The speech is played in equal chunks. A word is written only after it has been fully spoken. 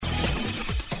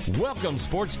Welcome,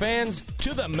 sports fans,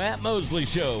 to the Matt Mosley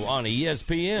Show on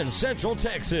ESPN Central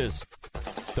Texas.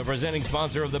 The presenting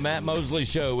sponsor of the Matt Mosley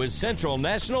Show is Central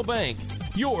National Bank,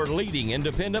 your leading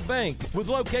independent bank with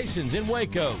locations in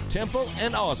Waco, Temple,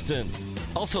 and Austin.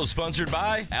 Also sponsored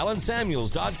by Allen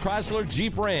Samuels, Dodge Chrysler,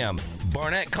 Jeep Ram,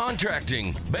 Barnett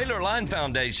Contracting, Baylor Line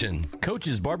Foundation,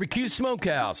 Coach's Barbecue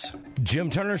Smokehouse, Jim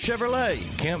Turner Chevrolet,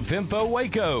 Camp Fimfo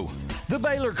Waco, The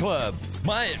Baylor Club,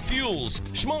 Myatt Fuels,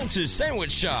 Schmaltz's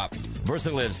Sandwich Shop,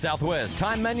 VersaLive Southwest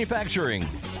Time Manufacturing,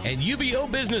 and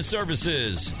UBO Business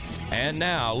Services. And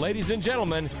now, ladies and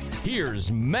gentlemen,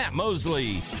 here's Matt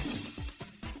Mosley.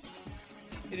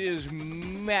 It is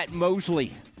Matt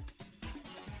Mosley.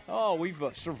 Oh, we've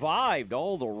survived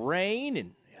all the rain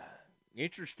and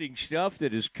interesting stuff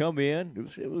that has come in.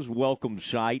 It was a welcome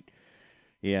sight.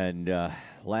 And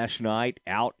last night,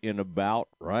 out and about,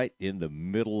 right in the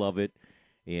middle of it.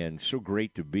 And so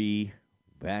great to be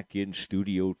back in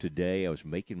studio today. I was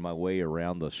making my way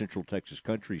around the Central Texas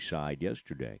countryside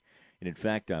yesterday. And, in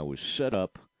fact, I was set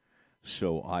up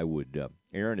so I would,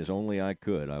 Aaron, as only I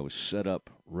could, I was set up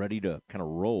ready to kind of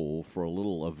roll for a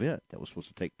little event that was supposed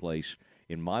to take place,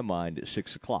 in my mind, at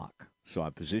 6 o'clock. So I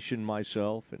positioned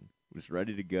myself and was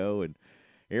ready to go. And,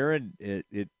 Aaron,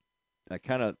 I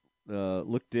kind of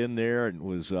looked in there and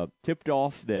was tipped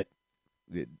off that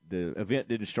the event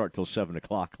didn't start till 7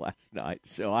 o'clock last night.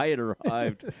 So I had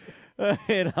arrived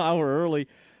an hour early.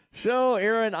 So,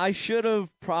 Aaron, I should have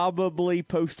probably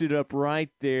posted up right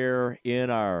there in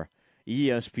our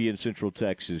ESPN Central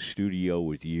Texas studio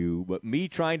with you. But me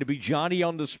trying to be Johnny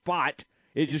on the spot,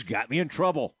 it just got me in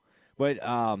trouble. But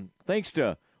thanks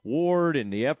to Ward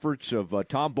and the efforts of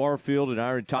Tom Barfield and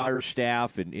our entire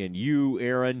staff and you,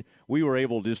 Aaron, we were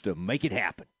able just to make it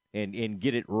happen and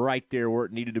get it right there where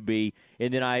it needed to be.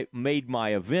 And then I made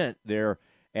my event there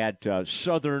at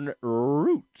Southern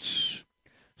Roots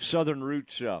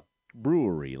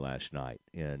Brewery last night,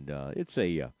 and that's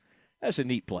a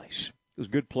neat place. It was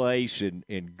a good place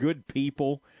and good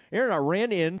people. Aaron, I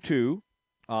ran into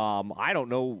I don't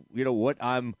know, what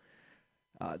I'm.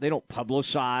 They don't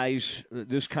publicize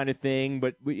this kind of thing,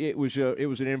 but it was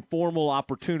an informal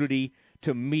opportunity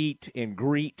to meet and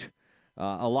greet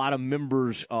a lot of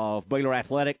members of Baylor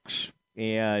Athletics,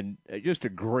 and just a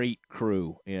great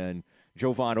crew. And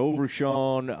Jovan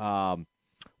Overshawn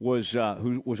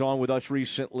who was on with us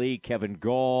recently, Kevin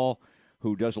Gall,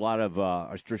 who does a lot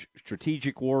of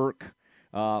strategic work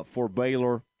for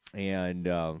Baylor, and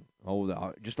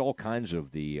just all kinds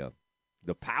of the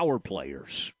power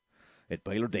players at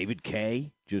Baylor. David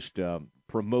Kay, just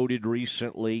promoted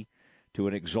recently to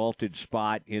an exalted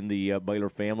spot in the Baylor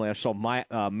family. I saw Matt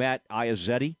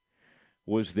Iazetti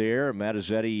was there. Matt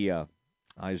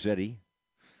Iazetti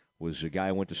was a guy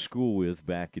I went to school with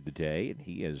back in the day, and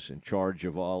he is in charge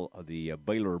of all of the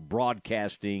Baylor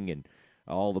broadcasting and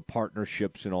all the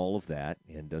partnerships and all of that,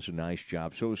 and does a nice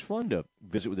job. So it was fun to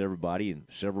visit with everybody and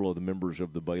several of the members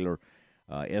of the Baylor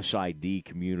SID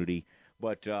community.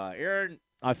 But, Aaron,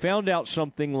 I found out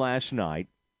something last night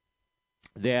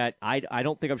that I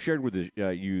don't think I've shared with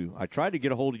you. I tried to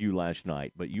get a hold of you last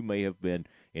night, but you may have been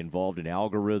involved in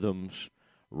algorithms,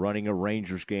 running a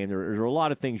Rangers game. There are a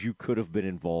lot of things you could have been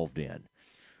involved in.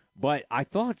 But I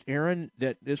thought, Aaron,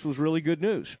 that this was really good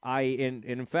news. And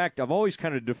in fact, I've always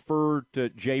kind of deferred to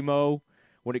J-Mo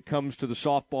when it comes to the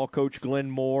softball coach,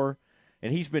 Glenn Moore,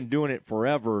 and he's been doing it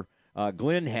forever.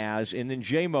 Glenn has, and then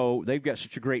J-Mo, they've got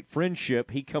such a great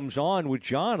friendship. He comes on with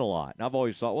John a lot. And I've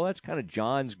always thought, well, that's kind of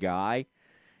John's guy.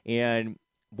 And,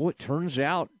 boy, it turns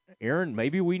out, Aaron,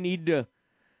 maybe we need to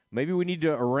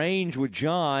arrange with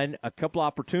John a couple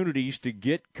opportunities to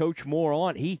get Coach Moore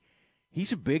on.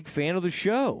 He's a big fan of the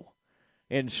show.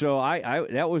 And so I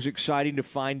that was exciting to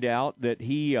find out that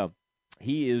he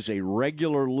is a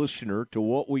regular listener to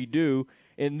what we do.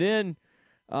 And then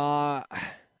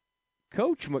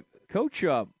Coach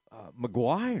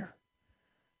McGuire,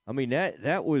 I mean,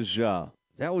 that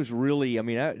was really, I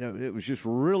mean, it was just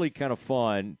really kind of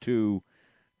fun to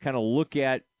kind of look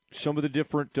at some of the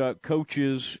different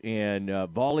coaches and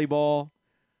volleyball.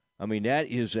 I mean,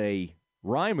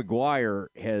 Ryan McGuire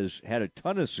has had a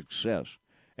ton of success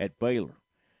at Baylor.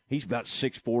 He's about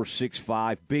 6'4",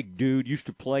 6'5", big dude, used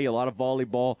to play a lot of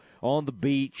volleyball on the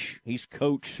beach. He's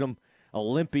coached some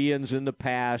Olympians in the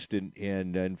past, and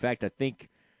in fact, I think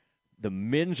the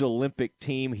men's Olympic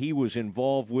team he was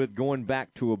involved with going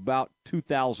back to about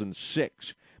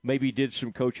 2006. Maybe did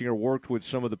some coaching or worked with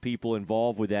some of the people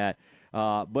involved with that.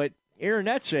 But Aaron,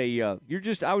 that's I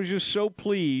was just so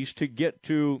pleased to get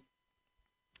to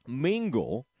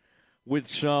mingle with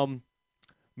some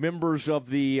members of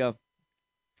the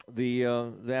the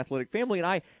athletic family.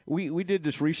 And we did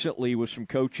this recently with some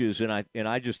coaches, and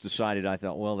I just decided, I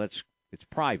thought, well, it's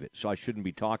private, so I shouldn't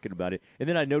be talking about it. And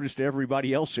then I noticed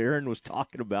everybody else, Aaron, was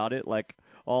talking about it, like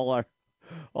all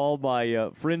my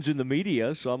friends in the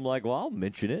media. So I'm like, well, I'll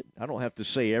mention it. I don't have to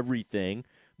say everything,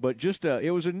 but just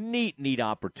it was a neat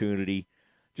opportunity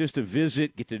just to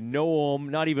visit, get to know them,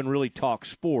 not even really talk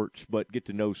sports, but get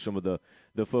to know some of the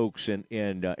folks. And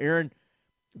Aaron,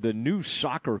 the new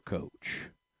soccer coach,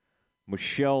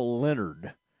 Michelle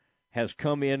Leonard, has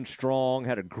come in strong,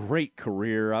 had a great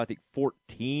career, I think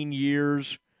 14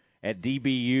 years at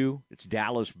DBU. It's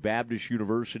Dallas Baptist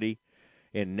University,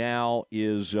 and now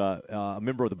is a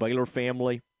member of the Baylor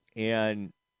family.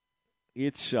 And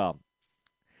it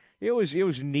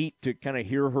was neat to kind of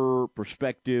hear her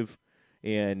perspective.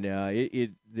 And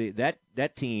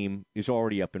that team is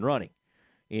already up and running.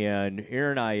 And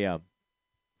Aaron, I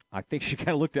think she kind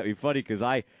of looked at me funny because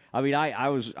I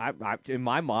was in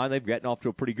my mind, they've gotten off to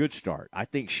a pretty good start. I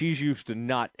think she's used to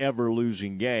not ever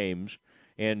losing games.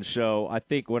 And so I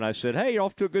think when I said, hey, you're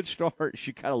off to a good start,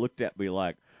 she kind of looked at me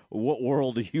like, what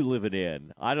world are you living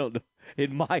in? I don't know.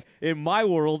 In my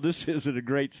world, this isn't a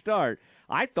great start.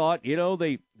 I thought,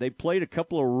 they played a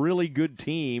couple of really good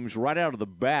teams right out of the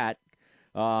bat.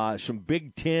 Some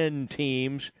Big Ten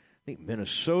teams. I think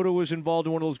Minnesota was involved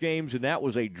in one of those games, and that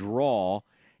was a draw.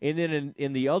 And then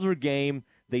in the other game,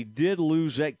 they did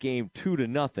lose that game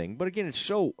 2-0. But again, it's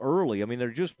so early. I mean, they're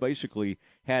just basically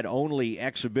had only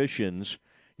exhibitions.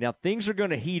 Now things are going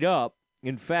to heat up.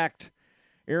 In fact,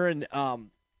 Aaron,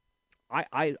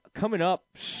 I coming up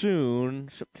soon,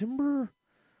 September,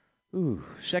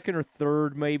 2nd or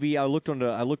 3rd maybe. I looked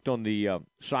on the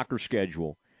soccer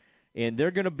schedule. And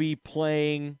they're going to be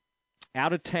playing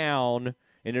out of town,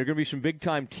 and there are going to be some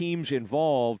big-time teams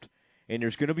involved, and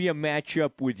there's going to be a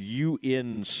matchup with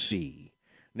UNC.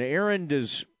 Now, Aaron,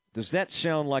 does that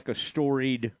sound like a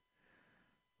storied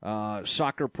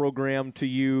soccer program to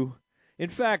you? In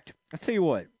fact, I'll tell you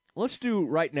what. Let's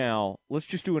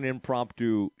just do an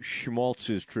impromptu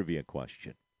Schmaltz's trivia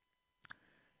question.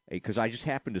 Because I just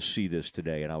happened to see this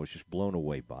today, and I was just blown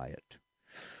away by it.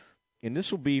 And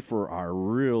this will be for our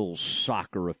real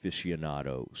soccer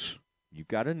aficionados. You've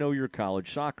got to know your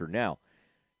college soccer. Now,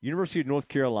 University of North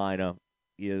Carolina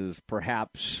is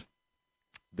perhaps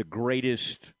the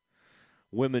greatest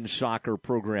women's soccer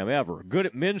program ever. Good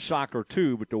at men's soccer,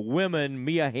 too, but the women,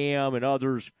 Mia Hamm and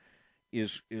others,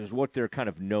 is what they're kind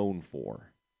of known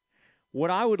for. What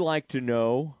I would like to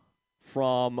know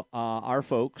from our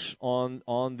folks on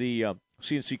the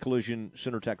CNC Collision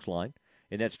Center text line,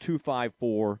 and that's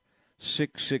 254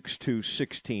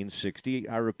 662-1660.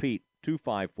 I repeat,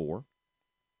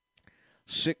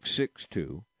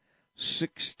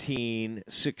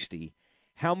 254-662-1660.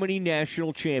 How many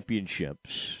national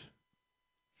championships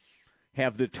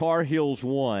have the Tar Heels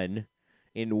won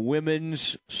in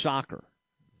women's soccer?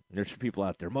 And there's some people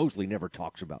out there. Mosley never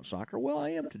talks about soccer. Well,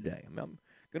 I am today. I'm going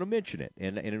to mention it.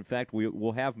 And in fact,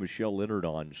 we'll have Michelle Leonard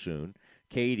on soon.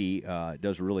 Katie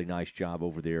does a really nice job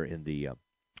over there in the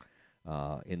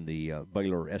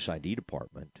Baylor SID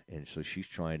department, and so she's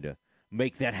trying to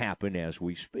make that happen as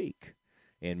we speak.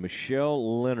 And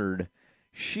Michelle Leonard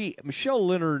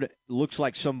looks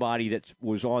like somebody that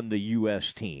was on the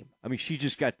U.S. team. I mean, she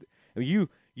just got. I mean,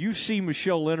 you see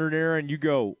Michelle Leonard there, and you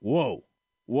go, whoa,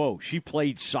 she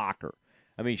played soccer.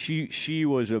 I mean, she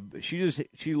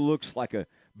looks like a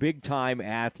big time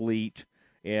athlete,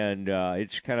 and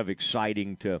it's kind of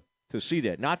exciting to see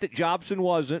that. Not that Jobson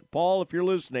wasn't. Paul, if you're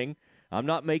listening, I'm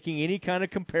not making any kind of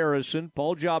comparison.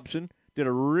 Paul Jobson did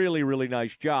a really, really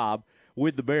nice job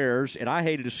with the Bears, and I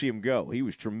hated to see him go. He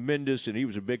was tremendous, and he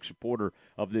was a big supporter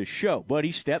of this show. But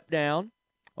he stepped down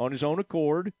on his own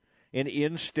accord, and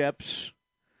in steps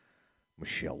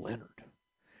Michelle Leonard.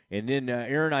 And then,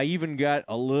 Aaron, I even got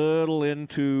a little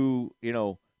into,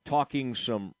 talking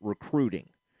some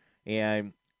recruiting.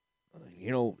 And,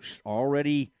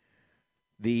 already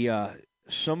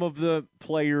some of the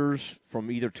players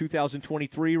from either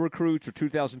 2023 recruits or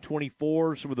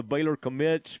 2024, some of the Baylor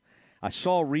commits, I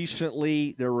saw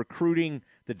recently they're recruiting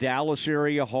the Dallas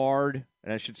area hard,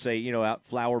 and I should say, out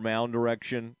Flower Mound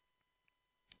direction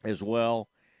as well,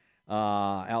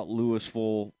 out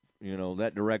Louisville,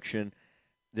 that direction.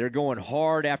 They're going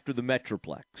hard after the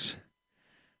Metroplex.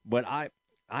 But I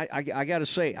got to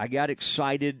say, I got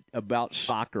excited about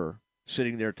soccer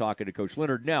sitting there talking to Coach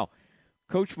Leonard. Now,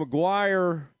 Coach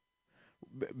McGuire,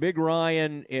 Big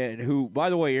Ryan, and who, by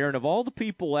the way, Aaron, of all the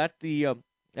people at this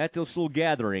little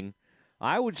gathering,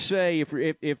 I would say if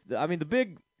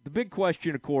the big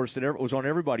question, of course, that was on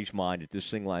everybody's mind at this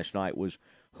thing last night was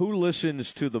who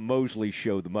listens to the Mosley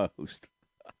Show the most.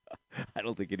 I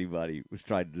don't think anybody was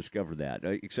trying to discover that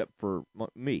except for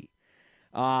me.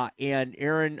 And,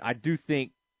 Aaron, I do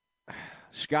think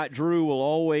Scott Drew will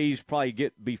always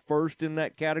probably be first in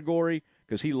that category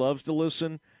because he loves to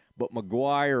listen, but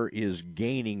McGuire is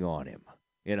gaining on him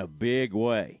in a big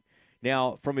way.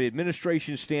 Now, from an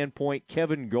administration standpoint,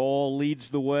 Kevin Gall leads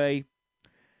the way.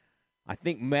 I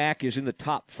think Mac is in the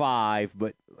top 5,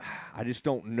 but I just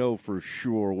don't know for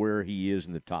sure where he is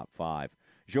in the top 5.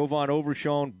 Jovan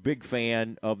Overshawn, big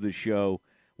fan of the show.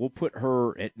 We'll put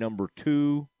her at number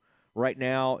 2 right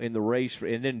now in the race.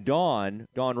 And then Dawn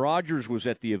Rogers was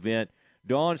at the event.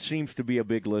 Dawn seems to be a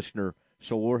big listener,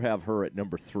 so we'll have her at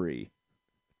number 3.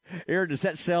 Aaron, does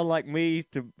that sound like me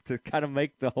to kind of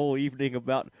make the whole evening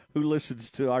about who listens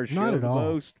to our show Not at the all.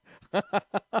 most?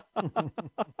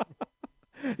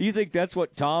 You think that's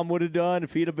what Tom would have done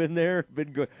if he'd have been there,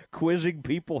 quizzing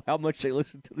people how much they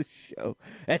listen to the show?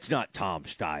 That's not Tom's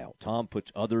style. Tom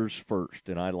puts others first,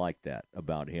 and I like that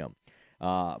about him.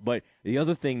 But the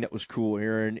other thing that was cool,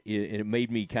 Aaron, and it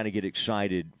made me kind of get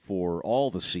excited for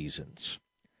all the seasons,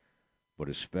 but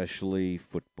especially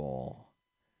football.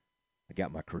 I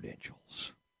got my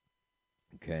credentials.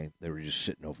 Okay, they were just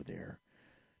sitting over there.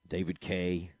 David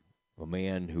Kay, a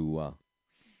man who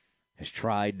has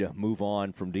tried to move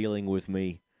on from dealing with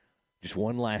me. Just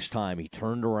one last time, he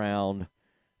turned around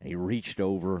and he reached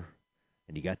over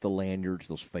and he got the lanyards,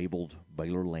 those fabled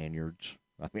Baylor lanyards.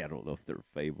 I mean, I don't know if they're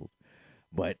fabled,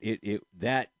 but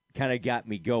that kind of got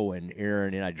me going,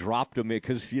 Aaron. And I dropped them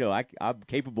because I'm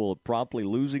capable of promptly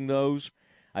losing those.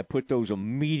 I put those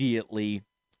immediately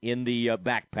in the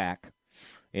backpack,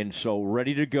 and so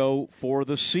ready to go for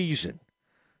the season.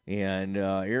 And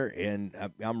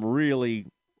I'm really,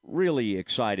 really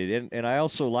excited. And I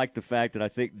also like the fact that I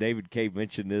think David Kay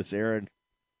mentioned this, Aaron.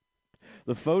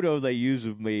 The photo they use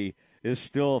of me is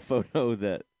still a photo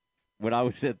that when I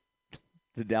was at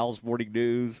the Dallas Morning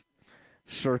News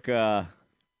circa,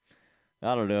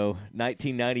 I don't know,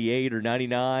 1998 or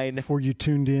 99. Before you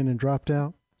tuned in and dropped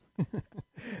out?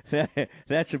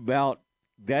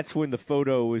 That's when the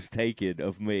photo was taken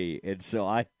of me. And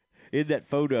so in that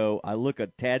photo, I look a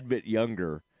tad bit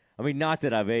younger. I mean, not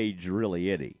that I've aged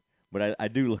really any, but I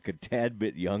do look a tad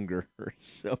bit younger.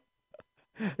 So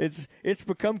it's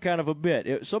become kind of a bit.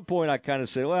 At some point, I kind of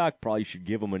said, well, I probably should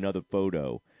give him another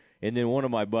photo. And then one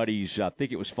of my buddies, I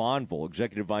think it was Fonville,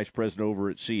 executive vice president over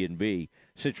at C&B,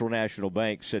 Central National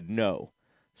Bank, said no.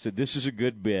 Said, this is a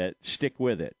good bit. Stick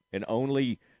with it. And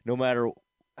only, no matter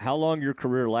how long your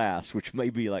career lasts, which may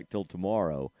be like till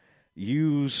tomorrow,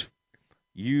 use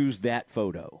that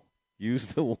photo. Use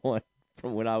the one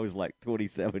from when I was like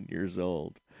 27 years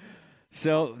old.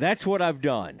 So that's what I've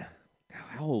done.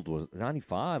 How old was it?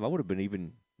 95? I would have been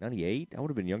even 98. I would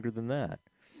have been younger than that.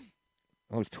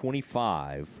 I was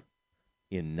 25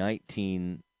 in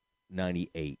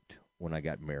 1998 when I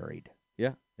got married.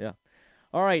 Yeah.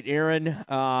 All right, Aaron,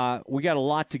 we got a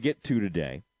lot to get to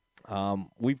today.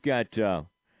 We've got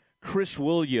Chris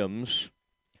Williams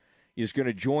is going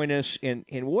to join us. And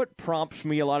what prompts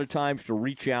me a lot of times to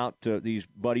reach out to these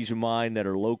buddies of mine that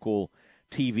are local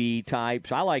TV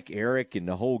types. I like Eric and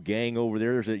the whole gang over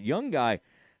there. There's a young guy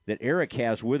that Eric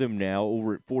has with him now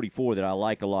over at 44 that I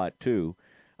like a lot too.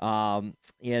 And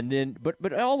then,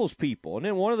 but all those people. And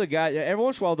then one of the guys, every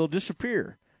once in a while they'll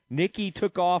disappear. Nikki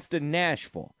took off to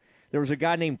Nashville. There was a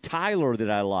guy named Tyler that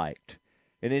I liked.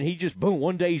 And then he just, boom,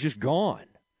 one day he's just gone.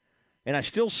 And I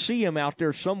still see him out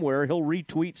there somewhere. He'll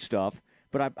retweet stuff,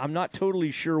 but I'm not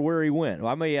totally sure where he went.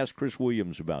 Well, I may ask Chris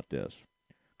Williams about this.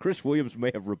 Chris Williams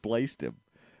may have replaced him,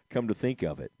 come to think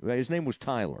of it. His name was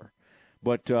Tyler.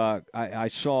 But I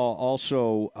saw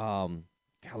also,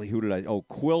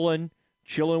 Quillen.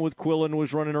 Chilling with Quillen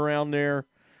was running around there.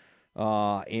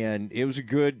 And it was a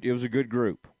good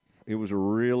group. It was a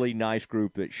really nice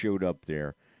group that showed up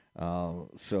there.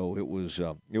 So it was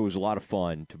a lot of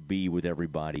fun to be with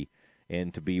everybody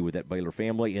and to be with that Baylor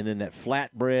family. And then that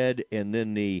flatbread and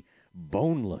then the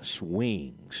boneless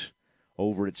wings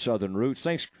over at Southern Roots.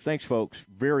 Thanks, folks.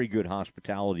 Very good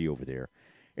hospitality over there.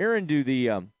 Aaron,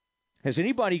 has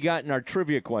anybody gotten our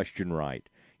trivia question right?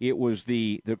 It was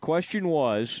the question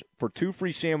was, for 2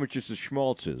 free sandwiches to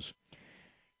Schmaltz's,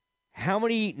 how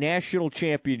many national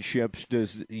championships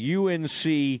does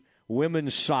UNC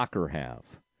women's soccer have?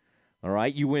 All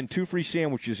right, you win 2 free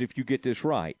sandwiches if you get this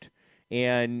right.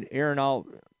 And, Aaron,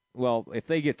 if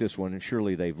they get this one, and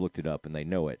surely they've looked it up and they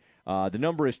know it, the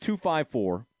number is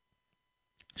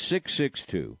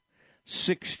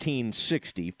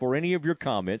 254-662-1660 for any of your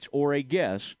comments or a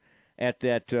guess at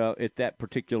that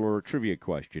particular trivia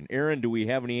question. Aaron, do we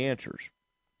have any answers?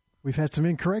 We've had some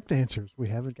incorrect answers. We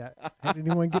haven't had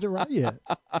anyone get it right yet.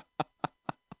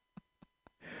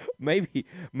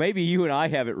 Maybe you and I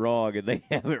have it wrong and they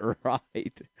have it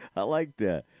right. I like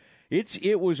that.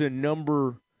 It was a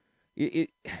number.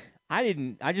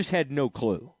 I just had no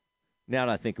clue. Now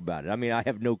that I think about it, I mean, I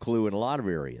have no clue in a lot of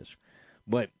areas,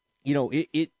 but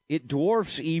it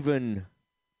dwarfs even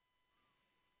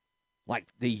like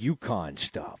the UConn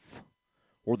stuff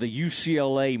or the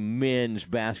UCLA men's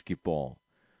basketball.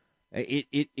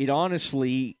 It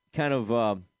honestly kind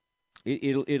of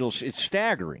it's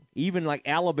staggering. Even like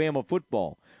Alabama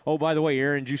football. Oh, by the way,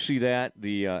 Aaron, did you see that?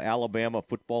 The Alabama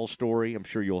football story? I'm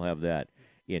sure you'll have that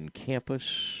in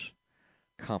Campus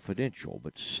Confidential.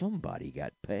 But somebody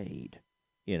got paid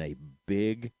in a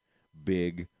big,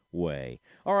 big way.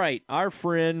 All right, our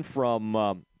friend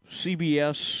from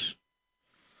CBS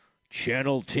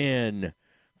Channel 10,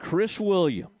 Chris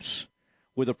Williams,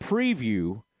 with a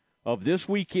preview of this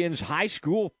weekend's high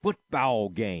school football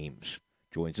games,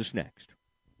 joins us next.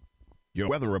 Your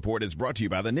weather report is brought to you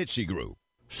by the Nitsche Group.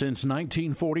 Since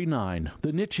 1949,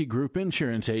 the Nitsche Group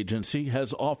Insurance Agency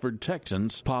has offered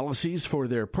Texans policies for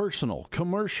their personal,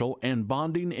 commercial, and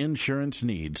bonding insurance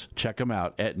needs. Check them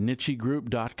out at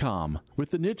NitscheGroup.com.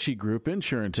 With the Nitsche Group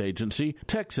Insurance Agency,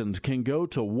 Texans can go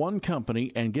to one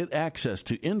company and get access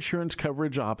to insurance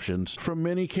coverage options from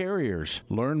many carriers.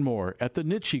 Learn more at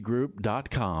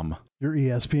thenitschegroup.com. Your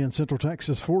ESPN Central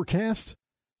Texas forecast.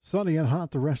 Sunny and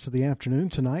hot the rest of the afternoon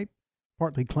tonight.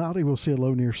 Partly cloudy. We'll see a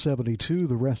low near 72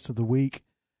 the rest of the week.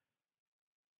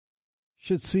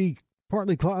 Should see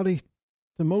partly cloudy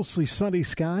to mostly sunny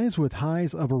skies with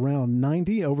highs of around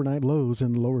 90. Overnight lows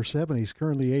in the lower 70s.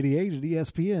 Currently 88 at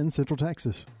ESPN Central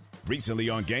Texas. Recently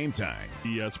on Game Time.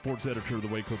 The sports editor of the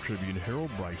Waco Tribune,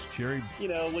 Harold Bryce Cherry.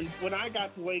 When I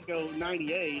got to Waco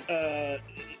 98,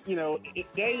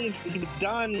 Dave, he was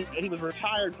done, he was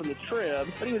retired from the Trib,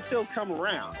 but he would still come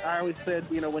around. I always said,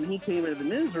 when he came into the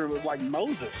newsroom, it was like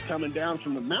Moses coming down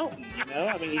from the mountain,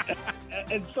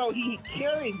 and so he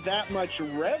carried that much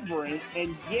reverence,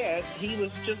 and yet he was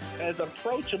just as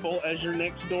approachable as your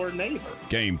next door neighbor.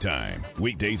 Game Time,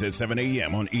 weekdays at 7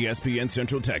 a.m. on ESPN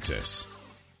Central Texas.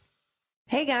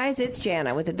 Hey guys, it's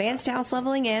Jana with Advanced House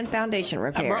Leveling and Foundation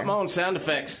Repair. I brought my own sound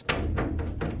effects.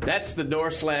 That's the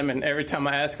door slamming every time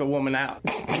I ask a woman out.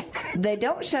 They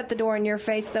don't shut the door in your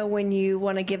face, though, when you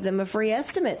want to give them a free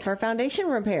estimate for foundation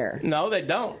repair. No, they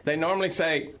don't. They normally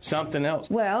say something else.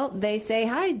 Well, they say,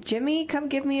 hi, Jimmy, come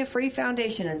give me a free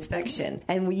foundation inspection.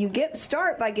 And you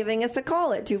start by giving us a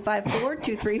call at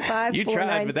 254-235-4922. You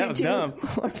tried, but that was dumb.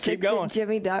 Or Keep going.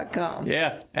 FixItJimmy.com.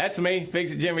 Yeah, that's me,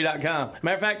 FixItJimmy.com.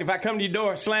 Matter of fact, if I come to your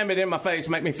door, slam it in my face,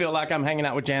 make me feel like I'm hanging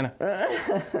out with Jana.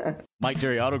 Mike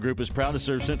Terry Auto Group is proud to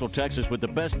serve Central Texas with the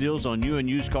best deals on new and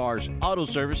used cars, auto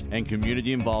service, and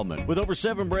community involvement. With over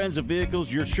 7 brands of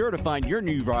vehicles, you're sure to find your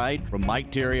new ride from Mike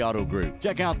Terry Auto Group.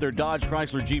 Check out their Dodge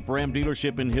Chrysler Jeep Ram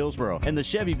dealership in Hillsboro and the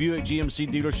Chevy Buick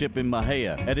GMC dealership in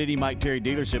Mahia. At any Mike Terry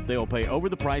dealership, they'll pay over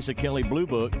the price of Kelly Blue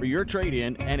Book for your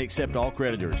trade-in and accept all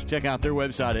creditors. Check out their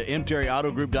website at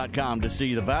mterryautogroup.com to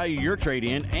see the value of your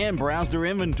trade-in and browse their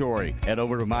inventory. Head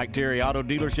over to Mike Terry Auto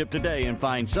Dealership today and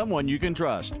find someone you can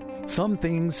trust. Some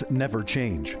things never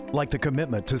change, like the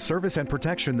commitment to service and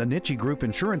protection the Nitsche Group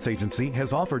Insurance Agency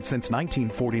has offered since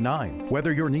 1949.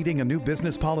 Whether you're needing a new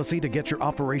business policy to get your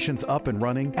operations up and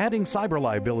running, adding cyber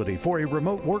liability for a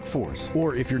remote workforce,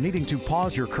 or if you're needing to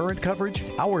pause your current coverage,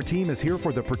 our team is here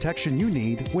for the protection you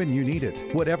need when you need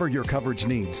it. Whatever your coverage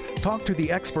needs, talk to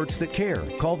the experts that care.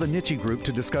 Call the Nitsche Group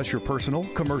to discuss your personal,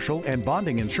 commercial, and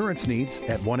bonding insurance needs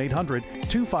at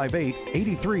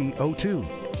 1-800-258-8302.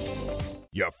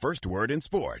 Your first word in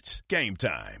sports. Game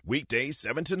Time. Weekdays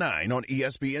 7 to 9 on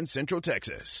ESPN Central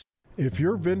Texas. If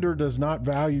your vendor does not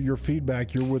value your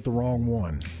feedback, you're with the wrong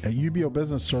one. At UBO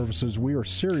Business Services, we are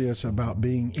serious about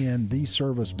being in the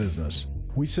service business.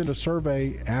 We send a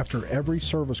survey after every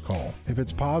service call. If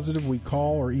it's positive, we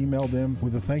call or email them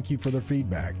with a thank you for their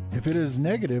feedback. If it is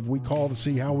negative, we call to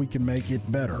see how we can make it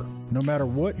better. No matter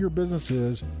what your business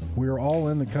is, we are all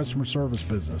in the customer service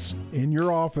business. In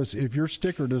your office, if your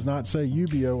sticker does not say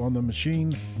UBO on the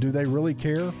machine, do they really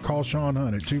care? Call Sean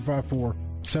Hunt at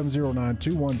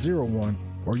 254-709-2101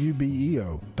 or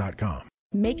ubeo.com.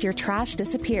 Make your trash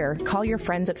disappear. Call your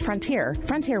friends at Frontier.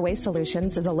 Frontier Waste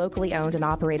Solutions is a locally owned and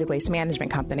operated waste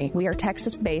management company. We are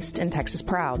Texas-based and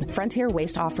Texas-proud. Frontier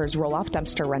Waste offers roll-off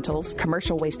dumpster rentals,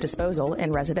 commercial waste disposal,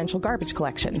 and residential garbage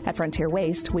collection. At Frontier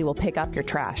Waste, we will pick up your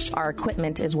trash. Our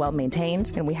equipment is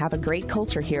well-maintained, and we have a great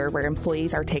culture here where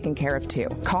employees are taken care of, too.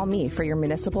 Call me for your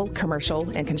municipal, commercial,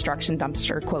 and construction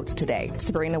dumpster quotes today.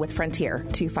 Sabrina with Frontier,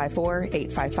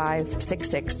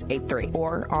 254-855-6683,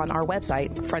 or on our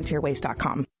website, frontierwaste.com.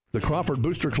 The Crawford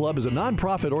Booster Club is a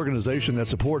nonprofit organization that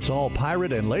supports all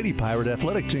Pirate and Lady Pirate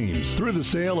athletic teams. Through the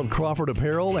sale of Crawford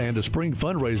apparel and a spring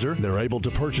fundraiser, they're able to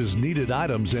purchase needed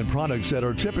items and products that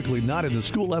are typically not in the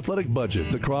school athletic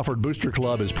budget. The Crawford Booster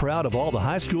Club is proud of all the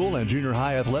high school and junior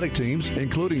high athletic teams,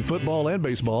 including football and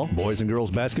baseball, boys and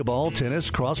girls basketball, tennis,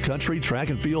 cross country,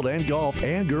 track and field, and golf,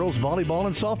 and girls volleyball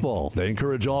and softball. They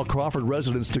encourage all Crawford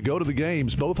residents to go to the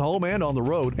games, both home and on the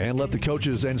road, and let the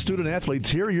coaches and student athletes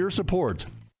hear your support.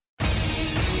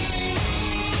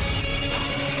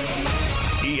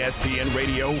 ESPN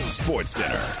Radio Sports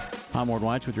Center. I'm Ward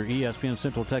Whites with your ESPN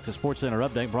Central Texas Sports Center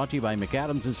update brought to you by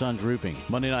McAdams & Sons Roofing.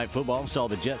 Monday Night Football saw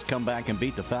the Jets come back and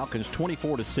beat the Falcons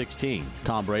 24-16.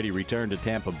 Tom Brady returned to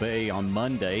Tampa Bay on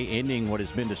Monday, ending what has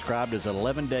been described as an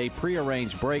 11-day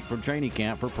prearranged break from training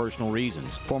camp for personal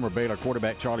reasons. Former Baylor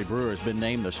quarterback Charlie Brewer has been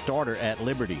named the starter at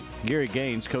Liberty. Gary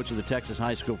Gaines, coach of the Texas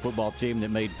high school football team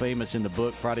that made famous in the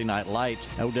book Friday Night Lights,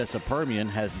 Odessa Permian,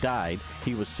 has died.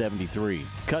 He was 73.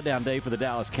 Cutdown day for the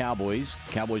Dallas Cowboys.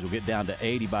 Cowboys will get down to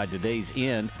 80 by today's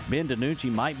end. Ben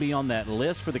DiNucci might be on that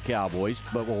list for the Cowboys,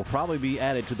 but will probably be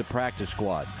added to the practice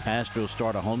squad. Astros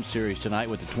start a home series tonight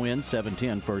with the Twins,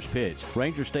 7:10 first pitch.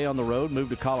 Rangers stay on the road, move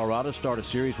to Colorado, start a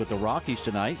series with the Rockies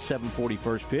tonight, 7:40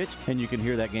 first pitch, and you can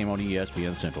hear that game on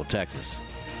ESPN Central Texas.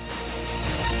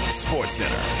 Sports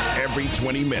Center, every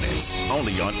 20 minutes,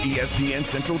 only on ESPN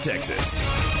Central Texas.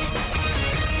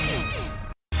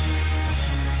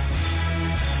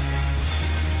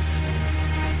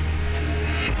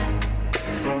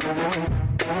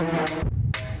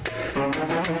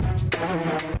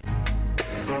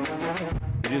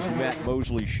 It is the Matt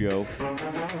Mosley Show,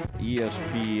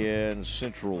 ESPN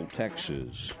Central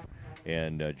Texas.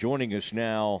 And joining us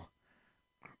now,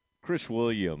 Chris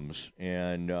Williams.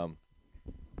 And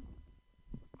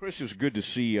Chris, it was good to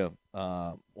see you.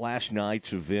 Last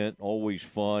night's event, always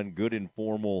fun, good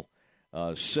informal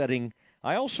setting.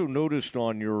 I also noticed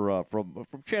on your from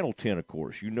Channel 10, of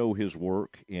course, you know his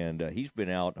work, and he's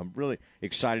been out. I'm really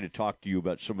excited to talk to you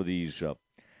about some of these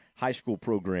high school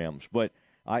programs. But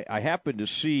I happened to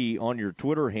see on your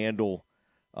Twitter handle,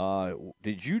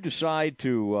 did you decide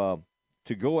to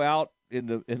go out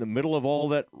in the middle of all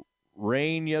that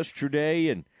rain yesterday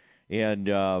and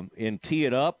tee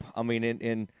it up? I mean,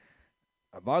 and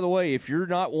by the way, if you're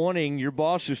not wanting your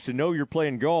bosses to know you're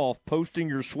playing golf, posting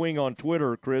your swing on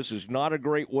Twitter, Chris, is not a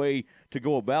great way to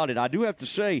go about it. I do have to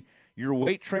say, your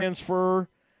weight transfer,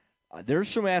 there's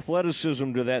some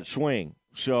athleticism to that swing.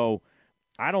 So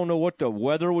I don't know what the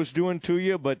weather was doing to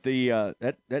you, but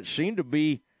that seemed to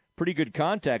be pretty good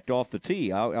contact off the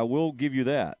tee. I will give you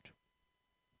that.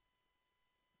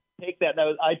 Take that.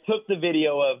 I took the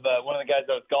video of one of the guys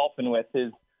I was golfing with.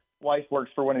 His wife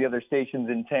works for one of the other stations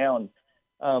in town.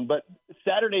 But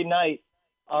Saturday night,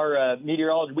 our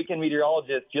weekend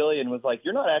meteorologist, Jillian, was like,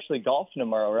 "You're not actually golfing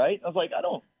tomorrow, right?" I was like, I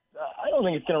don't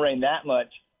think it's going to rain that much.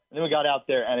 And then we got out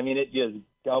there, and I mean, it just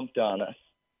dumped on us.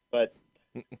 But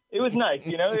it was nice,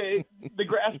 the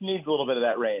grass needs a little bit of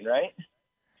that rain, right?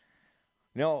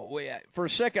 No, wait, for a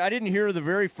second, I didn't hear the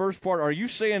very first part. Are you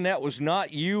saying that was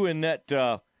not you in that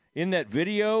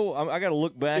video? I got to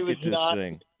look back at this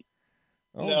thing.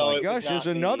 Oh, no, my gosh, there's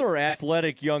another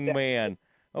athletic young man.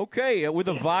 Okay, with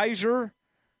a visor.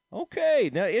 Okay,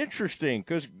 now interesting,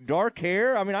 because dark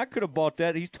hair. I mean, I could have bought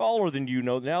that. He's taller than you,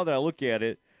 now that I look at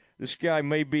it. This guy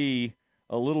may be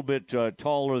a little bit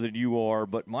taller than you are,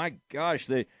 but my gosh,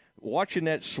 watching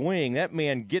that swing, that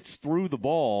man gets through the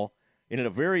ball in a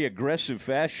very aggressive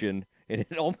fashion, and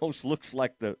it almost looks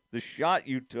like the shot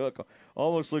you took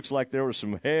almost looks like there was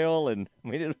some hail, and I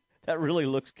mean, that really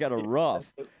looks kind of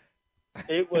rough.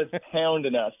 It was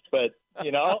pounding us, but,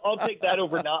 I'll take that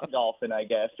over not golfing, I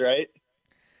guess, right?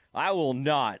 I will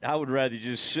not. I would rather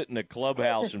just sit in a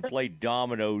clubhouse and play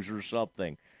dominoes or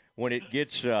something when it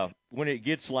gets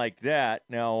like that.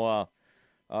 Now,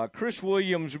 Chris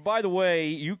Williams, by the way,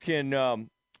 you can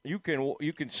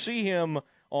see him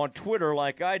on Twitter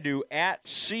like I do at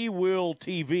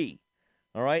CWillTV.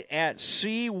 All right, at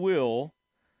CWillTV.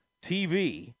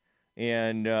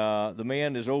 And the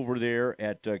man is over there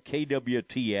at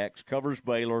KWTX, covers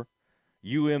Baylor,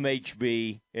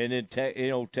 UMHB, and then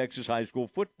Texas high school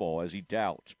football, as he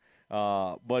touts.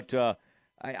 But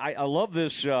I love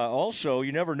this also.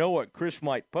 You never know what Chris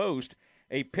might post.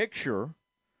 A picture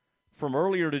from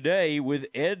earlier today with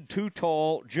Ed Too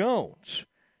Tall Jones.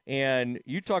 And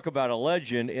you talk about a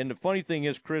legend. And the funny thing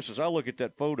is, Chris, as I look at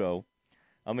that photo,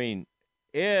 I mean,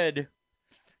 Ed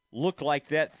looked like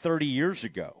that 30 years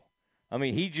ago. I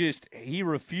mean, he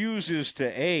refuses to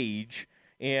age.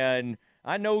 And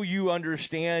I know you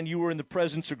understand you were in the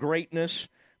presence of greatness,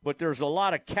 but there's a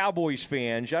lot of Cowboys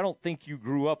fans. I don't think you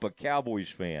grew up a Cowboys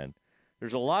fan.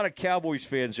 There's a lot of Cowboys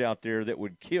fans out there that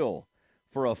would kill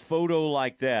for a photo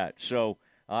like that. So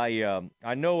I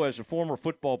know as a former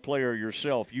football player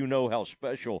yourself, you know how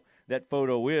special that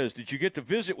photo is. Did you get to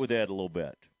visit with Ed a little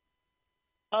bit?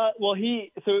 Well,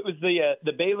 so it was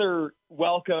the Baylor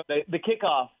welcome, the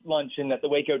kickoff luncheon that the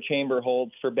Waco Chamber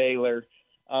holds for Baylor.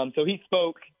 So he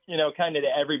spoke, kind of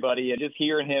to everybody, and just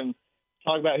hearing him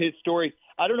talk about his story.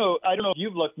 I don't know if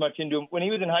you've looked much into him. When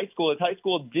he was in high school, his high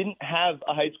school didn't have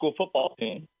a high school football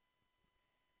team.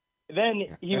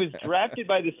 Then he was drafted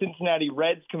by the Cincinnati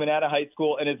Reds coming out of high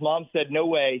school, and his mom said, "No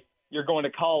way, you're going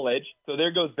to college." So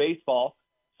there goes baseball.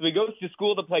 So he goes to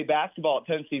school to play basketball at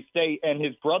Tennessee State, and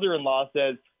his brother-in-law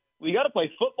says, "Well, you got to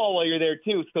play football while you're there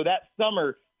too." So that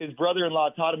summer, his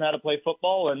brother-in-law taught him how to play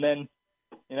football, and then,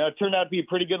 it turned out to be a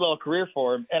pretty good little career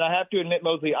for him. And I have to admit,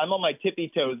 Mosley, I'm on my tippy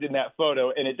toes in that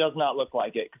photo, and it does not look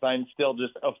like it because I'm still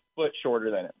just a foot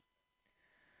shorter than him.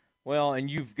 Well, and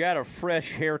you've got a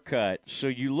fresh haircut, so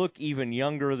you look even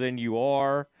younger than you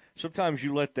are. Sometimes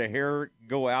you let the hair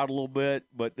go out a little bit,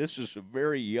 but this is a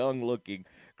very young-looking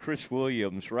Chris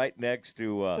Williams right next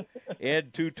to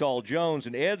Ed Too Tall Jones.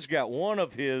 And Ed's got one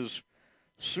of his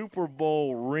Super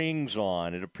Bowl rings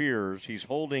on, it appears. He's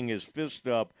holding his fist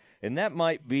up, and that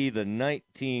might be the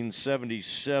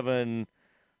 1977,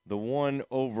 the one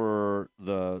over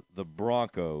the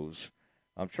Broncos.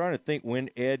 I'm trying to think when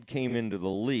Ed came into the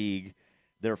league.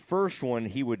 Their first one,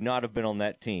 he would not have been on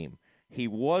that team. He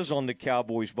was on the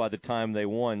Cowboys by the time they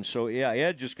won. So, yeah,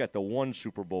 Ed just got the one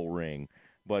Super Bowl ring.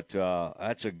 But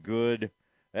that's a good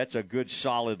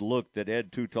solid look that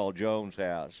Ed Too Tall Jones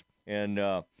has. And,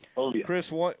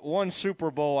 Chris, one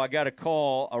Super Bowl, I got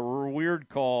a weird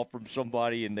call from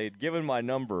somebody, and they'd given my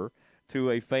number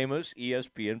to a famous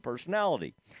ESPN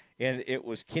personality. And it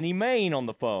was Kenny Mayne on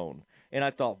the phone. And I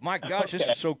thought, my gosh, this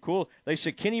is so cool. They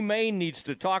said, Kenny Mayne needs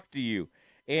to talk to you.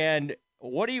 And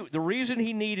the reason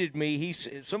he needed me,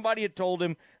 somebody had told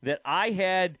him that I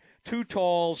had Too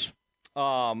Tall's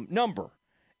number.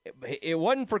 It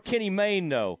wasn't for Kenny Mayne,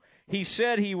 though. He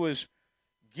said he was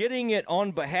getting it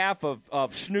on behalf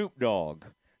of Snoop Dogg.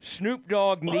 Snoop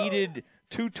Dogg needed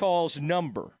Too Tall's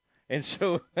number. And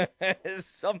so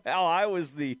somehow I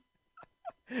was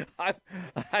I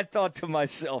thought to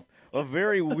myself, a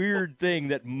very weird thing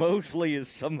that Mosley is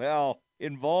somehow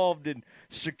involved in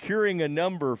securing a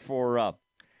number for.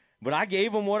 But I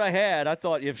gave him what I had. I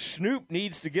thought if Snoop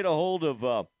needs to get a hold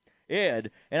of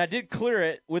Ed, and I did clear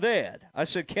it with Ed. I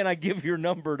said, "Can I give your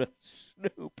number to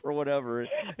Snoop or whatever?"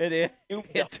 And Ed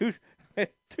Too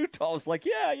Tall was like,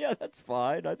 "Yeah, that's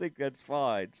fine. I think that's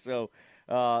fine." So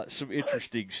some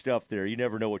interesting stuff there. You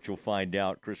never know what you'll find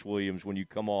out, Chris Williams, when you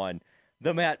come on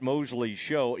the Matt Mosley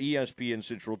Show, ESPN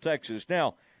Central Texas.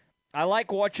 Now, I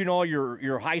like watching all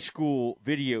your high school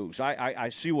videos. I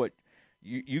see what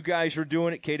you guys are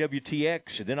doing at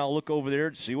KWTX, and then I'll look over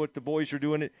there to see what the boys are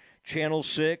doing at Channel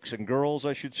 6, and girls,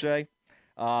 I should say.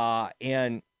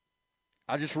 And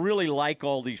I just really like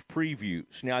all these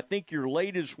previews. Now, I think your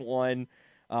latest one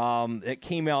that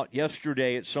came out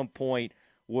yesterday at some point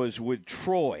was with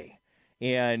Troy.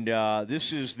 And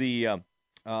this is the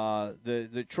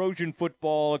Trojan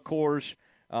football, of course,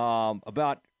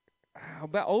 about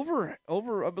over a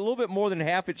little bit more than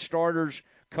half its starters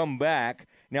come back.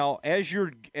 Now, as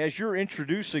you're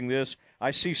introducing this,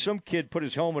 I see some kid put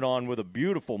his helmet on with a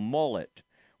beautiful mullet.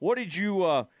 What did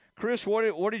you, Chris?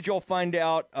 What did y'all find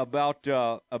out about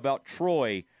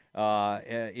Troy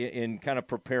in kind of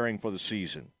preparing for the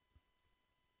season?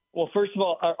 Well, first of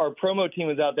all, our promo team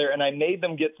was out there, and I made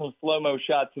them get some slow-mo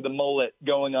shots of the mullet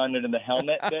going on into the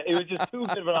helmet. It was just too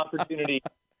good of an opportunity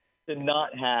to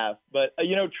not have. But,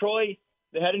 Troy,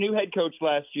 they had a new head coach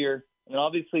last year, and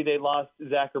obviously they lost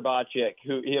Zach Urbachik,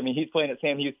 he's playing at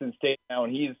Sam Houston State now,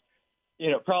 and he's a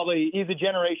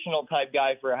generational type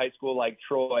guy for a high school like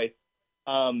Troy.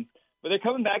 But they're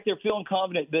coming back. They're feeling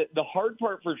confident. The hard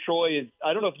part for Troy is,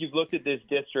 I don't know if you've looked at this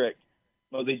district,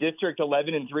 the District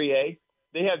 11 and 3A.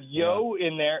 They have Yo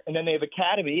in there, and then they have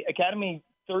Academy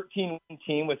 13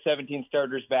 team with 17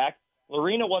 starters back.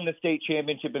 Lorena won the state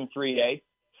championship in 3A.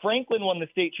 Franklin won the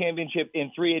state championship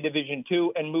in 3A Division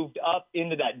II and moved up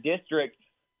into that district.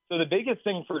 So the biggest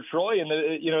thing for Troy and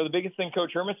the biggest thing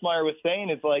Coach Hermesmeyer was saying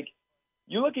is, like,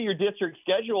 you look at your district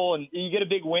schedule and you get a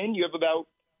big win, you have about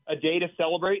a day to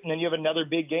celebrate, and then you have another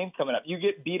big game coming up. You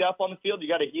get beat up on the field, you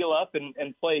got to heal up and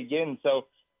play again. So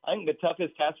I think the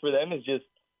toughest task for them is just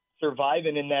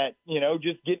surviving in that,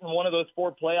 just getting one of those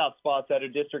 4 playoff spots out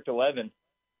of District 11.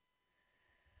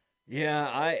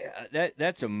 Yeah,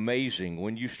 that's amazing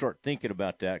when you start thinking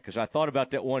about that, because I thought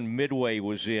about that one Midway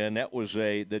was in. That was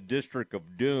the District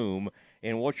of Doom,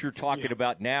 and what you're talking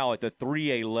about now at the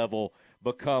 3A level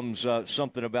becomes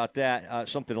something about that,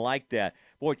 something like that.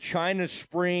 Boy, China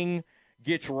Spring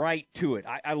gets right to it.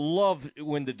 I love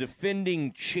when the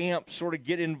defending champs sort of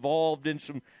get involved in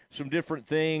some different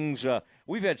things.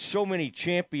 We've had so many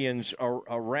champions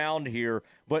around here,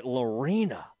 but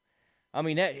Lorena. I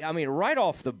mean, right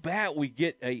off the bat, we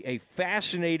get a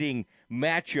fascinating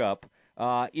matchup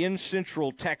in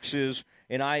Central Texas,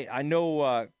 and I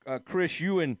know Chris,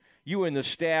 you and the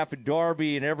staff,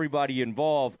 Darby, and everybody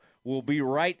involved will be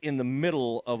right in the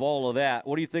middle of all of that.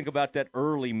 What do you think about that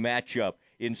early matchup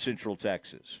in Central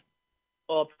Texas?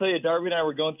 Well, I'll tell you, Darby and I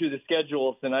were going through the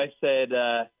schedules, and I said,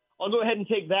 I'll go ahead and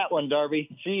take that one,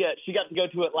 Darby. She got to go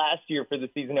to it last year for the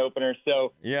season opener,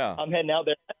 so yeah, I'm heading out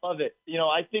there. I love it.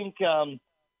 I think,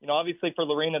 obviously for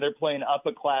Lorena, they're playing up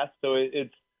a class, so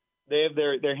they have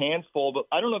their hands full. But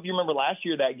I don't know if you remember last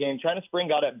year that game. China Spring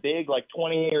got up big, like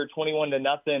 20 or 21 to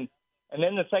nothing. And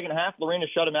then the second half, Lorena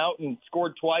shut them out and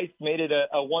scored twice, made it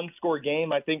a one-score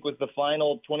game, I think was the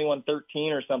final, 21-13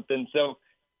 or something. So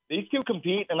these two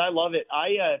compete, and I love it.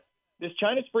 This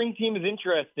China Spring team is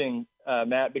interesting,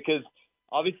 Matt, because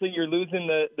obviously you're losing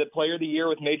the player of the year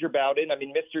with Major Bowden. I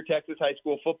mean, Mr. Texas high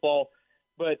school football.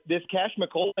 But this Cash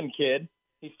McCullen kid,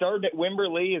 he started at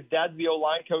Wimberley. His dad's the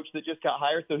O-line coach that just got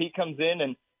hired, so he comes in,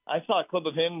 and I saw a clip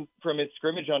of him from his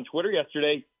scrimmage on Twitter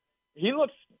yesterday. He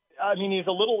looks – he's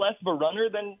a little less of a runner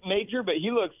than Major, but he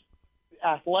looks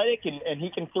athletic and he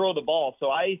can throw the ball.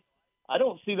 So I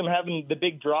don't see them having the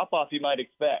big drop-off you might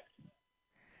expect.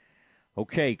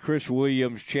 Okay, Chris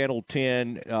Williams, Channel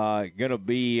 10, going to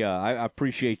be I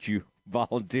appreciate you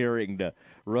volunteering to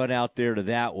run out there to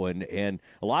that one. And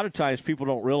a lot of times people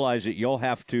don't realize that you'll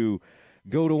have to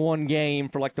go to one game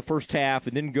for like the first half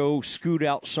and then go scoot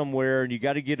out somewhere, and you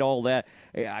got to get all that.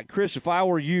 Chris, if I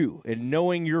were you and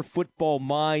knowing your football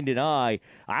mind and I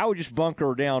would just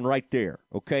bunker down right there,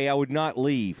 okay? I would not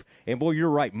leave. And, boy, you're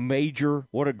right, Major,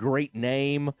 what a great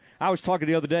name. I was talking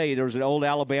the other day, there was an old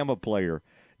Alabama player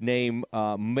named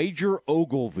Major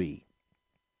Ogilvy.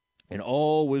 And,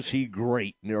 was he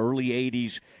great in the early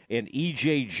 80s, and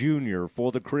E.J. Jr.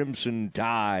 for the Crimson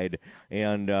Tide.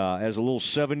 And as a little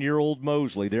 7-year-old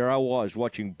Mosley, there I was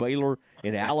watching Baylor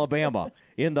and Alabama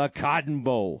in the Cotton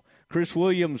Bowl. Chris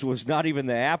Williams was not even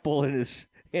the apple in his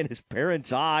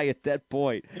parents' eye at that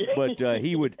point, but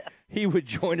he would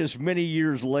join us many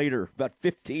years later. About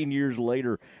 15 years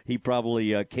later, he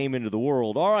probably came into the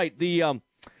world. All right, the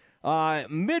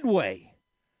Midway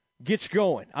gets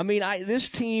going. I mean, this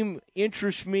team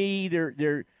interests me.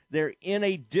 They're in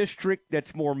a district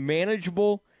that's more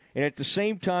manageable, and at the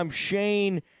same time,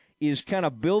 Shane is kind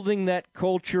of building that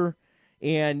culture,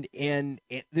 and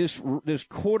this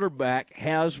quarterback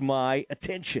has my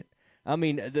attention. I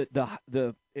mean,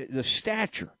 the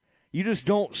stature, you just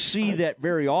don't see that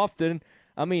very often.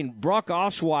 I mean, Brock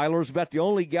Osweiler is about the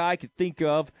only guy I could think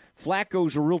of.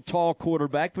 Flacco's a real tall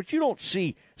quarterback, but you don't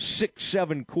see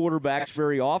 6'7" quarterbacks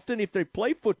very often. If they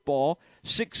play football,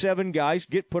 6'7" guys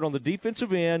get put on the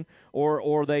defensive end,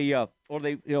 or they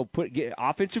get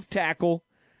offensive tackle.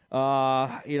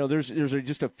 There's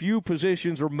just a few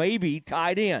positions, or maybe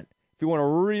tight end. If you want a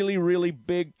really, really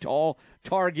big, tall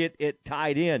target at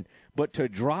tight end, but to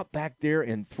drop back there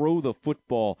and throw the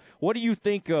football, what do you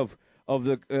think of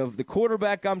the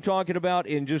quarterback I'm talking about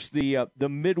in just the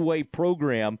Midway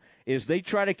program is they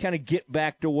try to kind of get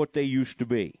back to what they used to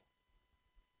be?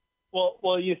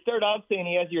 Well, you start off saying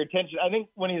he has your attention. I think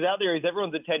when he's out there, he's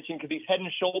everyone's attention because he's head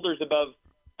and shoulders above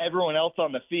everyone else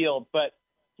on the field. But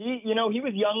he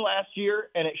was young last year,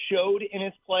 and it showed in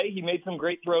his play. He made some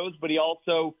great throws, but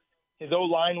his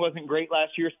O-line wasn't great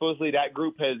last year. Supposedly that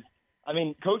group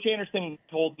Coach Anderson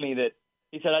told me that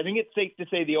he said, I think it's safe to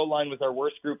say the O-line was our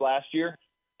worst group last year,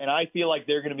 and I feel like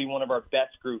they're going to be one of our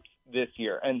best groups this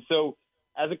year. And so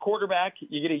as a quarterback,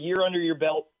 you get a year under your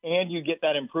belt, and you get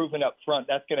that improvement up front.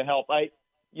 That's going to help.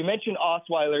 You mentioned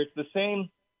Osweiler. It's the same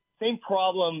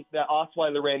problem that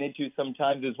Osweiler ran into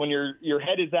sometimes is when your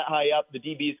head is that high up, the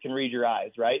DBs can read your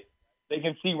eyes, right? They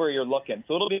can see where you're looking.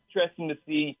 So it'll be interesting to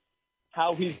see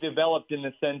how he's developed in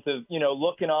the sense of,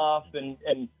 looking off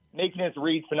and making his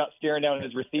reads but not staring down at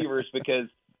his receivers, because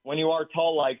when you are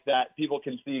tall like that, people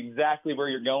can see exactly where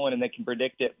you're going and they can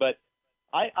predict it. But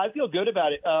I feel good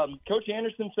about it. Coach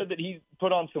Anderson said that he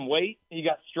put on some weight. He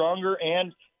got stronger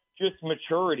and just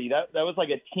maturity. That was like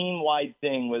a team-wide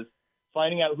thing, was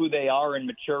finding out who they are and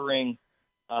maturing.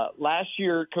 Last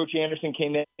year, Coach Anderson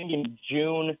came in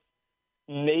June,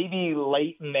 maybe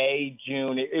late May,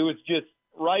 June. It was just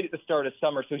right at the start of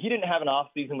summer. So he didn't have an off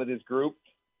season with his group.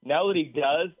 Now that he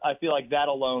does, I feel like that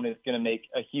alone is going to make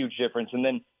a huge difference. And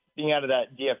then being out of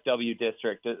that DFW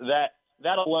district,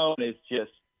 that alone is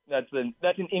just, that's an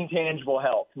intangible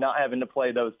help, not having to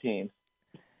play those teams.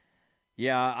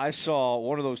 Yeah, I saw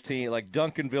one of those teams like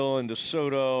Duncanville and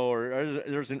DeSoto, or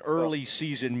there's an early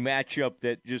season matchup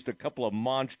that just a couple of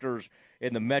monsters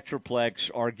in the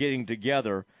Metroplex are getting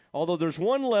together. Although there's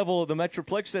one level of the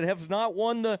Metroplex that have not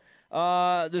won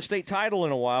the state title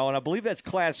in a while, and I believe that's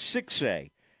Class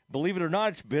 6A. Believe it or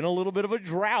not, it's been a little bit of a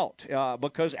drought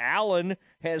because Allen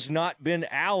has not been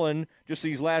Allen just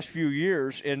these last few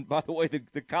years. And by the way,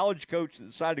 the college coach that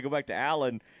decided to go back to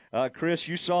Allen, Chris,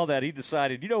 you saw that. He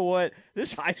decided, you know what,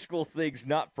 this high school thing's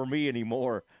not for me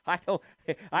anymore. I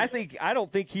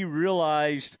don't think he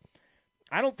realized.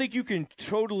 I don't think you can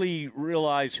totally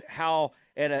realize how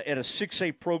at a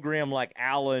 6A program like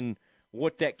Allen,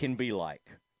 what that can be like.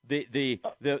 The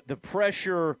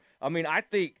pressure. I mean, I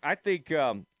think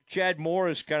Chad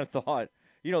Morris kind of thought,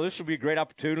 this would be a great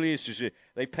opportunity.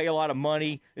 They pay a lot of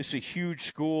money. It's a huge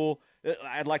school.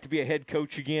 I'd like to be a head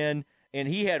coach again. And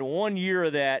he had 1 year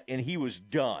of that, and he was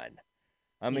done.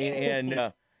 I mean,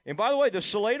 and by the way, the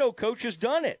Salado coach has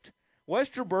done it.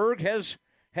 Westerberg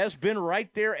has been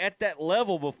right there at that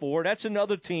level before. That's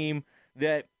another team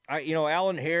that,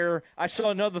 Alan Hare. I saw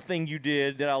another thing you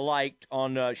did that I liked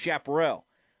on Chaparral,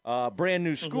 brand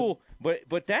new school. Mm-hmm.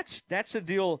 But that's a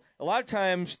deal. A lot of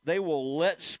times they will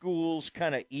let schools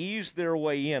kind of ease their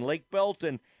way in. Lake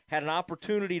Belton had an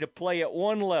opportunity to play at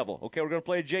one level. Okay, we're going to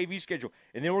play a JV schedule,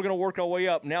 and then we're going to work our way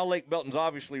up. Now Lake Belton's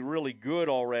obviously really good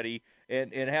already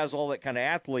and has all that kind of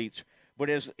athletes.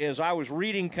 But as I was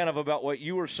reading kind of about what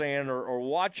you were saying or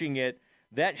watching it,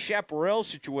 that Chaparral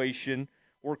situation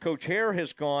where Coach Hare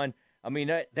has gone, I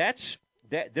mean, that's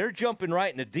they're jumping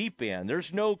right in the deep end.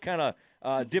 There's no kind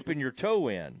of dipping your toe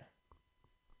in.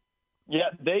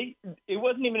 Yeah, it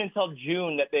wasn't even until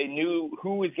June that they knew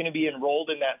who was going to be enrolled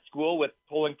in that school with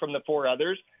pulling from the four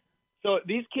others. So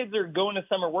these kids are going to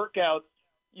summer workouts.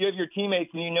 You have your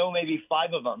teammates, and maybe 5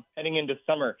 of them heading into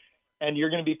summer, and you're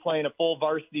going to be playing a full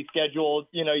varsity schedule.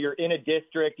 You're in a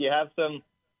district. You have some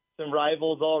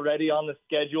rivals already on the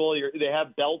schedule. They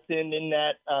have Belton in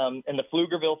that, and the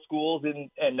Pflugerville schools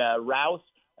and Rouse.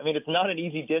 I mean, it's not an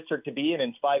easy district to be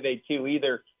in 5A2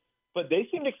 either. But they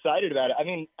seemed excited about it. I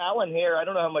mean, Alan Hare, I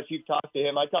don't know how much you've talked to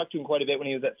him. I talked to him quite a bit when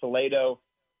he was at Salado,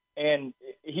 and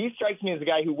he strikes me as a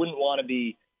guy who wouldn't want to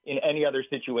be in any other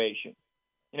situation.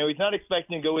 He's not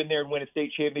expecting to go in there and win a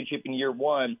state championship in year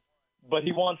one, but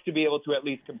he wants to be able to at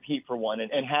least compete for one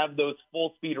and have those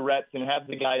full-speed reps and have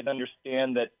the guys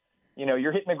understand that,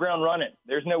 you're hitting the ground running.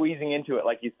 There's no easing into it,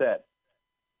 like you said.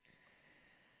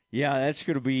 Yeah, that's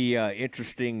going to be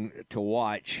interesting to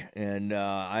watch, and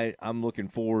I'm looking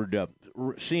forward to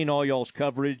seeing all y'all's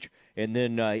coverage. And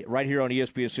then right here on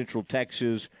ESPN Central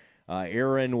Texas,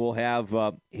 Aaron will have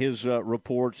his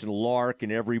reports and Lark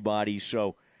and everybody.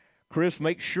 So, Chris,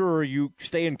 make sure you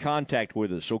stay in contact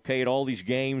with us, okay, at all these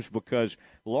games, because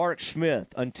Lark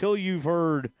Smith, until you've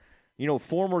heard,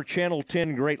 former Channel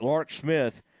 10 great Lark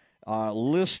Smith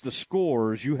list the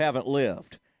scores, you haven't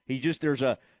lived.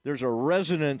 There's a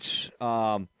resonance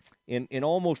in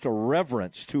almost a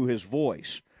reverence to his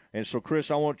voice. And so, Chris,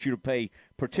 I want you to pay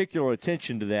particular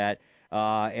attention to that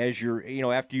as you're,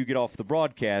 after you get off the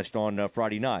broadcast on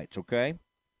Friday nights, okay?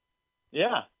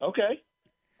 Yeah, okay.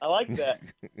 I like that.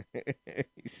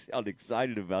 You sound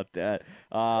excited about that.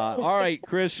 All right,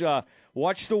 Chris,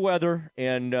 watch the weather,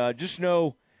 and just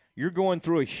know you're going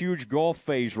through a huge golf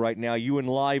phase right now, you and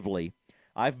Lively.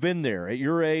 I've been there. At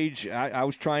your age, I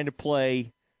was trying to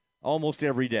play almost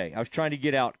every day. I was trying to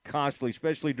get out constantly,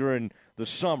 especially during the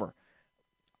summer.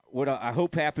 What I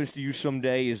hope happens to you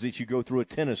someday is that you go through a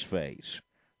tennis phase.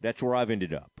 That's where I've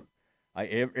ended up.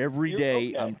 Every day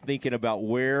okay. I'm thinking about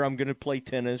where I'm going to play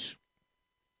tennis,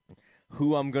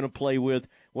 who I'm going to play with.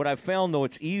 What I've found, though,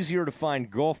 it's easier to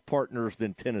find golf partners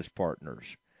than tennis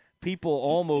partners. People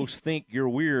almost think you're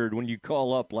weird when you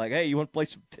call up like, hey, you want to play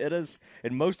some tennis?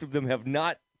 And most of them have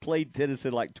not played tennis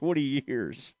in like 20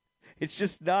 years. It's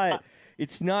just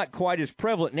not quite as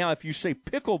prevalent. Now, if you say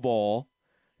pickleball,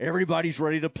 everybody's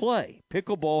ready to play.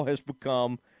 Pickleball has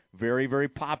become very, very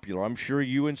popular. I'm sure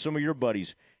you and some of your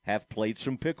buddies have played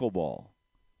some pickleball.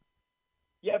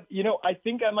 Yeah, I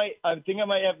think I might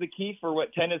have the key for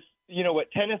what tennis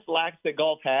lacks that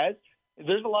golf has.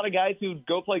 There's a lot of guys who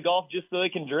go play golf just so they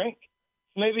can drink.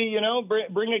 Maybe,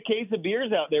 bring a case of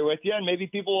beers out there with you, and maybe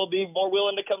people will be more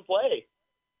willing to come play.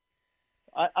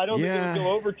 I don't think it would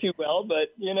go over too well, but,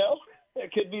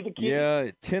 it could be the key.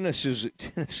 Yeah, tennis is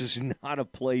not a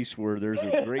place where there's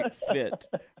a great fit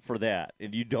for that,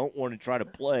 and you don't want to try to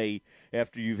play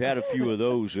after you've had a few of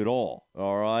those at all.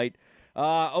 All right,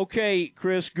 okay,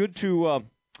 Chris, good to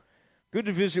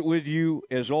visit with you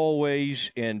as always,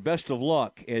 and best of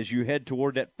luck as you head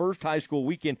toward that first high school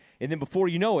weekend, and then before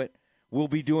you know it, we'll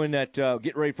be doing that.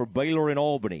 Get ready for Baylor in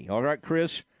Albany. All right,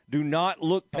 Chris, do not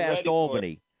look past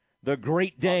Albany. The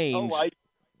Great Danes.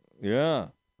 Yeah.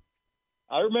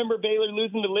 I remember Baylor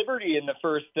losing to Liberty in the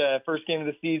first game of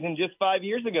the season just 5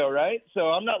 years ago, right? So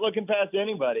I'm not looking past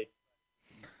anybody.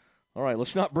 All right,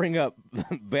 let's not bring up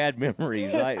bad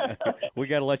memories. We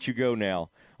got to let you go now.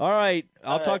 All right,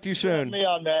 I'll talk to you soon. Have me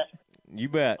on, Matt. You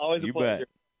bet. Always a pleasure.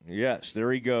 Bet. Yes,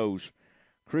 there he goes.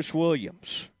 Chris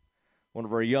Williams, one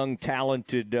of our young,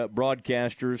 talented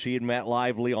broadcasters. He and Matt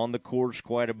Lively on the course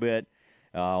quite a bit,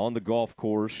 on the golf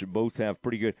course. Both have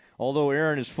pretty good. Although,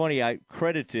 Aaron, is funny, I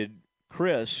credited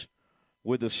Chris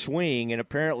with a swing, and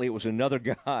apparently it was another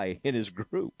guy in his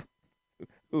group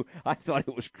who I thought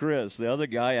it was Chris. The other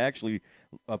guy actually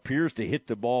appears to hit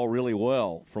the ball really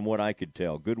well from what I could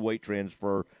tell. Good weight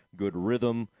transfer, good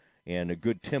rhythm, and a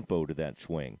good tempo to that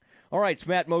swing. All right, it's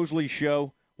Matt Mosley's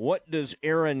show. What does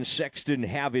Aaron Sexton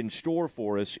have in store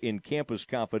for us in Campus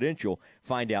Confidential?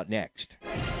 Find out next.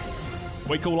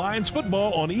 Waco Lions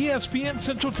football on ESPN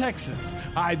Central Texas.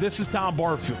 Hi, this is Tom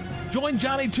Barfield. Join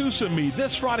Johnny Tusa and me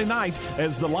this Friday night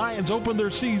as the Lions open their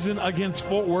season against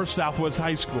Fort Worth Southwest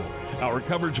High School. Our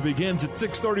coverage begins at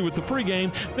 6:30 with the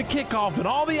pregame, the kickoff, and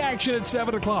all the action at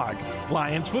 7 o'clock.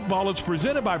 Lions football is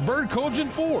presented by Bird Colgan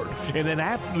Ford. And then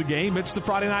after the game, it's the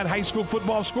Friday Night High School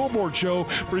Football Scoreboard Show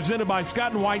presented by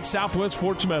Scott & White Southwest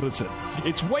Sports Medicine.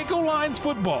 It's Waco Lions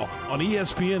football on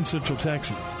ESPN Central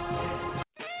Texas.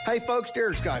 Hey folks,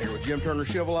 Derek Scott here with Jim Turner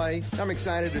Chevrolet. I'm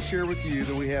excited to share with you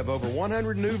that we have over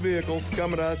 100 new vehicles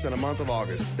coming to us in the month of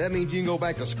August. That means you can go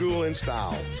back to school in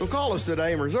style. So call us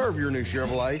today and reserve your new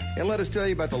Chevrolet and let us tell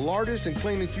you about the largest and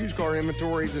cleanest used car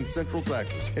inventories in Central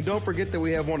Texas. And don't forget that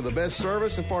we have one of the best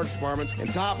service and parts departments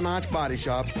and top-notch body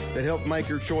shops that help make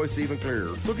your choice even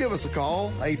clearer. So give us a call,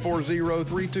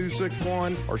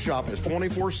 840-3261, or shop us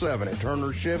 24/7 at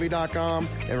turnerchevy.com.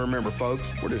 And remember,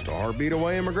 folks, we're just a heartbeat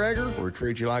away in McGregor, where we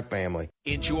treat you like family.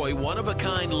 Enjoy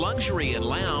one-of-a-kind luxury and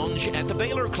lounge at the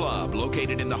Baylor Club,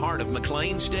 located in the heart of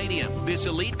McLean Stadium. This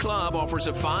elite club offers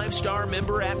a 5-star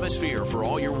member atmosphere for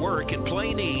all your work and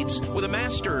play needs, with a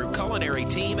master culinary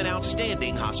team and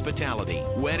outstanding hospitality.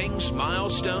 Weddings,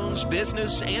 milestones,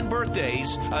 business, and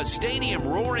birthdays. A stadium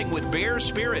roaring with Bear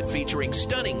spirit featuring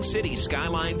stunning city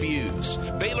skyline views.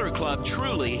 Baylor Club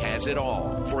truly has it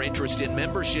all. For interest in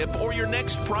membership or your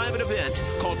next private event,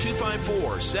 call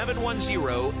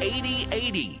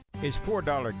 254-710-8080. Is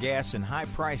 $4 gas and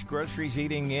high-priced groceries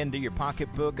eating into your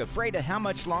pocketbook? Afraid of how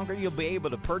much longer you'll be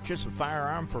able to purchase a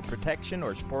firearm for protection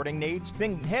or sporting needs?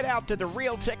 Then head out to the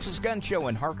Real Texas Gun Show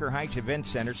in Harker Heights Event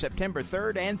Center September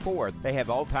 3rd and 4th. They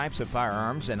have all types of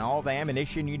firearms and all the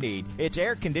ammunition you need. It's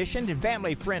air-conditioned and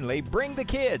family-friendly. Bring the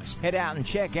kids. Head out and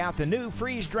check out the new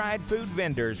freeze-dried food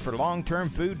vendors for long-term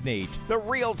food needs. The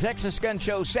Real Texas Gun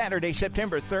Show Saturday,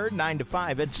 September 3rd, 9 to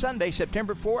 5, and Sunday,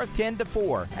 September 4th, 10 to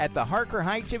 4 at the Harker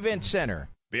Heights Event Center.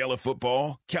 Baylor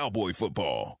football, Cowboy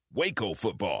football, Waco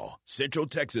football, Central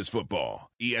Texas football,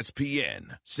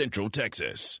 ESPN Central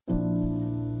Texas.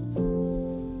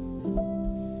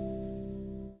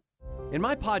 In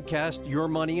my podcast, Your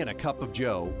Money and a Cup of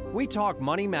Joe, we talk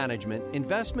money management,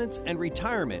 investments, and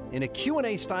retirement in a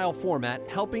Q&A style format,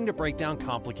 helping to break down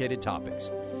complicated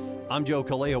topics. I'm Joe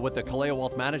Kaleo with the Kaleo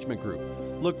Wealth Management Group.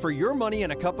 Look for Your Money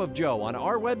and a Cup of Joe on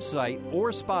our website or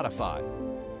Spotify.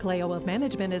 Kaleo Wealth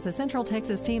Management is a Central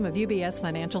Texas team of UBS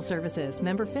Financial Services,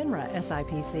 member FINRA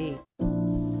SIPC.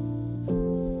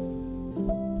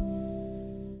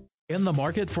 In the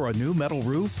market for a new metal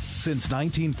roof? Since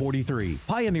 1943,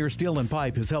 Pioneer Steel &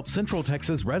 Pipe has helped Central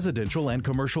Texas residential and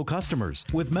commercial customers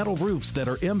with metal roofs that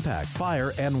are impact,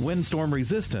 fire, and windstorm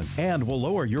resistant and will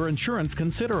lower your insurance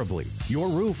considerably. Your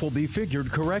roof will be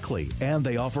figured correctly, and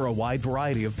they offer a wide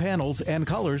variety of panels and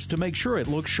colors to make sure it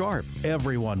looks sharp.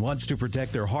 Everyone wants to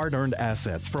protect their hard-earned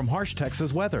assets from harsh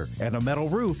Texas weather, and a metal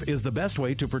roof is the best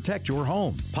way to protect your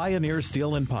home. Pioneer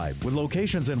Steel & Pipe, with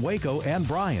locations in Waco and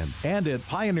Bryan, and at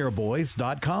pioneerboys.com.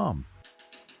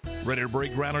 Ready to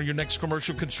break ground on your next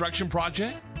commercial construction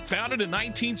project? Founded in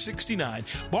 1969,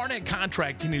 Barnett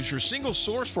Contracting is your single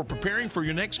source for preparing for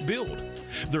your next build.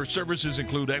 Their services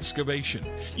include excavation,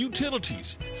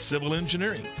 utilities, civil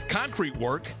engineering, concrete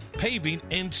work, paving,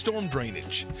 and storm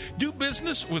drainage. Do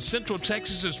business with Central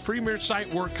Texas's premier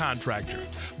site work contractor,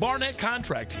 Barnett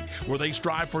Contracting, where they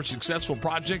strive for successful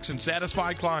projects and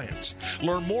satisfy clients.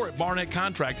 Learn more at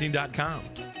barnettcontracting.com.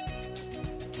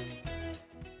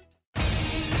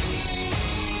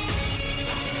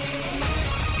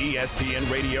 ESPN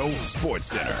Radio Sports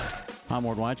Center. I'm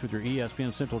Ward Weitz with your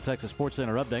ESPN Central Texas Sports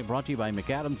Center update, brought to you by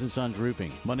McAdams & Sons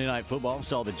Roofing. Monday Night Football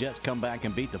saw the Jets come back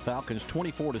and beat the Falcons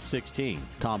 24-16.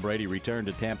 Tom Brady returned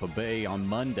to Tampa Bay on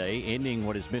Monday, ending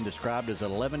what has been described as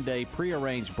an 11-day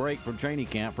prearranged break from training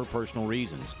camp for personal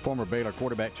reasons. Former Baylor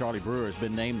quarterback Charlie Brewer has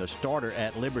been named the starter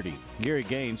at Liberty. Gary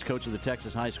Gaines, coach of the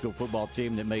Texas high school football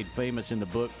team that made famous in the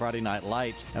book Friday Night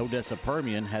Lights, Odessa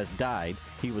Permian, has died.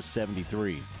 He was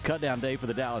 73. Cut-down day for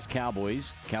the Dallas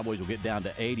Cowboys. Cowboys will get down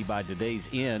to 80 by today's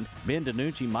end. Ben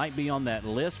DiNucci might be on that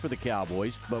list for the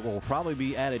Cowboys, but will probably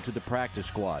be added to the practice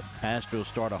squad. Astros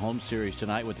start a home series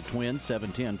tonight with the Twins,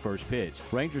 7:10 first pitch.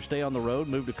 Rangers stay on the road,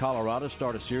 move to Colorado,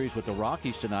 start a series with the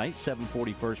Rockies tonight,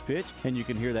 7:40 first pitch, and you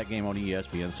can hear that game on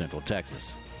ESPN Central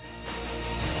Texas.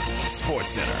 Sports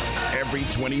Center, every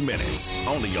 20 minutes,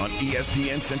 only on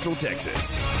ESPN Central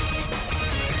Texas.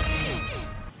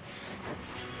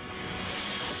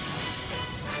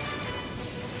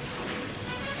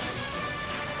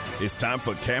 It's time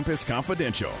for Campus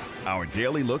Confidential, our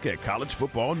daily look at college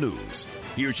football news.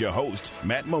 Here's your host,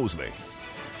 Matt Mosley.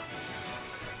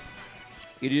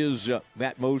 It is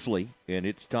Matt Mosley, and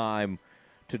it's time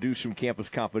to do some Campus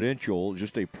Confidential,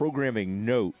 just a programming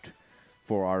note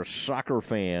for our soccer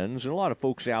fans, and a lot of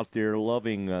folks out there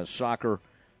loving soccer,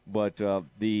 but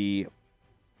the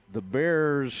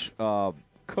Bears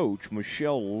coach,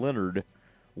 Michelle Leonard,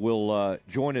 will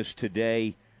join us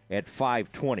today at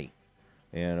 5:20.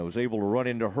 And I was able to run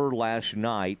into her last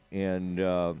night, and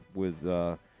we've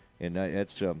been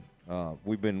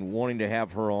wanting to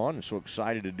have her on, and so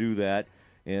excited to do that.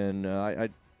 And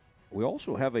we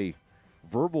also have a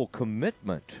verbal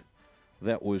commitment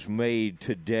that was made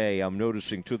today, I'm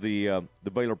noticing, to the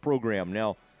Baylor program.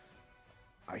 Now,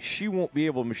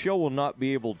 Michelle will not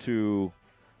be able to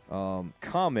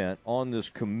comment on this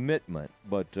commitment,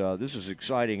 but this is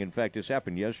exciting. In fact, this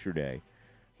happened yesterday.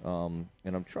 And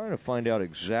I'm trying to find out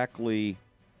exactly,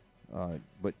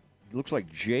 but it looks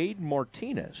like Jade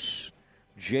Martinez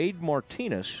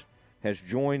has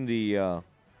joined the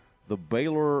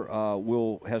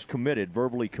Baylor, has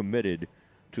verbally committed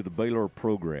to the Baylor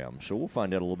program. So we'll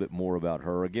find out a little bit more about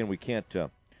her. Again, we can't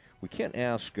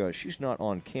ask, she's not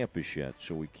on campus yet,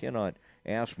 so we cannot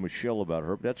ask Michelle about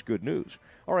her, but that's good news.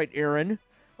 All right, Aaron,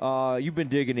 you've been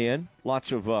digging in.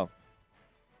 Lots of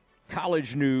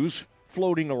college news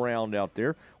floating around out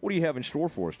there. What do you have in store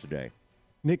for us today?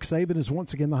 Nick Saban is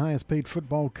once again the highest-paid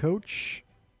football coach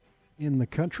in the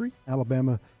country.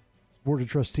 Alabama Board of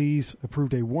Trustees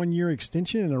approved a one-year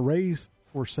extension and a raise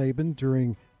for Saban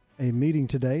during a meeting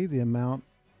today. The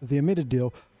amended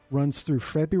deal runs through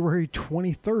February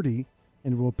 2030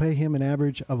 and will pay him an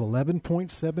average of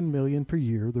 $11.7 million per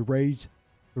year. The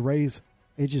raise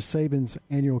edges Saban's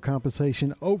annual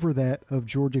compensation over that of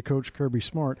Georgia coach Kirby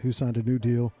Smart, who signed a new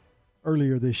deal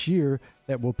earlier this year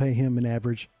that will pay him an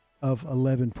average of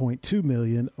 $11.2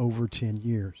 million over 10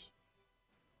 years.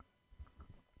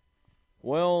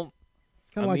 Well, it's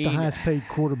kind of the highest-paid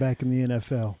quarterback in the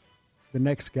NFL. The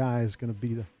next guy is going to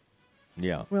be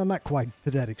well, not quite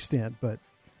to that extent, but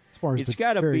as far as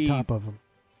top of him.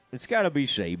 It's got to be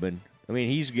Saban. I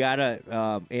mean, he's got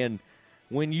to and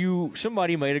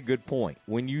somebody made a good point.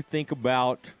 When you think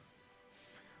about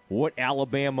what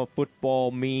Alabama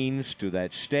football means to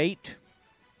that state,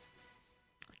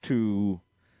 to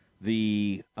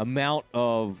the amount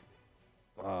of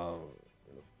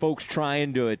folks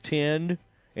trying to attend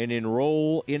and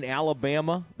enroll in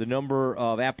Alabama, the number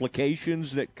of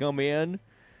applications that come in,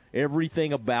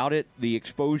 everything about it, the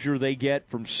exposure they get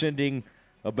from sending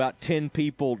about 10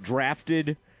 people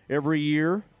drafted every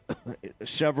year,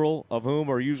 several of whom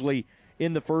are usually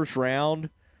in the first round.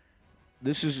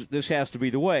 This has to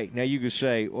be the way. Now you could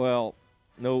say, well,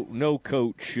 no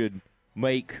coach should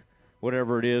make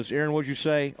whatever it is. Aaron, what'd you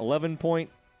say?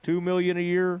 $11.2 million a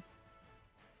year?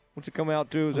 What's it come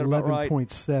out to? Is that about right?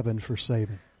 11.7 for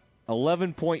Saban.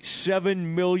 $11.7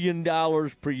 million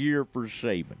per year for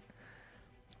Saban.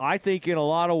 I think in a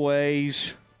lot of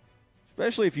ways,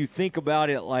 especially if you think about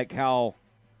it like how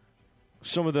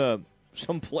some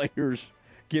players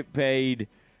get paid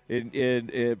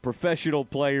And professional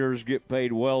players get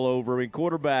paid well over. I mean,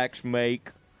 quarterbacks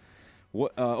make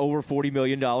over $40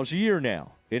 million a year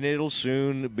now, and it'll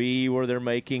soon be where they're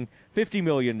making $50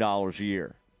 million a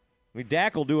year. I mean,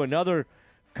 Dak will do another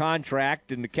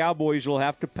contract, and the Cowboys will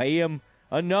have to pay him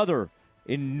another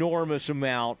enormous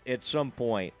amount at some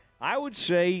point. I would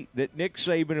say that Nick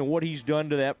Saban and what he's done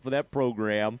for that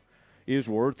program is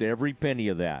worth every penny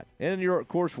of that. And you're, of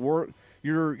course,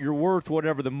 you're worth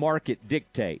whatever the market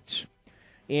dictates.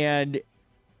 And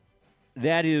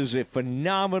that is a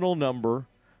phenomenal number,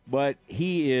 but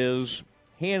he is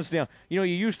hands down. You know,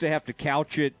 you used to have to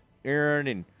couch it, Aaron,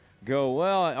 and go,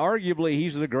 well, arguably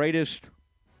he's the greatest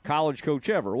college coach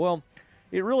ever. Well,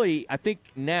 it really, I think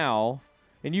now,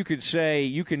 and you could say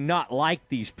you can not like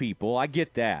these people. I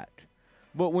get that.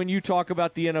 But when you talk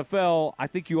about the NFL, I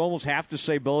think you almost have to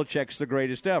say Belichick's the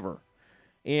greatest ever.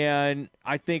 And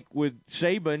I think with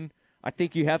Saban, I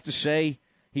think you have to say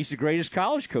he's the greatest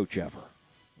college coach ever.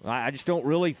 I just don't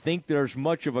really think there's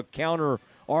much of a counter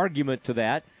argument to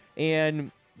that.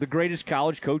 And the greatest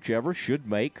college coach ever should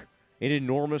make an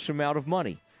enormous amount of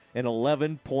money. And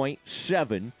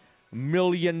 $11.7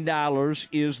 million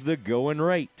is the going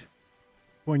rate.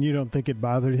 When you don't think it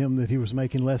bothered him that he was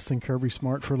making less than Kirby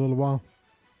Smart for a little while?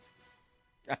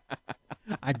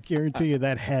 I guarantee you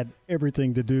that had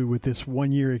everything to do with this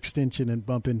 1-year extension and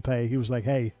bump in pay. He was like,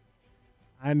 hey,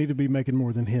 I need to be making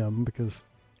more than him because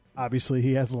obviously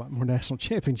he has a lot more national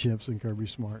championships than Kirby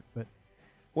Smart. But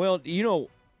well, you know,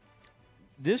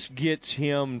 this gets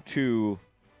him to –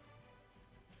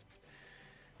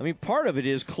 I mean, part of it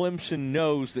is Clemson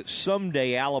knows that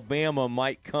someday Alabama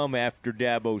might come after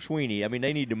Dabo Swinney. I mean,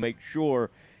 they need to make sure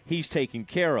he's taken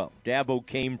care of. Dabo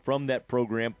came from that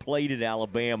program, played at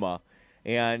Alabama,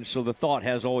 and so the thought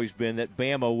has always been that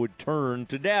Bama would turn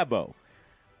to Dabo.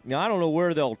 Now, I don't know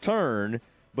where they'll turn,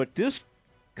 but this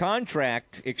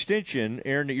contract extension,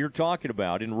 Aaron, that you're talking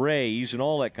about, and raise and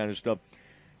all that kind of stuff,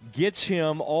 gets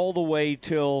him all the way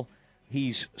till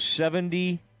he's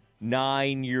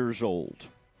 79 years old.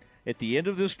 At the end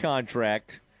of this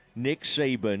contract, Nick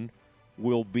Saban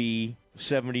will be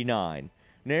 79.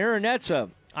 Now, Aaron,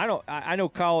 I know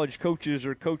college coaches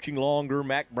are coaching longer.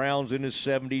 Mac Brown's in his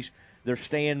 70s. They're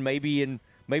staying maybe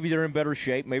they're in better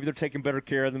shape. Maybe they're taking better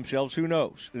care of themselves. Who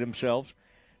knows themselves?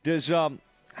 Do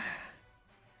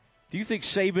you think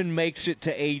Saban makes it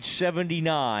to age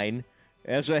 79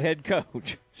 as a head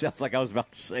coach? Sounds like I was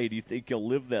about to say, do you think he'll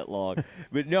live that long?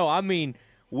 But no, I mean,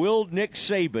 will Nick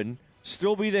Saban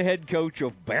still be the head coach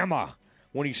of Bama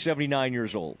when he's 79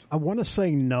 years old? I want to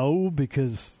say no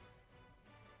because –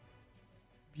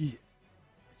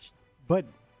 but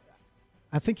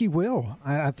I think he will.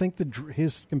 I think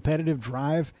his competitive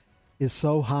drive is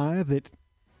so high that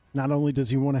not only does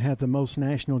he want to have the most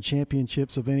national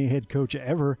championships of any head coach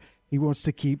ever, he wants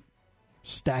to keep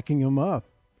stacking them up.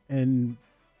 And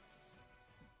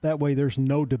that way there's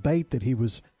no debate that he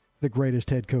was the greatest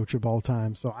head coach of all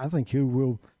time. So I think he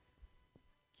will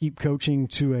keep coaching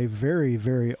to a very,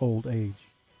 very old age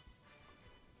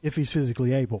if he's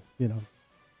physically able, you know.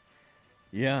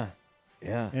 Yeah.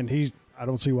 And I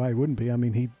don't see why he wouldn't be. I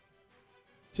mean,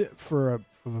 for a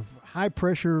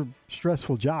high-pressure,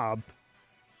 stressful job,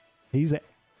 he's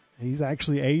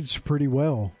actually aged pretty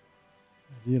well.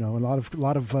 You know, a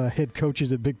lot of head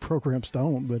coaches at big programs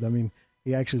don't, but, I mean,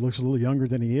 he actually looks a little younger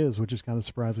than he is, which is kind of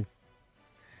surprising.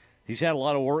 He's had a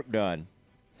lot of work done.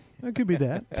 That could be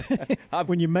that.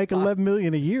 When you make $11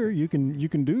 million a year, you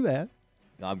can do that.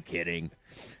 I'm kidding.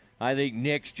 I think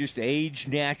Nick's just aged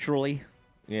naturally.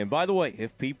 And by the way,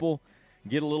 if people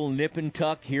get a little nip and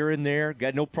tuck here and there,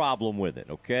 got no problem with it,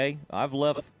 okay? I've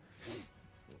left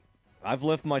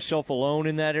myself alone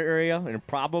in that area and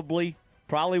probably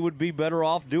would be better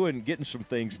off getting some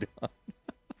things done.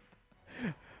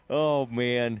 Oh,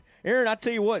 man. Aaron, I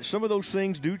tell you what, some of those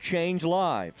things do change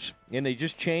lives, and they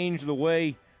just change the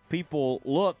way people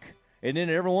look. And then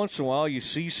every once in a while you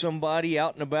see somebody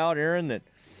out and about, Aaron, that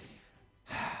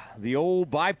the old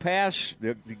bypass,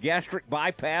 the gastric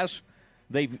bypass,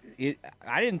 I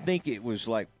didn't think it was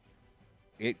like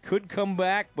it could come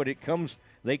back, but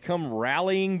they come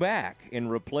rallying back and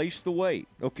replace the weight.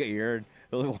 Okay, Aaron,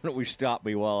 why don't we stop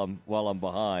me while I'm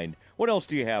behind? What else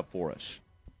do you have for us?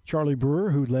 Charlie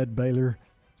Brewer, who led Baylor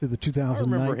to the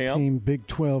 2019 Big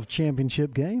 12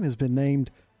 championship game, has been named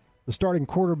the starting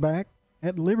quarterback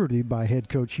at Liberty by head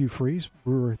coach Hugh Freeze.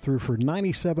 Brewer threw for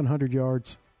 9,700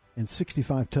 yards and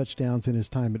 65 touchdowns in his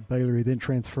time at Baylor. He then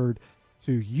transferred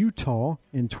to Utah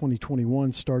in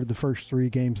 2021, started the first 3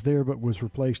 games there, but was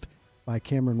replaced by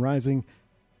Cameron Rising.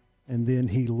 And then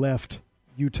he left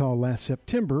Utah last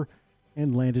September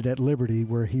and landed at Liberty,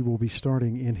 where he will be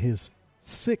starting in his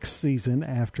 6th season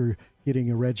after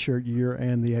getting a redshirt year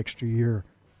and the extra year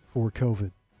for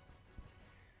COVID.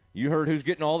 You heard who's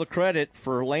getting all the credit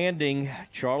for landing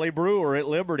Charlie Brewer at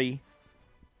Liberty.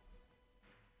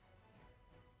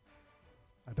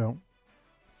 I don't.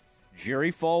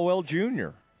 Jerry Falwell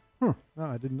Jr. Huh. No,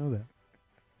 I didn't know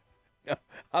that.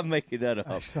 I'm making that up.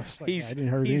 I didn't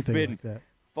hear anything like that.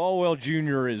 Falwell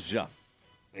Jr. is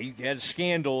he had a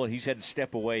scandal, and he's had to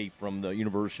step away from the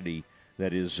university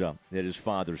that his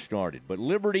father started. But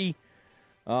Liberty,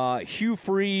 Hugh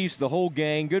Freeze, the whole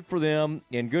gang, good for them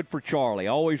and good for Charlie.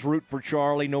 Always root for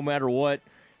Charlie no matter what.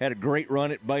 Had a great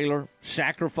run at Baylor,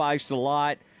 sacrificed a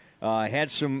lot,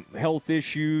 had some health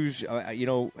issues,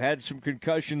 had some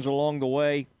concussions along the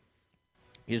way.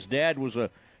 His dad was a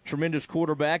tremendous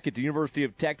quarterback at the University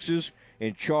of Texas,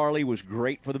 and Charlie was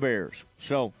great for the Bears.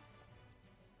 So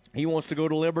he wants to go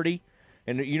to Liberty.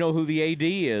 And you know who the AD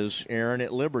is, Aaron,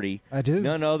 at Liberty? I do.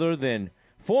 None other than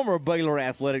former Baylor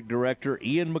athletic director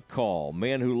Ian McCall,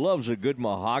 man who loves a good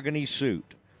mahogany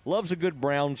suit, loves a good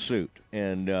brown suit.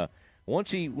 And once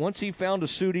he found a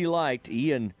suit he liked,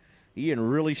 Ian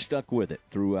really stuck with it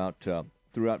throughout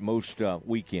most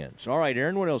weekends. All right,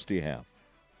 Aaron, what else do you have?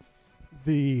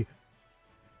 The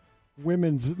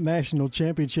Women's National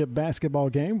Championship basketball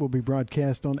game will be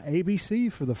broadcast on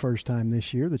ABC for the first time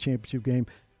this year. The championship game,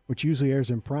 which usually airs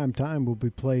in prime time, will be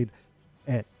played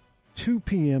at 2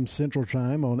 p.m. Central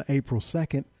Time on April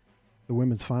 2nd. The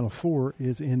women's Final Four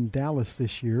is in Dallas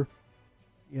this year.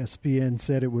 ESPN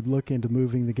said it would look into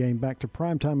moving the game back to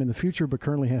prime time in the future, but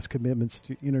currently has commitments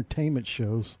to entertainment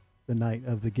shows the night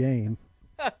of the game.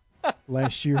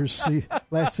 Last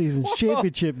season's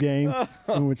championship game,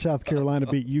 in which South Carolina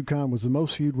beat UConn, was the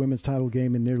most viewed women's title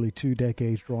game in nearly 2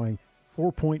 decades, drawing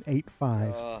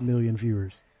 4.85 million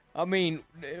viewers. I mean,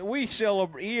 we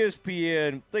celebrate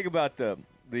ESPN. Think about the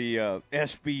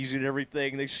ESPYs and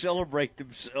everything. They celebrate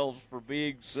themselves for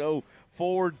being so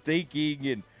forward-thinking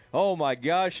and, oh, my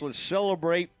gosh, let's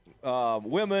celebrate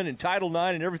women and Title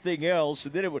IX and everything else.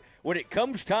 And then when it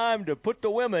comes time to put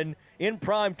the women in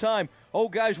prime time, oh,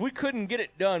 guys, we couldn't get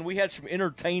it done. We had some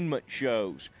entertainment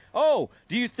shows. Oh,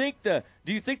 do you think the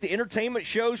entertainment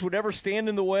shows would ever stand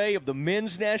in the way of the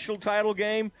men's national title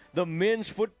game, the men's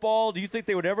football? Do you think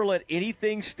they would ever let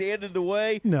anything stand in the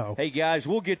way? No. Hey, guys,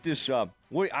 we'll get this up.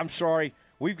 I'm sorry.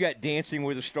 We've got Dancing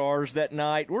with the Stars that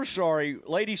night. We're sorry.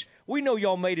 Ladies, we know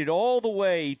y'all made it all the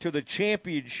way to the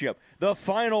championship, the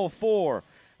Final Four.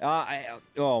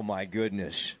 Oh, my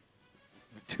goodness.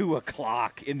 2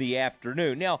 o'clock in the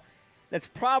afternoon. Now, that's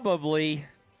probably...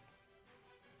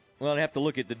 Well, I'd have to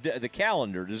look at the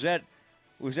calendar. Was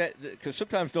that because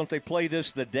sometimes don't they play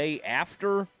this the day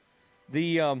after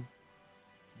the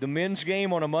men's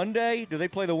game on a Monday? Do they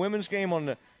play the women's game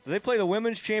do they play the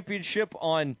women's championship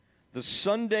on the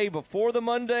Sunday before the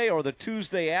Monday or the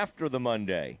Tuesday after the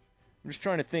Monday? I'm just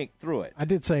trying to think through it. I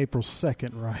did say April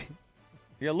 2nd, right?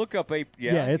 Yeah, look up April.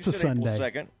 Yeah, it's a Sunday.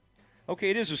 April 2nd.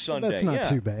 Okay, it is a Sunday. That's not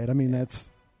too bad. I mean,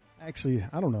 that's actually,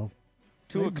 I don't know.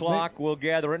 2 o'clock, we'll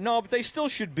gather it. No, but they still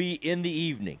should be in the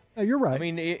evening. Yeah, you're right. I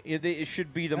mean, it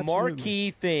should be the Absolutely.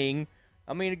 marquee thing.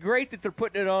 I mean, great that they're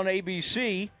putting it on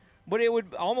ABC, but it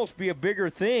would almost be a bigger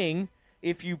thing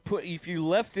if you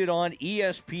left it on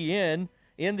ESPN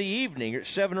in the evening at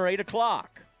 7 or 8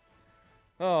 o'clock.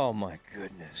 Oh, my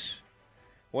goodness.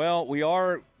 Well, we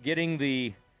are getting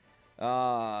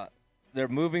they're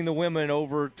moving the women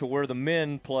over to where the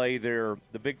men play the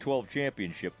Big 12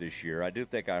 championship this year. I do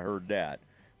think I heard that.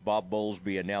 Bob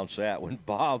Bowlesby announced that when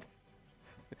Brett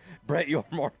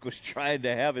Yormark was trying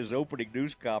to have his opening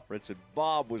news conference, and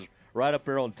Bob was right up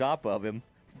there on top of him.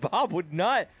 Bob would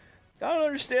not. I don't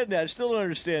understand that. I still don't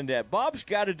understand that. Bob's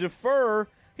got to defer.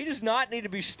 He does not need to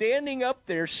be standing up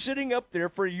there, sitting up there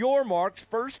for Yormark's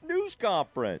first news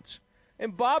conference.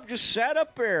 And Bob just sat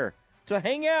up there to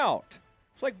hang out.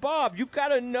 It's like, Bob, you got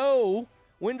to know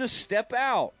when to step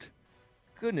out.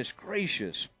 Goodness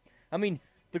gracious. I mean,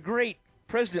 the great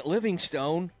President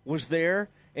Livingstone was there,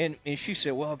 and she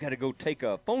said, well, I've got to go take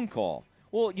a phone call.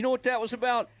 Well, you know what that was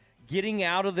about? Getting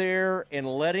out of there and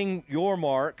letting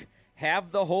Yormark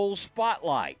have the whole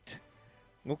spotlight.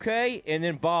 Okay? And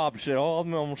then Bob said, I'm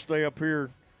going to stay up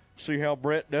here, see how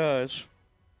Brett does.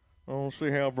 I want to see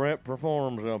how Brett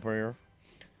performs up here.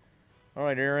 All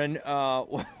right, Aaron.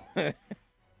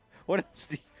 What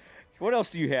else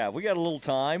do you have? We got a little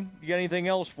time. You got anything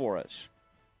else for us?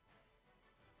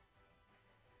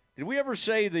 Did we ever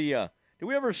say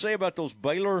about those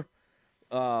Baylor?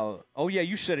 Oh yeah,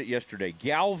 you said it yesterday.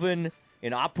 Galvin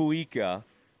and Apuika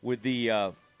with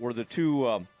were the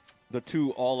two the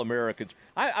two All-Americans.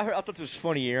 I thought this was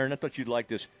funny, Aaron. I thought you'd like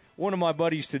this. One of my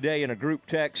buddies today in a group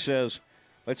text says,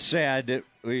 it's sad that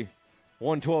we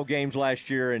won 12 games last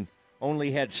year and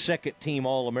only had second-team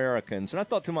All-Americans. And I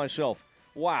thought to myself,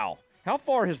 wow, how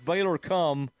far has Baylor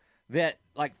come that,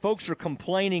 like, folks are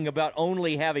complaining about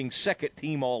only having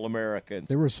second-team All-Americans?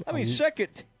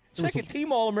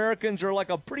 Second-team All-Americans are like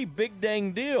a pretty big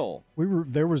dang deal.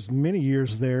 There was many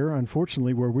years there,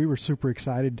 unfortunately, where we were super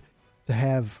excited to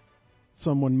have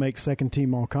someone make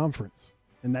second-team All-Conference,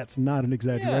 and that's not an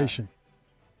exaggeration.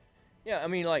 Yeah, I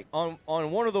mean, like, on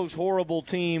one of those horrible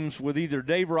teams with either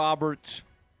Dave Roberts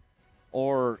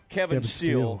or Kevin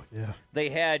Steele, they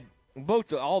had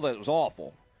both. All that was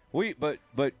awful. But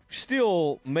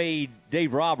still made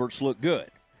Dave Roberts look good.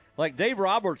 Like, Dave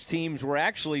Roberts' teams were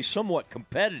actually somewhat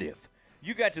competitive.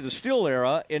 You got to the Steele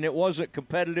era, and it wasn't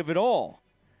competitive at all.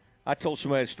 I told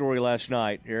somebody a story last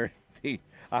night.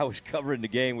 I was covering the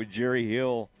game with Jerry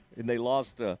Hill, and they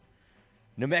lost to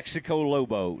New Mexico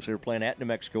Lobos. They were playing at New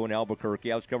Mexico in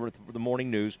Albuquerque. I was covering it for the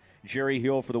morning news. Jerry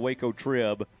Hill for the Waco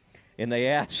Trib, and they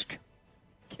asked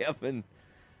Kevin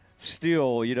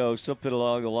Steele, something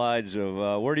along the lines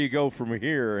of, where do you go from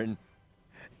here? And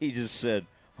he just said,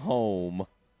 home.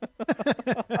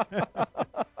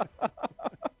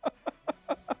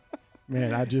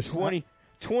 Man, I just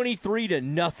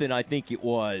 23-0, I think it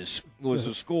was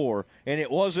the score, and it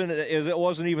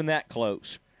wasn't even that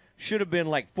close. Should have been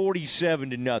like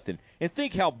 47-0. And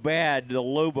think how bad the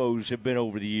Lobos have been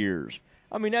over the years.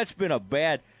 I mean, that's been a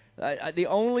bad. The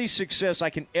only success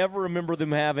I can ever remember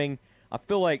them having, I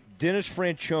feel like Dennis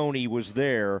Franchione was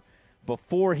there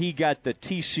before he got the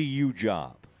TCU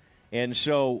job. And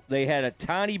so they had a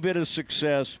tiny bit of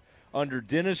success under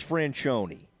Dennis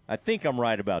Franchione. I think I'm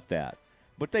right about that.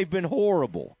 But they've been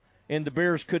horrible, and the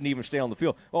Bears couldn't even stay on the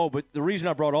field. Oh, but the reason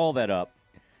I brought all that up,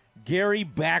 Gary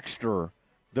Baxter,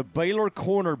 the Baylor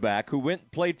cornerback who went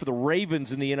and played for the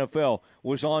Ravens in the NFL,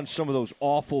 was on some of those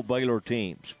awful Baylor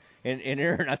teams. And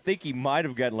Aaron, I think he might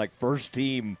have gotten like first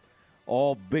team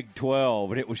all Big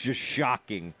 12, and it was just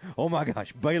shocking. Oh, my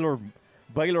gosh, Baylor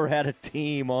had a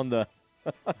team on the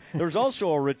 – there's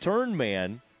also a return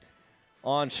man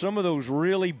on some of those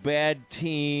really bad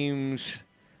teams.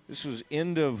 This was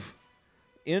end of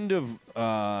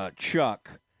Chuck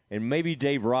and maybe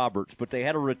Dave Roberts, but they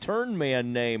had a return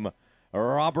man named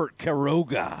Robert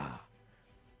Quiroga.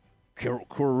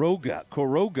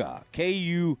 Quiroga,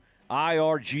 K-U-I-R-G-A.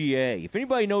 If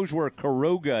anybody knows where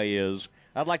Quiroga is,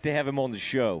 I'd like to have him on the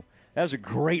show. That was a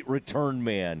great return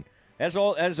man. That's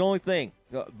the only thing.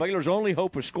 Baylor's only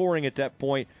hope of scoring at that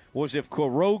point was if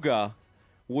Quiroga,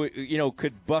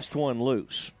 could bust one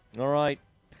loose. All right.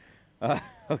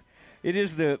 It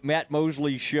is the Matt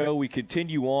Mosley Show. We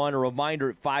continue on. A reminder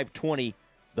at 5:20,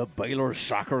 the Baylor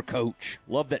soccer coach.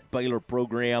 Love that Baylor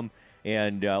program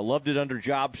and loved it under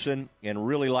Jobson and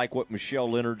really like what Michelle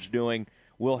Leonard's doing.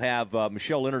 We'll have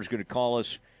Michelle Leonard's going to call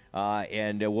us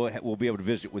and we'll be able to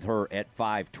visit with her at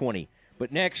 5:20.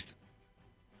 But next,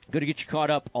 going to get you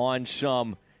caught up on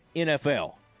some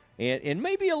NFL and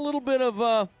maybe a little bit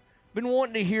of been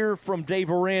wanting to hear from Dave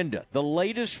Aranda. The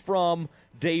latest from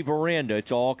Dave Aranda.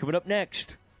 It's all coming up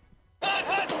next.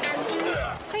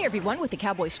 Hi, everyone. With the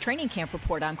Cowboys training camp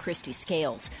report, I'm Christy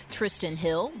Scales. Tristan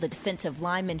Hill, the defensive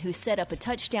lineman who set up a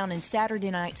touchdown in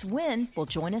Saturday night's win, will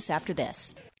join us after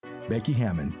this. Becky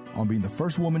Hammond on being the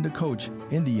first woman to coach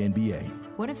in the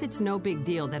NBA. What if it's no big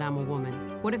deal that I'm a woman?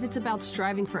 What if it's about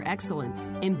striving for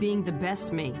excellence and being the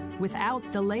best me without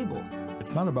the label?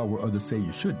 It's not about where others say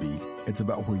you should be. It's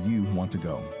about where you want to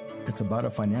go. It's about a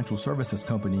financial services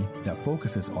company that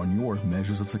focuses on your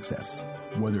measures of success.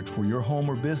 Whether it's for your home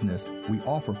or business, we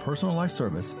offer personalized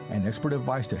service and expert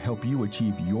advice to help you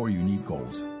achieve your unique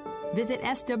goals. Visit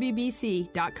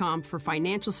swbc.com for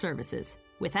financial services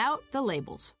without the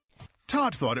labels.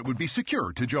 Todd thought it would be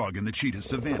secure to jog in the cheetah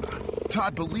savanna.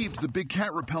 Todd believed the big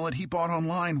cat repellent he bought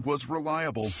online was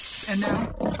reliable. And now,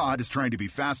 Todd is trying to be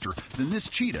faster than this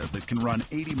cheetah that can run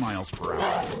 80 miles per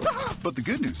hour. But the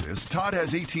good news is, Todd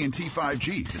has AT&T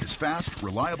 5G that is fast,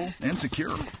 reliable, and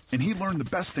secure. And he learned the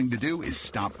best thing to do is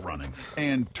stop running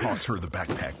and toss her the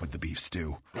backpack with the beef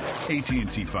stew. AT&T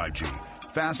 5G.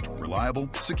 Fast, reliable,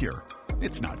 secure.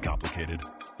 It's not complicated.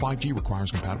 5G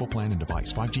requires compatible plan and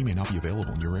device. 5G may not be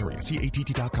available in your area. See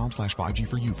att.com/5G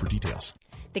for you for details.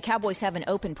 The Cowboys have an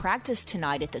open practice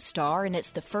tonight at the Star, and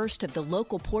it's the first of the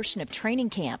local portion of training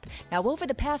camp. Now, over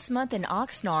the past month in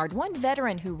Oxnard, one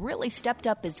veteran who really stepped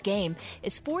up his game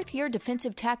is fourth-year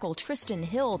defensive tackle Tristan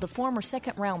Hill, the former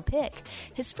second-round pick.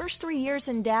 His first 3 years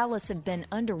in Dallas have been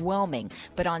underwhelming,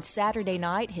 but on Saturday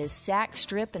night, his sack,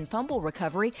 strip, and fumble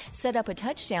recovery set up a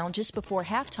touchdown just before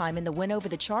halftime in the win over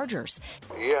the Chargers.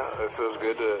 Yeah, it feels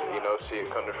good to, see it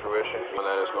come to fruition,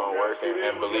 that it's going to work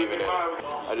and believing in it.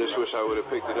 I just wish I would have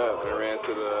picked it up and ran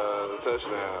to the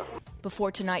touchdown. Before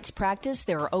tonight's practice,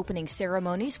 there are opening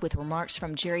ceremonies with remarks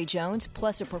from Jerry Jones,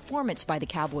 plus a performance by the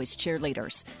Cowboys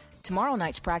cheerleaders. Tomorrow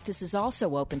night's practice is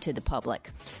also open to the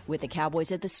public. With the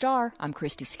Cowboys at the Star, I'm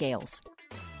Christy Scales.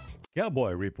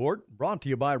 Cowboy Report brought to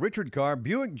you by Richard Carr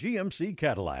Buick GMC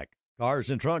Cadillac.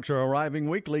 Cars and trucks are arriving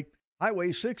weekly.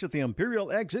 Highway 6 at the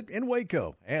Imperial exit in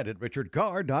Waco and at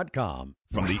richardcarr.com.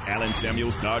 From the Allen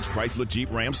Samuels Dodge Chrysler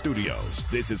Jeep Ram Studios,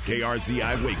 this is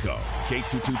KRZI Waco,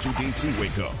 K222DC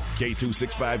Waco,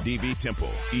 K265DV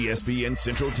Temple, ESPN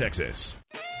Central Texas.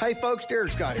 Hey folks,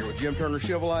 Derek Scott here with Jim Turner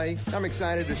Chevrolet. I'm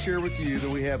excited to share with you that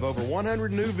we have over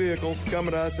 100 new vehicles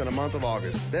coming to us in the month of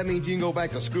August. That means you can go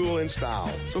back to school in style.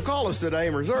 So call us today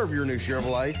and reserve your new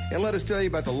Chevrolet and let us tell you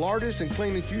about the largest and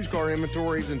cleanest used car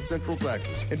inventories in Central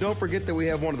Texas. And don't forget that we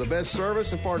have one of the best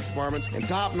service and parts departments and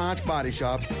top-notch body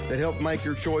shops that help make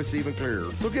your choice even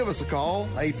clearer. So give us a call,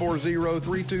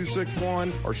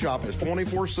 840-3261, or shop us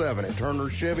 24/7 at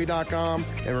turnerchevy.com.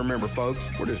 And remember, folks,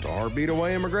 we're just a heartbeat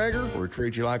away in McGregor, where we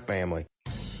treat you like family.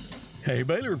 Hey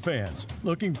Baylor fans,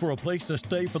 looking for a place to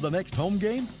stay for the next home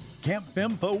game? Camp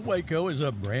Fimpo Waco is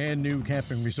a brand new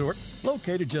camping resort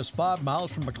located just 5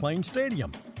 miles from McLean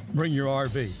Stadium. Bring your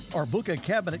RV or book a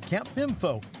cabin at Camp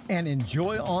Fimpo and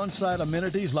enjoy on-site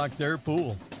amenities like their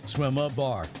pool, swim-up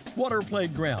bar, water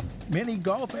playground, mini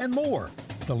golf, and more.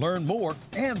 To learn more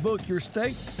and book your stay,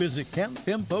 visit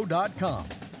campfimpo.com.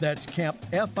 That's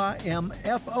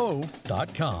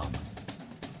campfimfo.com.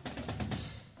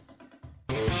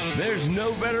 There's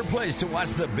no better place to watch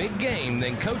the big game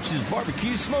than Coach's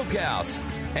Barbecue Smokehouse.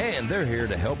 And they're here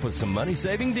to help with some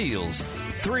money-saving deals.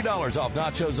 $3 off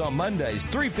nachos on Mondays,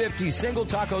 $3.50 single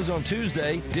tacos on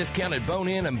Tuesday, discounted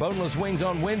bone-in and boneless wings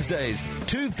on Wednesdays,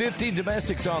 $2.50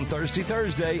 domestics on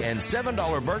Thursday, and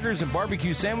 $7 burgers and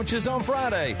barbecue sandwiches on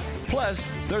Friday. Plus,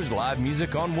 there's live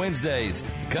music on Wednesdays.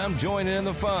 Come join in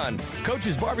the fun.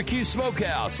 Coach's Barbecue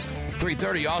Smokehouse,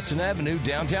 330 Austin Avenue,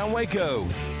 downtown Waco.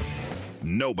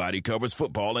 Nobody covers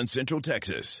football in Central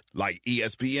Texas like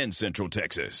ESPN Central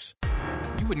Texas.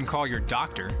 You wouldn't call your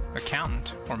doctor,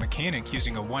 accountant, or mechanic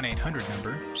using a 1-800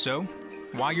 number, so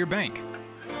why your bank?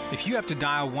 If you have to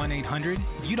dial 1-800,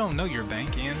 you don't know your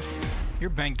bank and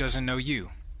your bank doesn't know you.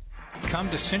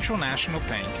 Come to Central National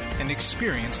Bank and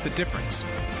experience the difference.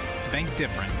 Bank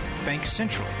different. Bank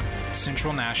Central.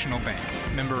 Central National Bank.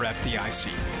 Member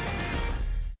FDIC.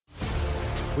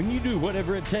 When you do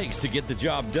whatever it takes to get the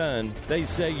job done, they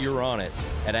say you're on it.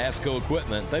 At ASCO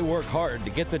Equipment, they work hard to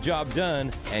get the job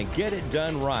done and get it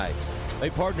done right. They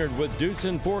partnered with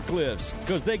Doosan Forklifts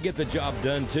because they get the job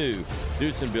done too.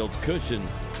 Doosan builds cushion,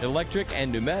 electric,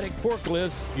 and pneumatic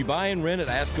forklifts you buy and rent at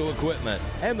ASCO Equipment,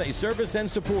 and they service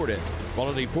and support it.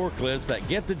 Quality forklifts that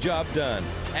get the job done.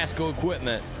 ASCO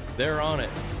Equipment, they're on it,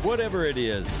 whatever it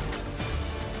is.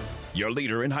 Your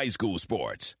leader in high school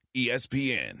sports.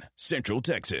 ESPN Central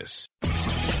Texas.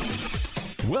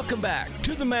 Welcome back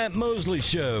to the Matt Mosley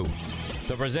Show.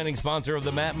 The presenting sponsor of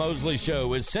the Matt Mosley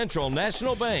Show is Central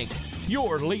National Bank,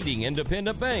 your leading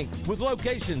independent bank with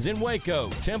locations in Waco,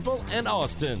 Temple, and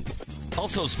Austin.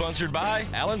 Also sponsored by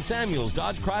Allen Samuels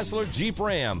Dodge Chrysler Jeep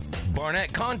Ram,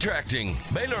 Barnett Contracting,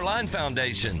 Baylor Line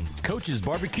Foundation, Coach's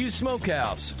Barbecue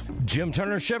Smokehouse, Jim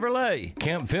Turner Chevrolet,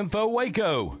 Camp Fimpo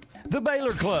Waco, The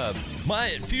Baylor Club,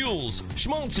 Myatt Fuels,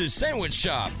 Schmaltz's Sandwich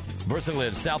Shop,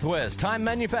 VersaLive Southwest Time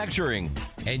Manufacturing,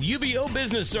 and UBO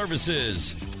Business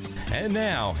Services. And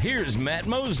now, here's Matt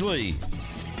Mosley.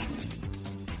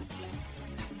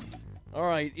 All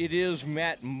right, it is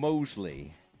Matt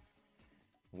Mosley.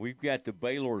 We've got the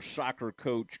Baylor soccer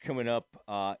coach coming up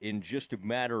in just a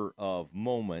matter of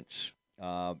moments,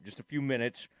 just a few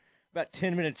minutes, about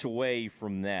 10 minutes away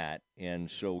from that. And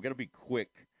so we've got to be quick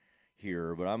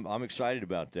here, but I'm excited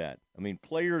about that. I mean,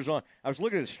 players on – I was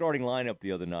looking at the starting lineup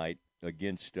the other night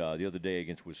against the other day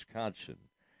against Wisconsin,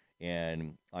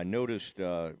 and I noticed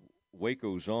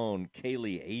Waco's own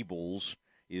Kaylee Abels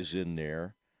is in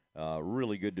there,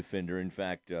 really good defender. In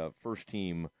fact, first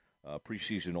team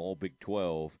preseason All Big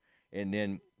 12. And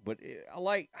then, but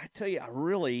I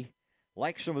really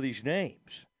like some of these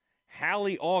names.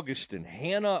 Hallie Augustin,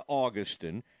 Hannah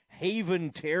Augustin, Haven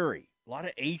Terry. A lot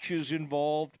of H's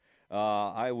involved.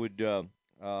 I would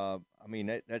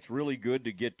That's really good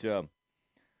to get.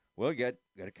 Got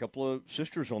a couple of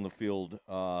sisters on the field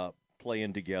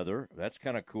playing together. That's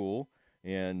kind of cool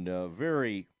and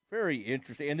very, very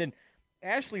interesting. And then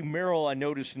Ashley Merrill, I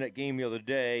noticed in that game the other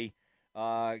day,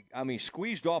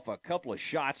 squeezed off a couple of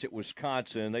shots at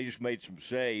Wisconsin. They just made some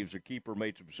saves. The keeper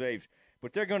made some saves.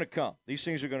 But they're going to come. These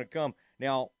things are going to come.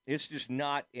 Now, it's just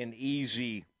not an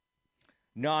easy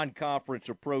non-conference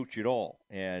approach at all.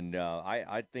 And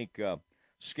I think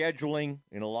scheduling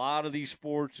in a lot of these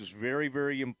sports is very,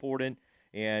 very important.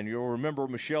 And you'll remember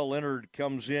Michelle Leonard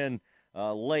comes in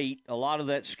late. A lot of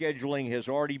that scheduling has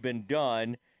already been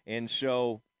done. And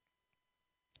so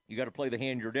you got to play the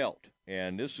hand you're dealt.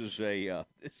 And this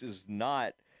is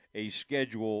not a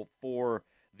schedule for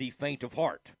the faint of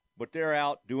heart. But they're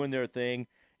out doing their thing,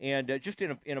 and just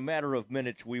in a matter of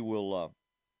minutes, we will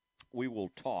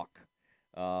talk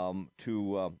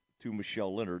to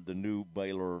Michelle Leonard, the new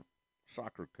Baylor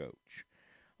soccer coach.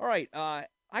 All right, I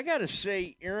got to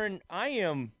say, Aaron, I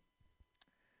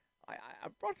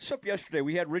brought this up yesterday.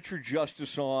 We had Richard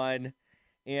Justice on,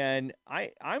 and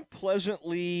I'm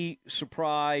pleasantly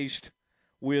surprised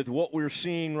with what we're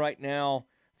seeing right now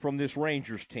from this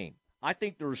Rangers team. I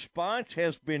think the response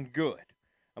has been good.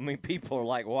 I mean, people are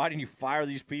like, why didn't you fire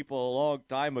these people a long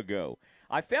time ago?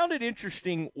 I found it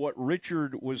interesting what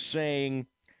Richard was saying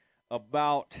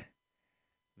about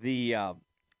the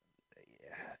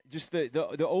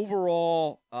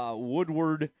overall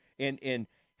Woodward and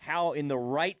how in the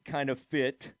right kind of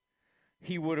fit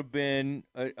he would have been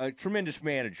a tremendous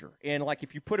manager. And, like,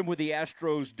 if you put him with the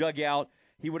Astros dugout,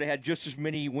 he would have had just as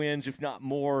many wins, if not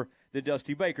more, than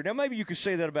Dusty Baker. Now, maybe you could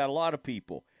say that about a lot of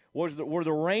people. Were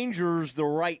the Rangers the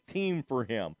right team for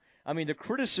him? I mean, the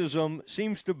criticism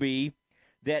seems to be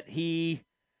that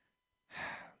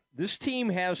this team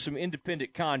has some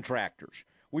independent contractors.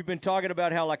 We've been talking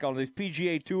about how, like on the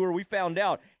PGA Tour, we found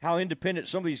out how independent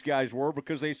some of these guys were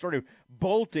because they started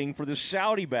bolting for the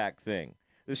Saudi-backed thing,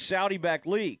 the Saudi-backed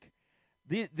league.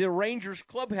 The Rangers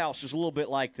clubhouse is a little bit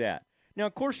like that. Now,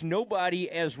 of course, nobody,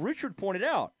 as Richard pointed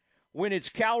out, when it's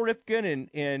Cal Ripken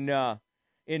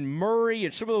and Murray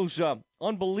and some of those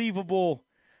unbelievable,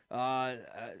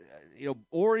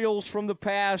 Orioles from the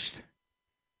past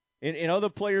and other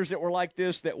players that were like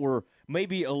this that were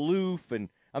maybe aloof. And,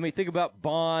 I mean, think about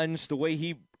Bonds, the way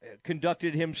he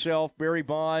conducted himself, Barry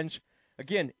Bonds.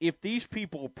 Again, if these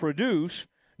people produce,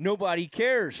 nobody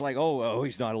cares. Like, oh,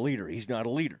 he's not a leader. He's not a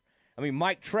leader. I mean,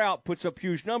 Mike Trout puts up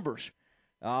huge numbers.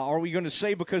 Are we going to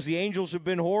say because the Angels have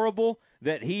been horrible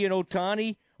that he and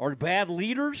Ohtani are bad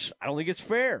leaders? I don't think it's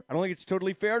fair. I don't think it's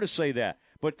totally fair to say that.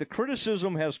 But the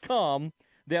criticism has come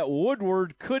that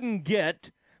Woodward couldn't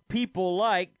get people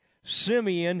like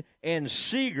Simeon and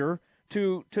Seager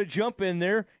to jump in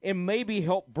there and maybe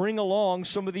help bring along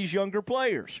some of these younger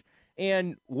players.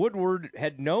 And Woodward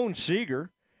had known Seager,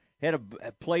 had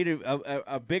played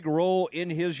a big role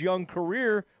in his young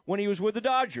career when he was with the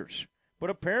Dodgers. But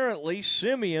apparently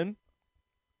Simeon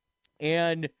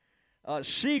and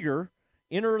Seager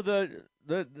enter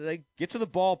they get to the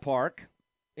ballpark,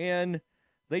 and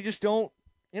they just don't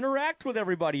interact with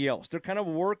everybody else. They're kind of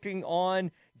working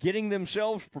on getting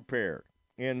themselves prepared.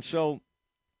 And so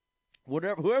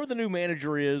whoever the new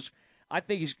manager is, I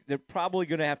think they're probably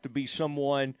going to have to be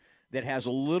someone that has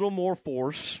a little more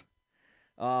force.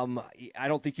 I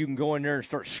don't think you can go in there and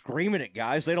start screaming at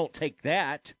guys. They don't take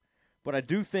that. But I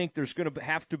do think there's going to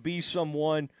have to be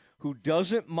someone who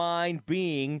doesn't mind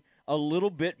being a little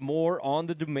bit more on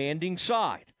the demanding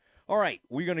side. All right,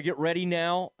 we're going to get ready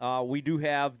now. We do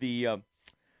have the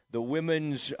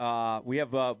women's we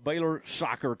have Baylor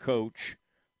soccer coach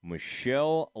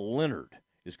Michelle Leonard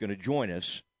is going to join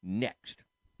us next.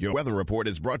 Your weather report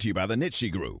is brought to you by the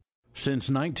Nitsche Group. Since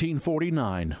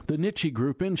 1949, the Nitsche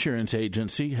Group Insurance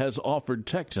Agency has offered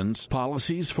Texans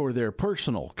policies for their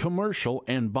personal, commercial,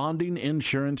 and bonding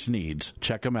insurance needs.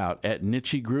 Check them out at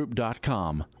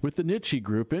NitscheGroup.com. With the Nitsche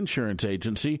Group Insurance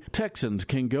Agency, Texans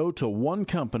can go to one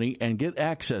company and get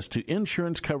access to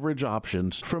insurance coverage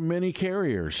options from many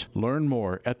carriers. Learn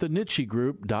more at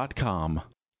thenitschegroup.com.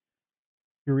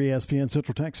 Your ESPN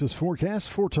Central Texas forecast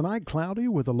for tonight, cloudy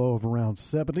with a low of around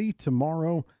 70.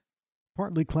 Tomorrow,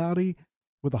 partly cloudy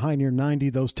with a high near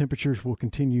 90. Those temperatures will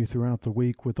continue throughout the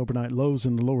week with overnight lows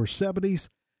in the lower 70s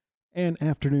and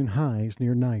afternoon highs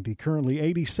near 90. Currently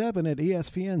 87 at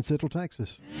ESPN Central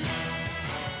Texas.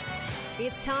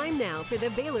 It's time now for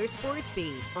the Baylor Sports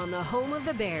Beat on the home of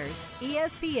the Bears,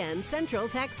 ESPN Central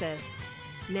Texas.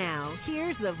 Now,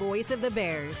 here's the voice of the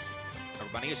Bears,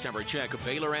 Everybody, it's time for a check of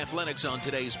Baylor Athletics on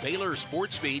today's Baylor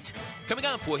Sports Beat. Coming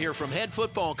up, we'll hear from head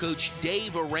football coach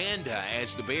Dave Aranda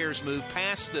as the Bears move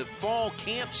past the fall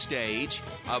camp stage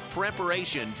of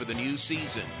preparation for the new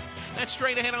season. That's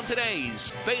straight ahead on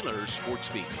today's Baylor Sports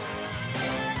Beat.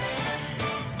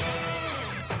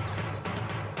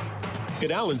 At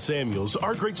Allen Samuels,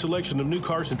 our great selection of new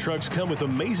cars and trucks come with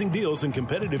amazing deals and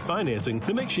competitive financing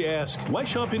that makes you ask, why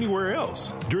shop anywhere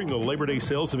else? During the Labor Day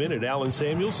sales event at Allen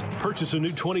Samuels, purchase a new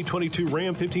 2022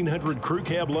 Ram 1500 Crew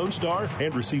Cab Lone Star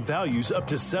and receive values up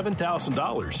to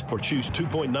 $7,000, or choose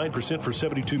 2.9% for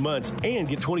 72 months and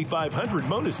get $2,500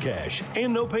 bonus cash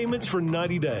and no payments for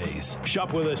 90 days.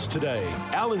 Shop with us today.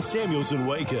 Allen Samuels in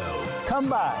Waco.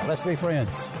 Come by. Let's be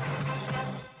friends.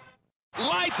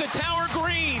 Light the tower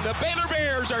green. The Baylor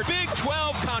Bears are Big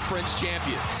 12 Conference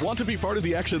champions. Want to be part of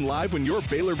the action live when your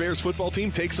Baylor Bears football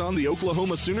team takes on the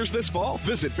Oklahoma Sooners this fall?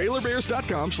 Visit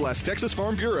BaylorBears.com/Texas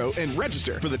Farm Bureau and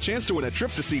register for the chance to win a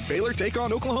trip to see Baylor take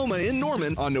on Oklahoma in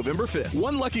Norman on November 5th.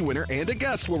 One lucky winner and a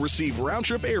guest will receive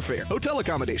round-trip airfare, hotel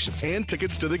accommodations, and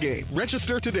tickets to the game.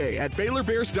 Register today at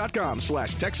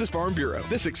BaylorBears.com/Texas Farm Bureau.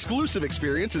 This exclusive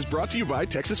experience is brought to you by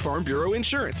Texas Farm Bureau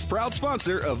Insurance, proud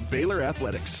sponsor of Baylor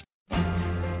Athletics.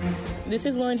 This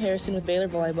is Lauren Harrison with Baylor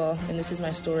Volleyball, and this is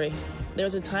my story. There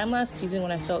was a time last season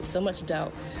when I felt so much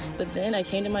doubt, but then I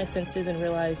came to my senses and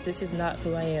realized this is not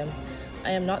who I am. I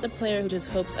am not the player who just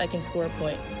hopes I can score a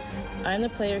point. I am the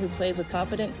player who plays with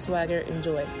confidence, swagger, and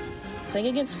joy. Playing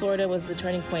against Florida was the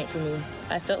turning point for me.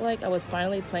 I felt like I was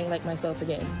finally playing like myself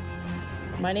again.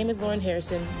 My name is Lauren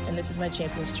Harrison, and this is my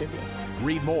Champions Tribune.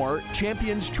 Read more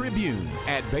Champions Tribune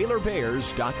at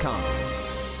BaylorBears.com.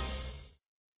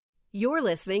 You're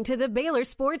listening to the Baylor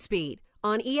Sports Beat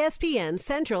on ESPN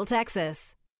Central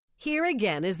Texas. Here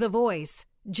again is the voice,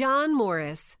 John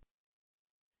Morris.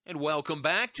 And welcome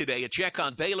back. Today, a check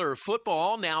on Baylor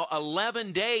football, now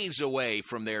 11 days away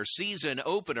from their season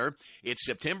opener. It's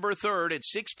September 3rd at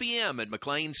 6 p.m. at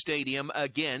McLean Stadium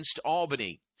against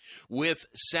Albany. With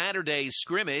Saturday's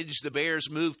scrimmage, the Bears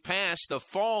moved past the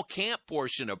fall camp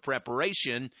portion of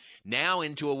preparation, now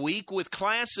into a week with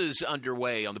classes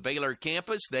underway on the Baylor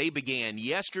campus. They began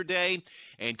yesterday,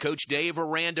 and Coach Dave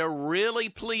Aranda really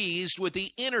pleased with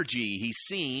the energy he's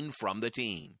seen from the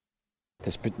team.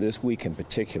 This week in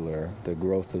particular, the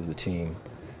growth of the team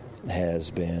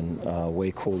has been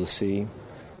way cool to see,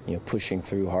 pushing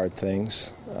through hard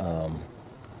things.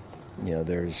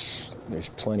 There's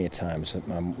plenty of times that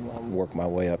I work my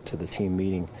way up to the team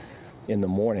meeting in the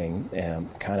morning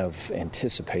and kind of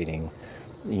anticipating,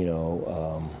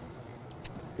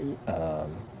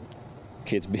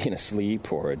 kids being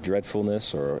asleep or a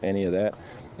dreadfulness or any of that,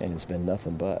 and it's been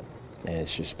nothing but. And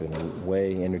it's just been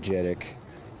way energetic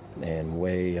and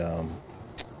way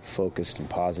focused and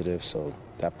positive, so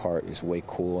that part is way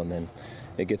cool. And then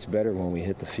it gets better when we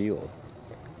hit the field.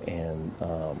 And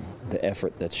the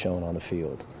effort that's shown on the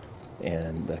field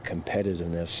and the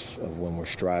competitiveness of when we're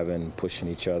striving, pushing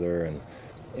each other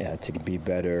and to be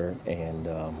better. And,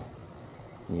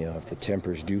 if the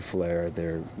tempers do flare,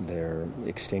 they're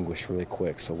extinguished really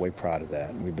quick. So way proud of that.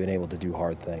 And we've been able to do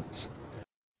hard things.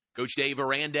 Coach Dave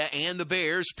Aranda and the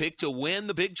Bears picked to win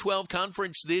the Big 12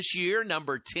 Conference this year,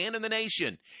 number 10 in the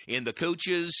nation in the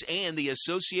coaches and the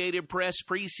Associated Press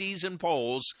preseason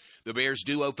polls. The Bears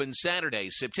do open Saturday,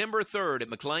 September 3rd at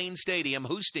McLean Stadium,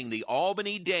 hosting the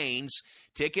Albany Danes.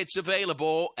 Tickets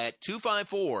available at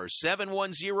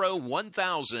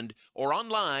 254-710-1000 or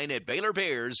online at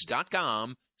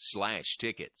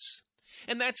BaylorBears.com/tickets.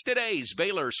 And that's today's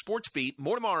Baylor Sports Beat.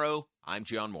 More tomorrow. I'm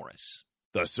John Morris.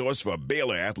 The source for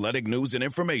Baylor athletic news and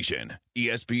information,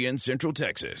 ESPN Central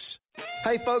Texas.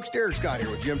 Hey folks, Derek Scott here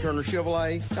with Jim Turner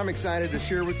Chevrolet. I'm excited to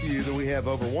share with you that we have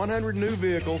over 100 new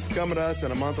vehicles coming to us in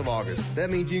the month of August. That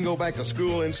means you can go back to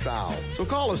school in style. So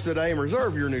call us today and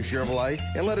reserve your new Chevrolet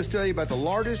and let us tell you about the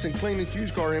largest and cleanest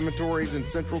used car inventories in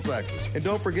Central Texas. And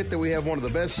don't forget that we have one of the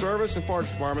best service and parts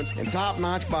departments and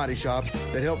top-notch body shops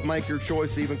that help make your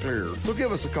choice even clearer. So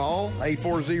give us a call,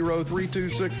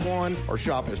 840-3261, or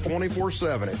shop us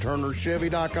 24/7 at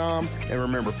turnerchevy.com. And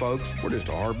remember, folks, we're just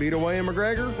a heartbeat away in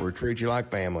McGregor. We treat you like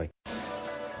family.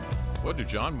 What do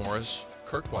John Morris,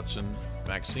 Kirk Watson,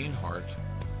 Maxine Hart,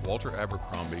 Walter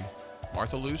Abercrombie,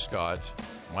 Martha Lou Scott,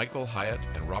 Michael Hyatt,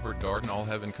 and Robert Darden all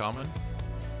have in common?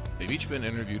 They've each been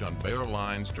interviewed on Baylor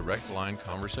Line's Direct Line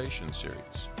Conversation series.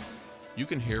 You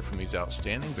can hear from these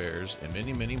outstanding Bears and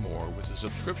many, many more with a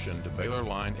subscription to Baylor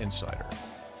Line Insider.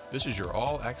 This is your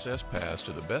all-access pass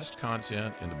to the best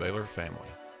content in the Baylor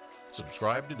family.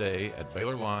 Subscribe today at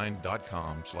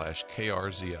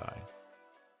BaylorLine.com/KRZI.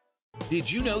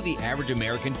 Did you know the average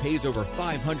American pays over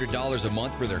 $500 a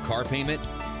month for their car payment?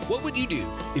 What would you do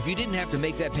if you didn't have to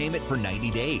make that payment for 90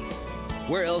 days?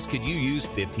 Where else could you use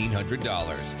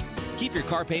 $1,500? Keep your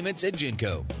car payments at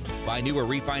Genco. Buy new or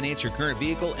refinance your current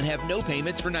vehicle and have no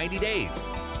payments for 90 days.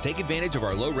 Take advantage of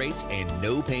our low rates and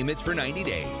no payments for 90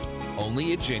 days.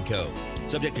 Only at Genco.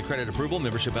 Subject to credit approval,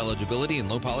 membership eligibility, and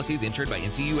loan policies insured by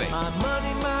NCUA. My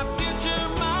money, my future,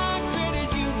 my credit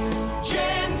union.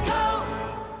 Genco.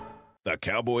 The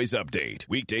Cowboys Update.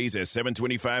 Weekdays at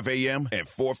 7:25 a.m. and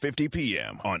 4:50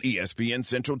 p.m. on ESPN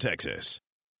Central Texas.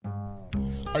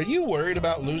 Are you worried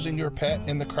about losing your pet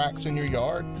in the cracks in your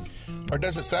yard? Or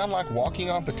does it sound like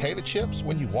walking on potato chips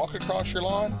when you walk across your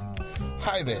lawn?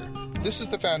 Hi there, this is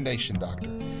the Foundation Doctor.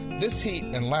 This heat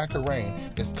and lack of rain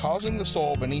is causing the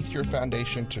soil beneath your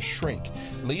foundation to shrink,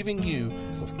 leaving you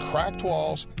with cracked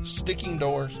walls, sticking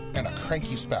doors, and a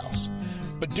cranky spouse.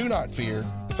 But do not fear,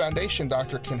 the Foundation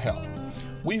Doctor can help.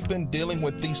 We've been dealing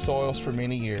with these soils for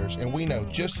many years, and we know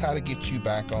just how to get you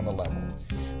back on the level.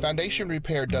 Foundation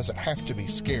repair doesn't have to be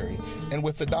scary, and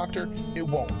with the doctor, it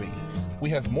won't be. We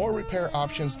have more repair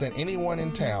options than anyone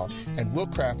in town, and we'll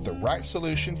craft the right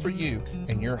solution for you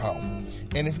and your home.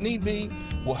 And if need be,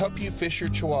 we'll help you fish your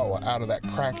chihuahua out of that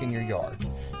crack in your yard.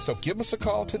 So give us a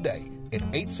call today at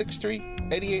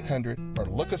 863-8800 or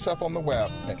look us up on the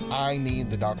web at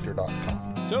ineedthedoctor.com.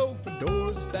 So for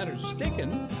doors that are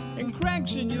sticking and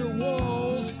cracks in your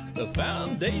walls, the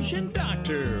Foundation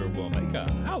Doctor will make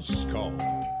a house call.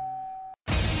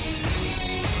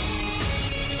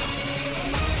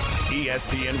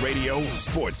 ESPN Radio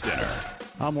Sports Center.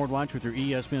 I'm Ward Weitz with your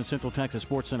ESPN Central Texas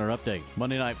Sports Center update.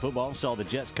 Monday Night Football saw the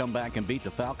Jets come back and beat the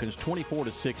Falcons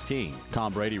 24-16.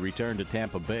 Tom Brady returned to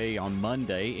Tampa Bay on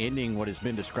Monday, ending what has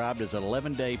been described as an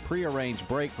 11-day prearranged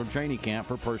break from training camp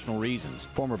for personal reasons.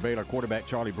 Former Baylor quarterback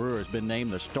Charlie Brewer has been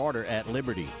named the starter at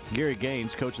Liberty. Gary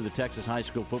Gaines, coach of the Texas high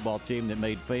school football team that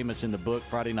made famous in the book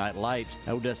Friday Night Lights,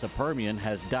 Odessa Permian,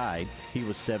 has died. He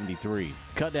was 73.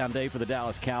 Cutdown day for the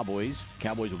Dallas Cowboys.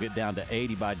 Cowboys will get down to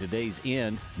 80 by today's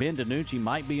end. Ben DiNucci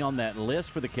might be on that list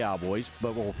for the Cowboys,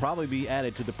 but will probably be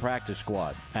added to the practice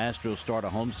squad. Astros start a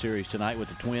home series tonight with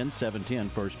the Twins, 7:10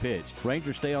 first pitch.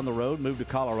 Rangers stay on the road, move to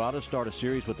Colorado, start a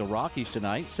series with the Rockies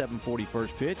tonight, 7:40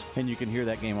 first pitch, and you can hear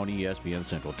that game on ESPN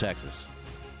Central Texas.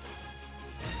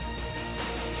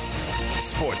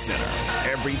 Sports Center,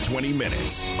 every 20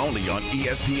 minutes, only on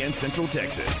ESPN Central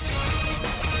Texas.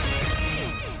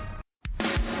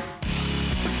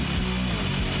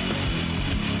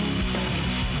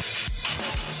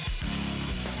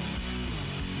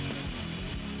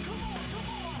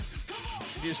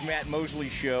 It is Matt Mosley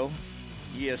Show,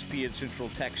 ESPN Central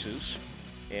Texas,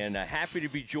 and happy to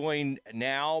be joined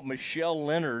now, Michelle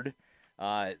Leonard.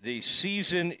 The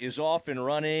season is off and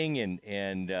running,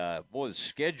 and boy, the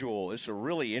schedule is a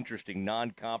really interesting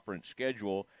non-conference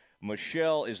schedule.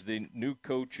 Michelle is the new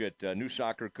coach at new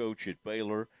soccer coach at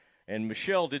Baylor. And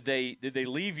Michelle, did they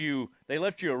leave you? They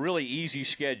left you a really easy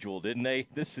schedule, didn't they?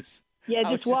 Just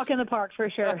walk in the park for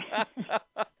sure.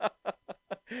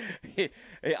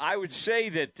 I would say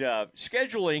that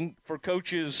scheduling for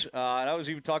coaches, and I was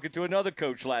even talking to another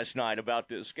coach last night about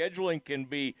this, scheduling can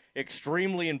be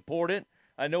extremely important.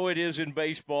 I know it is in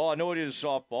baseball. I know it is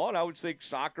softball. And I would think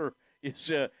soccer is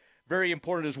very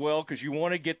important as well because you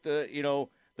want to get the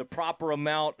proper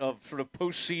amount of sort of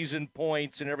postseason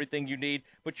points and everything you need.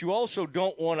 But you also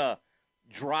don't want to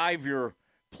drive your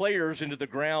players into the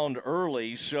ground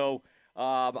early. So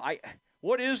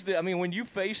when you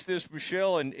face this,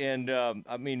 Michelle, and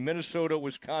Minnesota,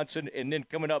 Wisconsin, and then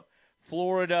coming up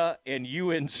Florida and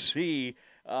UNC,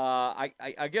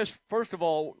 I guess, first of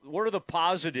all, what are the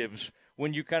positives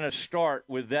when you kind of start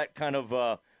with that kind of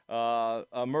a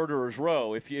murderer's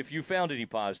row, if you found any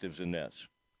positives in this?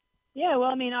 Yeah,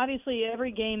 well, obviously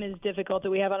every game is difficult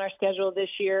that we have on our schedule this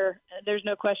year. There's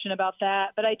no question about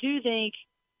that. But I do think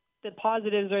the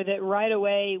positives are that right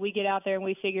away we get out there and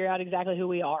we figure out exactly who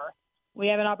we are. We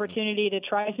have an opportunity to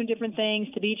try some different things,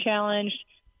 to be challenged.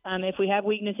 If we have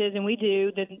weaknesses, and we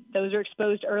do, then those are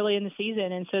exposed early in the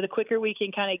season. And so the quicker we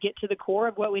can kind of get to the core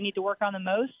of what we need to work on the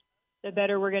most, the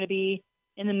better we're going to be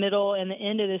in the middle and the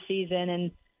end of the season.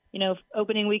 And,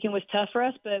 opening weekend was tough for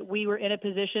us, but we were in a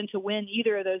position to win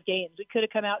either of those games. We could have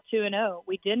come out 2-0.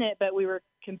 We didn't, but we were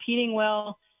competing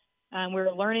well. We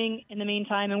were learning in the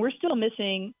meantime, and we're still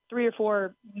missing 3 or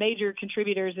 4 major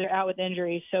contributors that are out with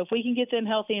injuries. So if we can get them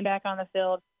healthy and back on the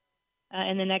field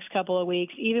in the next couple of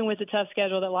weeks, even with the tough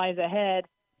schedule that lies ahead,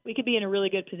 we could be in a really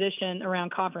good position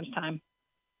around conference time.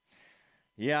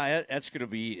 Yeah, that'll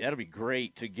be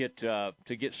great to get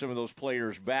some of those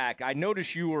players back. I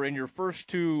noticed you were in your first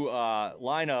 2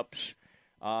 lineups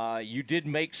You did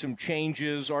make some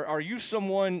changes. Are you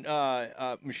someone,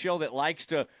 Michelle, that likes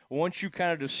to, once you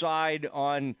kind of decide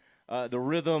on the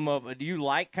rhythm of, do you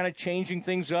like kind of changing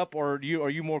things up, or are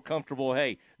you more comfortable,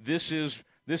 hey, this is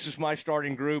my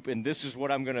starting group and this is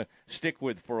what I'm going to stick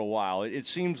with for a while? It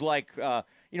seems like,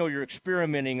 you're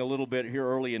experimenting a little bit here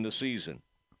early in the season.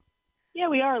 Yeah,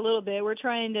 we are a little bit. We're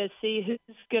trying to see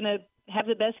who's going to have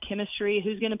the best chemistry,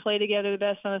 who's going to play together the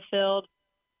best on the field,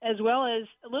 as well as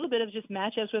a little bit of just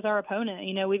matchups with our opponent.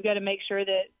 We've got to make sure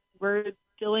that we're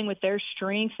dealing with their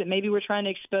strengths, that maybe we're trying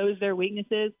to expose their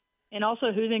weaknesses, and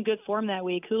also who's in good form that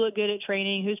week, who looked good at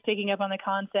training, who's picking up on the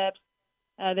concepts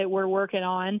that we're working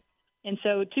on. And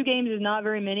so 2 games is not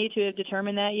very many to have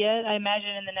determined that yet. I imagine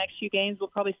in the next few games we'll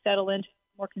probably settle into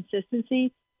more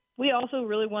consistency. We also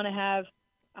really want to have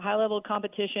a high level of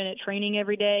competition at training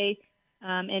every day,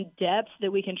 and depth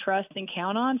that we can trust and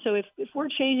count on. So if we're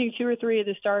changing 2 or 3 of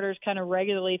the starters kind of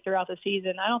regularly throughout the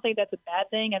season, I don't think that's a bad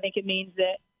thing. I think it means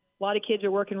that a lot of kids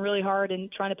are working really hard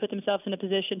and trying to put themselves in a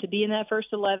position to be in that first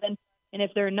 11. And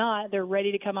if they're not, they're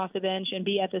ready to come off the bench and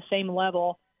be at the same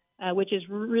level, which is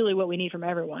really what we need from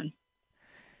everyone.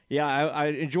 Yeah, I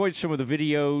enjoyed some of the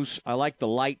videos. I like the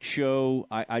light show.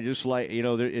 I just like,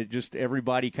 just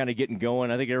everybody kind of getting going.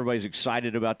 I think everybody's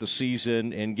excited about the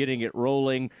season and getting it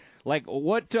rolling. Like,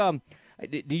 what do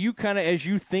you kind of, as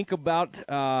you think about,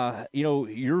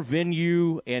 your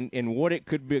venue and what it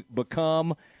could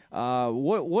become,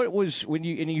 what was, when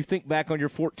you think back on your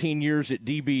 14 years at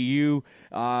DBU,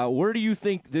 where do you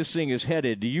think this thing is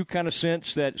headed? Do you kind of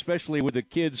sense that, especially with the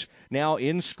kids now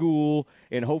in school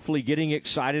and hopefully getting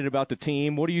excited about the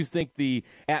team, what do you think the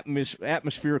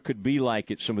atmosphere could be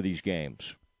like at some of these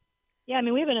games? Yeah,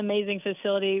 we have an amazing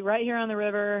facility right here on the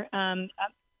river.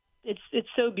 It's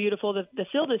so beautiful. The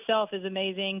field itself is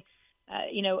amazing.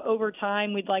 Over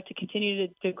time, we'd like to continue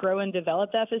to grow and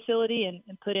develop that facility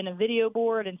and put in a video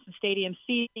board and some stadium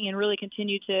seating and really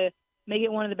continue to make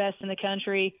it one of the best in the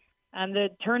country. The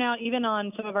turnout, even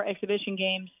on some of our exhibition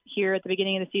games here at the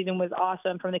beginning of the season, was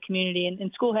awesome from the community,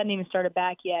 and school hadn't even started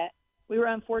back yet. We were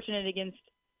unfortunate against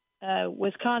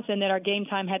Wisconsin that our game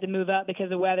time had to move up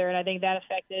because of weather, and I think that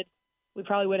affected. We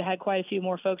probably would have had quite a few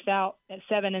more folks out at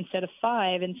 7 instead of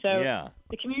 5. And so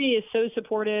The community is so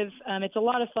supportive. It's a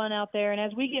lot of fun out there. And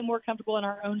as we get more comfortable in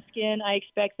our own skin, I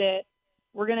expect that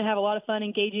we're going to have a lot of fun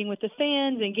engaging with the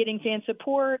fans and getting fan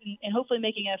support and hopefully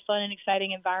making it a fun and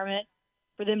exciting environment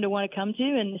for them to want to come to.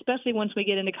 And especially once we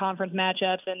get into conference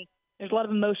matchups and there's a lot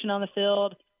of emotion on the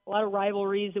field, a lot of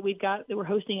rivalries that we've got that we're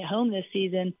hosting at home this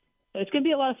season. So it's going to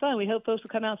be a lot of fun. We hope folks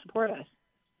will come out and support us.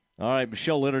 All right,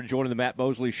 Michelle Leonard joining the Matt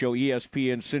Mosley Show,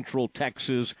 ESPN Central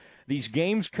Texas. These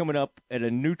games coming up at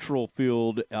a neutral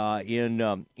field in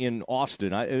Austin.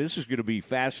 This is going to be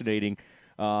fascinating.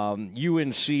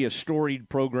 UNC, a storied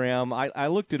program. I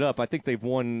looked it up. I think they've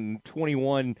won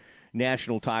 21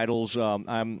 national titles. I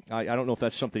don't know if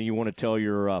that's something you want to tell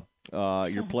your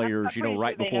players,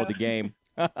 right before the game.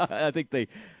 I think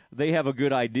they have a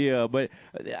good idea, but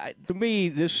to me,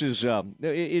 this is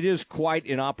it is quite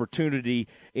an opportunity,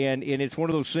 and it's one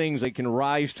of those things that can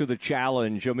rise to the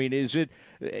challenge. Is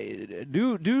it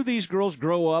do these girls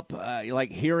grow up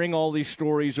like hearing all these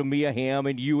stories of Mia Hamm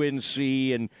and UNC,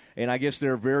 and I guess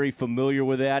they're very familiar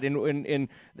with that, and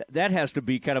that has to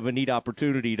be kind of a neat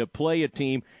opportunity to play a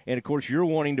team, and of course you're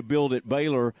wanting to build at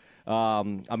Baylor.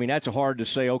 That's hard to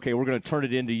say, okay, we're going to turn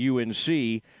it into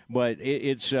UNC, but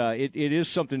it is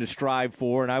something to strive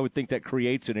for, and I would think that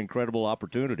creates an incredible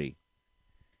opportunity.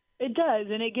 It does,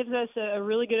 and it gives us a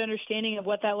really good understanding of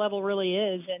what that level really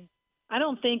is. And I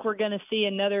don't think we're going to see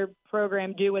another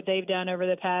program do what they've done over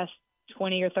the past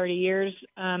 20 or 30 years.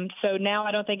 So now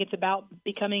I don't think it's about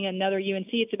becoming another UNC.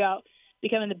 It's about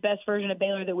becoming the best version of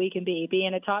Baylor that we can be,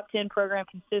 being a top 10 program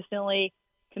consistently,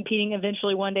 competing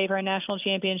eventually one day for a national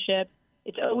championship.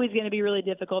 It's always going to be really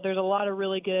difficult. There's a lot of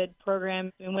really good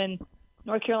programs. And when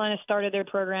North Carolina started their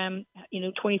program,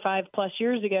 25 plus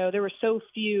years ago, there were so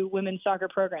few women's soccer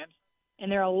programs,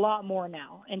 and there are a lot more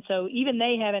now. And so even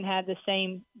they haven't had the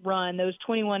same run. Those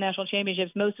 21 national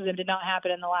championships, most of them did not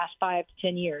happen in the last 5 to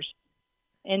 10 years.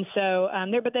 And so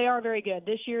but they are very good.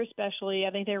 This year especially,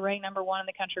 I think they're ranked number 1 in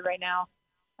the country right now.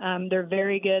 They're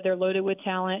very good. They're loaded with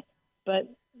talent. But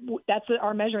that's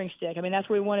our measuring stick. That's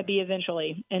where we want to be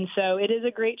eventually. And so it is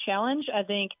a great challenge. I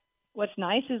think what's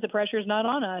nice is the pressure is not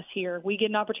on us here. We get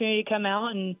an opportunity to come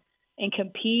out and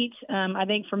compete. I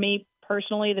think for me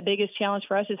personally, the biggest challenge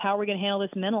for us is how are we going to handle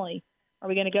this mentally? Are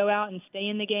we going to go out and stay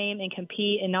in the game and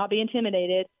compete and not be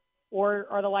intimidated, or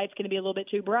are the lights going to be a little bit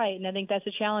too bright? And I think that's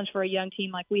a challenge for a young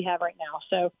team like we have right now.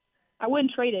 So I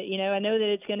wouldn't trade it. I know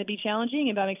that it's going to be challenging,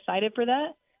 and I'm excited for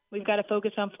that. we've got to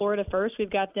focus on Florida first.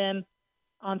 We've got them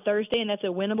on Thursday, and that's a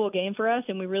winnable game for us,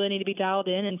 and we really need to be dialed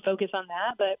in and focus on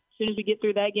that. But as soon as we get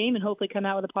through that game and hopefully come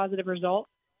out with a positive result,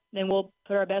 then we'll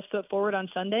put our best foot forward on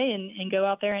Sunday and go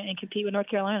out there and compete with North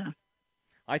Carolina.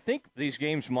 I think these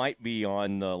games might be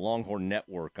on the Longhorn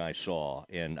Network. I saw,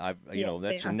 and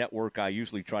that's a network I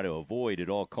usually try to avoid at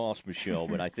all costs, Michelle.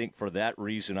 But I think for that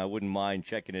reason, I wouldn't mind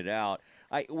checking it out.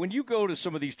 When you go to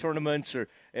some of these tournaments, or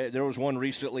there was one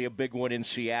recently, a big one in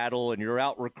Seattle, and you're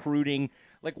out recruiting,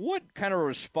 like what kind of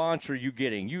response are you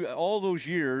getting? You all those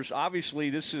years, obviously,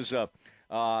 this is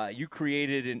you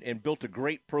created and built a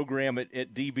great program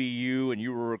at DBU, and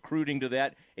you were recruiting to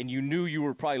that, and you knew you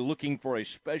were probably looking for a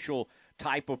special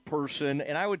type of person,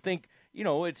 and I would think,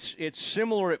 it's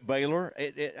similar at Baylor.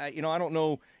 I don't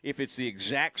know if it's the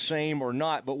exact same or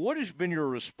not, but what has been your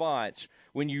response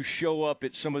when you show up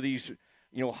at some of these,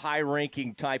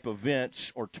 high-ranking type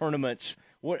events or tournaments?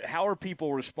 How are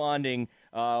people responding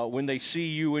when they see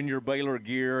you in your Baylor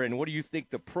gear, and what do you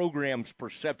think the program's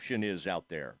perception is out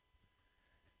there?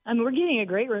 We're getting a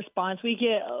great response. We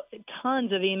get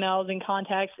tons of emails and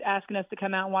contacts asking us to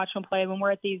come out and watch them play when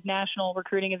we're at these national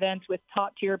recruiting events with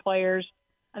top-tier players.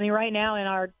 Right now in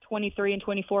our 23 and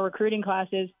 24 recruiting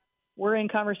classes, we're in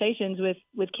conversations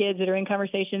with kids that are in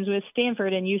conversations with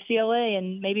Stanford and UCLA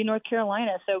and maybe North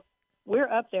Carolina. So we're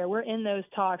up there. We're in those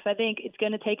talks. I think it's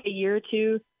going to take a year or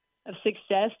two of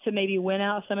success to maybe win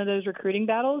out some of those recruiting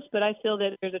battles, but I feel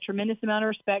that there's a tremendous amount of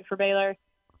respect for Baylor.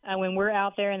 When we're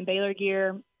out there in Baylor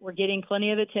gear, we're getting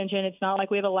plenty of attention. It's not like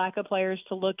we have a lack of players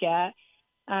to look at.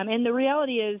 And the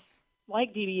reality is,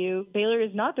 like DBU, Baylor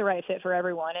is not the right fit for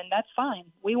everyone, and that's fine.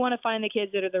 We want to find the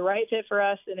kids that are the right fit for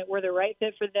us and that we're the right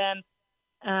fit for them,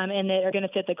 and that are going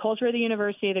to fit the culture of the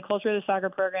university, the culture of the soccer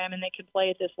program, and they can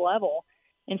play at this level.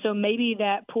 And so maybe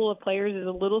that pool of players is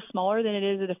a little smaller than it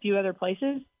is at a few other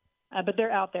places, but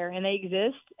they're out there, and they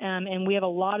exist, and we have a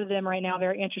lot of them right now that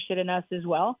are interested in us as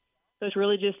well. So it's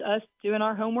really just us doing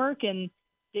our homework and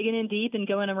digging in deep and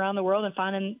going around the world and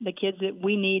finding the kids that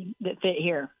we need that fit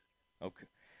here. Okay.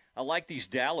 I like these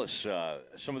Dallas,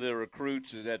 some of the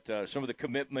recruits, that some of the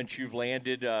commitments you've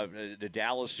landed, the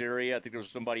Dallas area. I think there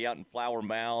was somebody out in Flower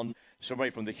Mound,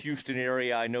 somebody from the Houston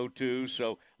area I know too.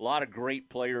 So a lot of great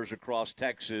players across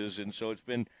Texas, and so it's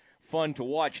been fun to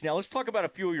watch. Now let's talk about a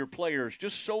few of your players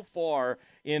just so far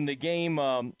in the game.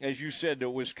 As you said, the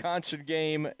Wisconsin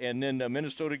game and then the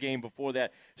Minnesota game before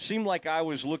that. Seemed like I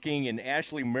was looking, and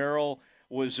Ashley Merrill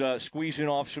was squeezing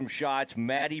off some shots.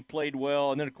 Maddie played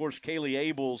well. And then, of course,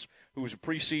 Kaylee Abels, who was a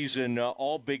preseason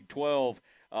all Big 12.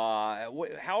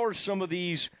 How are some of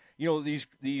these,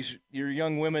 these your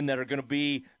young women that are going to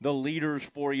be the leaders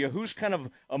for you? Who's kind of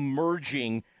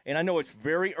emerging? And I know it's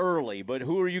very early, but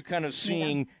who are you kind of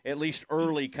seeing at least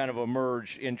early kind of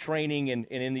emerge in training and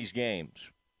in these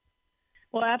games?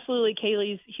 Well, absolutely.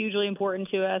 Kaylee's hugely important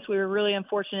to us. We were really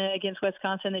unfortunate against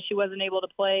Wisconsin that she wasn't able to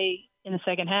play in the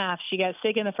second half. She got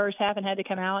sick in the first half and had to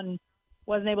come out and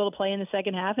wasn't able to play in the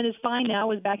second half, and is fine now,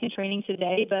 was back in training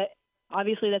today. But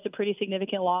obviously that's a pretty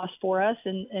significant loss for us.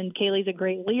 And Kaylee's a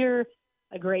great leader,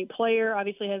 a great player,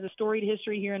 obviously has a storied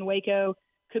history here in Waco,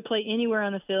 could play anywhere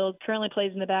on the field, currently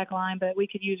plays in the back line, but we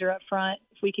could use her up front.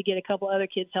 If we could get a couple other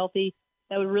kids healthy,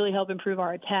 that would really help improve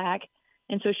our attack.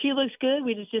 And so she looks good.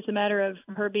 It's just a matter of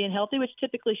her being healthy, which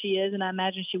typically she is, and I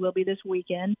imagine she will be this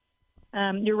weekend.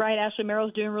 You're right, Ashley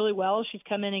Merrill's doing really well. She's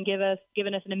come in and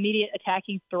given us an immediate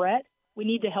attacking threat. We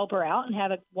need to help her out and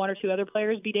have one or two other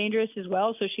players be dangerous as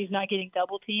well, so she's not getting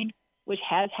double-teamed, which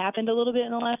has happened a little bit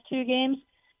in the last two games.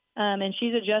 And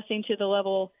she's adjusting to the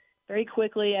level very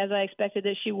quickly, as I expected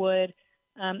that she would.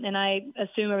 And I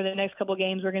assume over the next couple of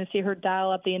games we're going to see her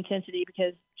dial up the intensity,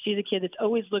 because she's a kid that's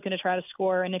always looking to try to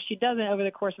score. And if she doesn't over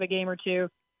the course of a game or two,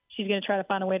 she's going to try to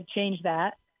find a way to change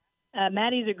that.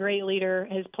 Maddie's a great leader,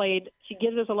 she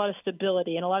gives us a lot of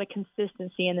stability and a lot of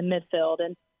consistency in the midfield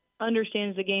and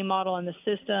understands the game model and the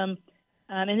system.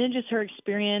 And then just her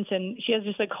experience, and she has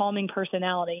just a calming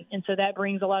personality. And so that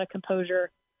brings a lot of composure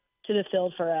to the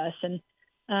field for us.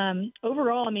 And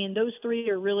overall, those three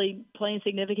are really playing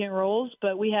significant roles,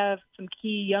 but we have some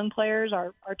key young players.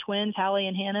 Our twins, Hallie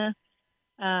and Hannah,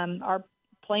 are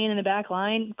playing in the back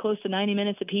line close to 90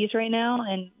 minutes apiece right now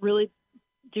and really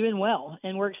doing well.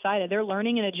 And we're excited. They're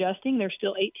learning and adjusting. They're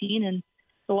still 18, and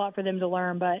it's a lot for them to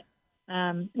learn. But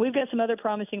we've got some other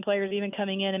promising players even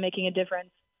coming in and making a difference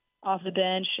off the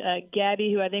bench.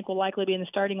 Gabby, who I think will likely be in the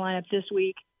starting lineup this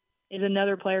week, is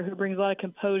another player who brings a lot of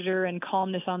composure and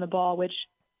calmness on the ball, which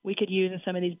we could use in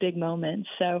some of these big moments.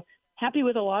 So happy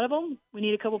with a lot of them. We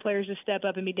need a couple players to step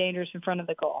up and be dangerous in front of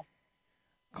the goal.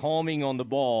 Calming on the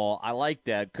ball. I like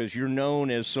that, because you're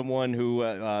known as someone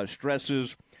who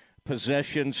stresses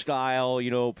possession style,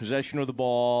 possession of the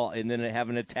ball, and then have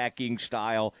an attacking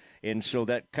style. And so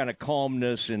that kind of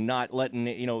calmness and not letting,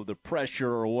 the pressure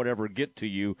or whatever get to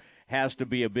you has to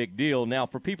be a big deal. Now,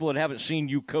 for people that haven't seen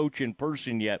you coach in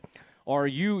person yet,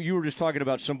 you were just talking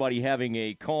about somebody having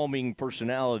a calming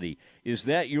personality. Is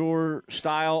that your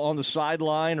style on the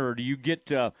sideline, or do you get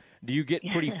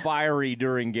pretty fiery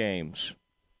during games?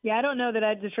 Yeah, I don't know that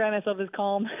I'd describe myself as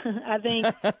calm. I think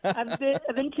I'm a bit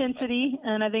of intensity,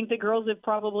 and I think the girls have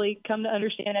probably come to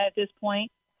understand that at this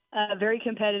point. Very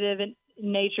competitive in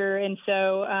nature, and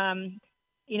so,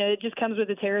 it just comes with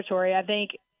the territory. I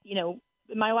think,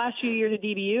 my last few years at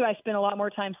DBU, I spent a lot more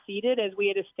time seated as we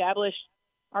had established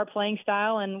our playing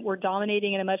style and we're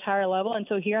dominating at a much higher level. And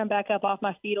so here I'm back up off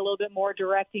my feet a little bit more,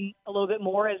 directing a little bit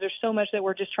more, as there's so much that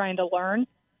we're just trying to learn.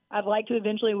 I'd like to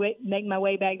eventually make my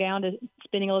way back down to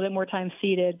spending a little bit more time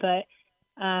seated. But,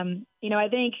 I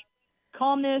think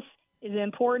calmness is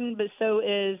important, but so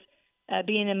is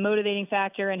being a motivating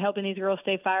factor and helping these girls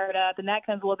stay fired up. And that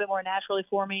comes a little bit more naturally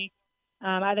for me.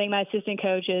 I think my assistant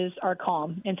coaches are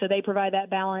calm, and so they provide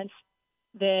that balance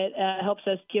that helps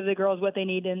us give the girls what they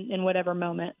need in whatever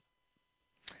moment.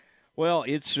 Well,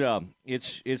 it's going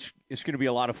to be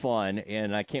a lot of fun,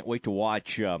 and I can't wait to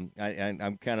watch. I'm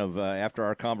kind of after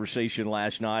our conversation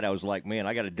last night, I was like, man,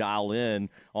 I got to dial in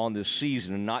on this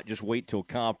season and not just wait till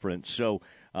conference. So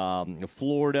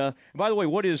Florida. And by the way,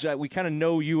 what is we kind of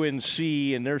know UNC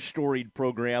and their storied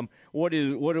program. What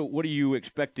are you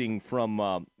expecting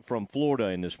from Florida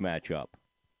in this matchup?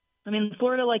 I mean,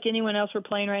 Florida, like anyone else we're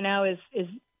playing right now, is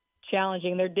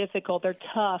challenging. They're difficult. They're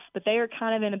tough, but they are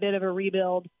kind of in a bit of a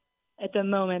rebuild at the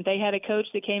moment. They had a coach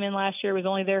that came in last year, was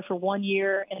only there for 1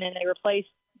 year, and then they replaced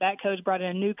that coach, brought in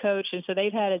a new coach, and so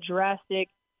they've had a drastic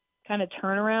kind of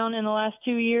turnaround in the last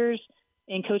 2 years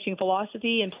in coaching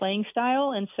philosophy and playing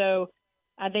style. And so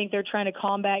I think they're trying to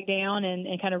calm back down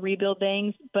and kind of rebuild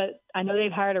things. But I know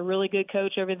they've hired a really good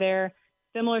coach over there.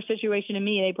 Similar situation to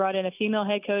me. They brought in a female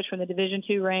head coach from the Division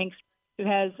II ranks who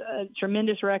has a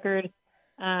tremendous record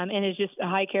and is just a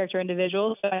high-character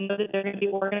individual. So I know that they're going to be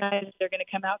organized. They're going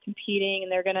to come out competing,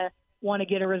 and they're going to want to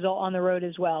get a result on the road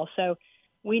as well. So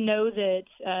we know that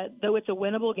though it's a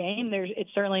winnable game, it's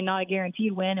certainly not a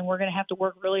guaranteed win, and we're going to have to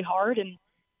work really hard, and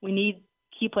we need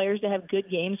key players to have good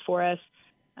games for us.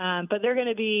 But they're going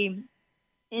to be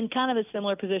in kind of a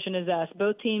similar position as us.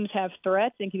 Both teams have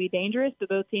threats and can be dangerous, but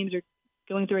both teams are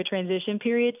going through a transition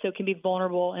period, so it can be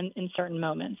vulnerable in certain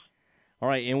moments. All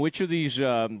right, and which of these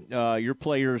your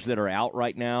players that are out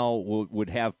right now would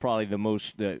have probably the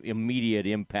most immediate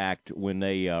impact when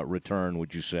they return,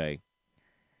 would you say?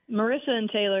 Marissa and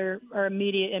Taylor are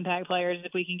immediate impact players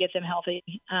if we can get them healthy.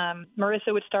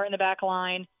 Marissa would start in the back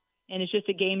line, and it's just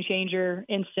a game changer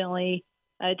instantly.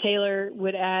 Taylor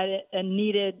would add a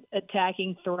needed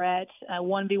attacking threat,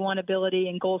 1v1 ability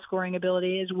and goal-scoring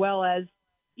ability, as well as,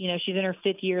 she's in her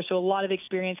fifth year, so a lot of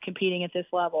experience competing at this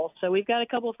level. So we've got a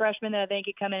couple of freshmen that I think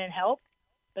could come in and help,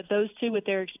 but those two with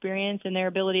their experience and their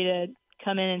ability to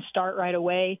come in and start right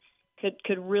away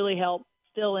could really help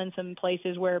fill in some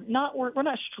places where we're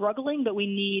not struggling, but we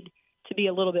need to be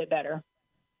a little bit better.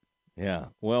 Yeah,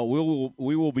 well,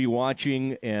 we will be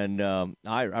watching, and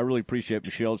I really appreciate it,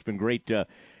 Michelle. It's been great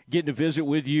getting to visit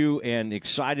with you, and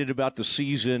excited about the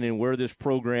season and where this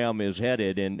program is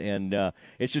headed. And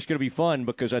it's just going to be fun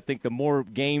because I think the more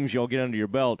games you'll get under your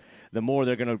belt, the more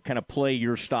they're going to kind of play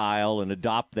your style and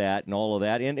adopt that and all of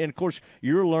that. And of course,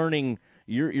 you're learning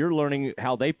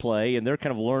how they play, and they're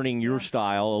kind of learning your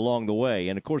style along the way.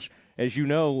 And of course, as you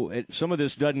know, some of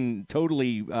this doesn't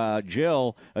totally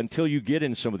gel until you get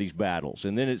in some of these battles,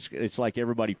 and then it's like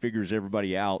everybody figures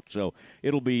everybody out. So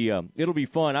it'll be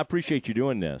fun. I appreciate you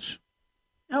doing this.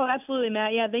 Oh, absolutely,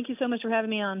 Matt. Yeah, thank you so much for having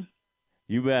me on.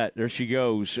 You bet. There she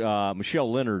goes,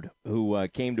 Michelle Leonard, who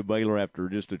came to Baylor after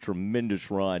just a tremendous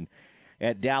run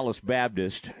at Dallas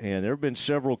Baptist, and there have been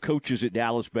several coaches at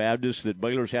Dallas Baptist that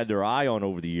Baylor's had their eye on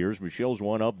over the years. Michelle's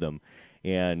one of them,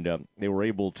 and they were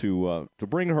able to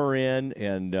bring her in.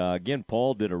 And again,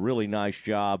 Paul did a really nice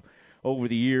job over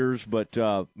the years. But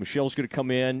Michelle's going to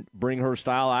come in, bring her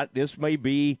style. This may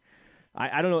be,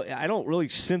 I don't know. I don't really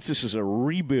sense this as a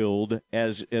rebuild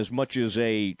as much as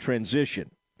a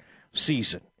transition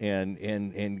season,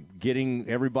 and getting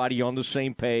everybody on the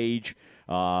same page.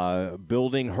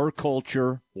 Building her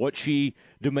culture, what she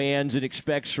demands and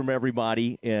expects from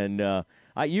everybody. And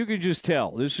you can just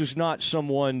tell this is not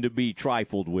someone to be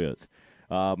trifled with.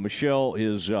 Michelle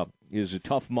is a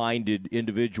tough-minded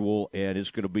individual, and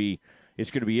it's going to be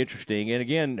interesting. And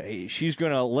again, she's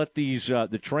going to let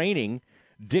the training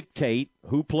dictate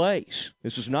who plays.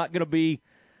 This is not going to be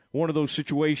one of those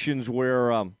situations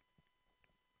where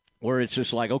where it's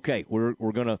just like, okay, we're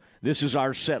gonna, this is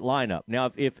our set lineup.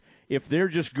 Now, if they're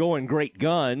just going great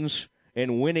guns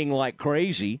and winning like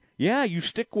crazy, yeah, you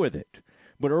stick with it.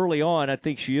 But early on, I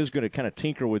think she is going to kind of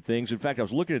tinker with things. In fact, I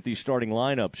was looking at these starting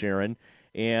lineups, Aaron,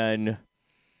 and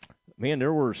man,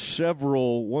 there were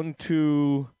several, 1,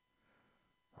 2,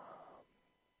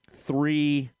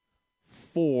 3,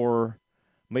 4,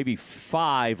 maybe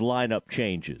 5 lineup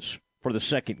changes for the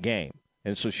second game.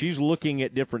 And so she's looking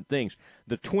at different things.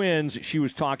 The twins she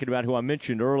was talking about, who I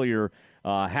mentioned earlier,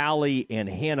 Hallie and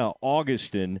Hannah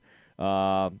Augustine,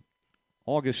 that'll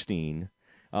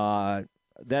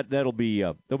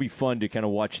be fun to kind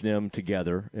of watch them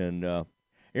together. And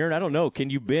Aaron, I don't know, can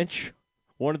you bench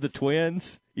one of the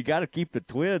twins? You got to keep the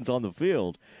twins on the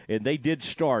field, and they did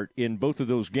start in both of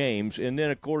those games. And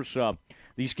then, of course,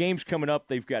 these games coming up,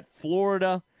 they've got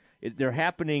Florida. They're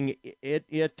happening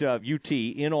at UT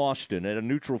in Austin at a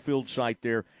neutral field site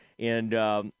there, and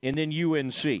then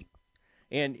UNC.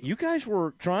 And you guys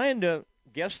were trying to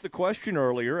guess the question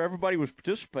earlier. Everybody was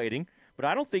participating, but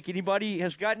I don't think anybody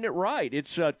has gotten it right.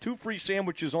 It's 2 free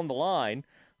sandwiches on the line.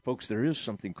 Folks, there is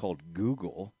something called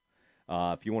Google.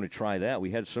 If you want to try that, we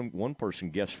had one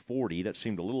person guess 40. That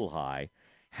seemed a little high.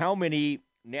 How many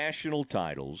national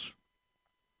titles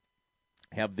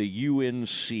have the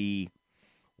UNC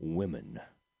women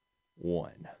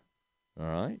won? All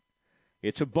right?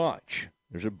 It's a bunch.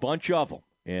 There's a bunch of them.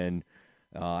 And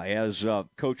as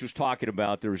Coach was talking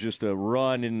about, there was just a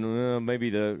run in maybe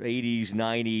the 80s,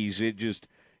 90s.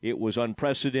 It was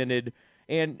unprecedented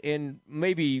and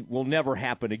maybe will never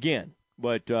happen again.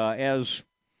 But as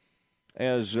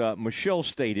Michelle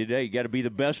stated, hey, you got to be the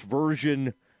best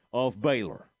version of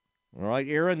Baylor. All right,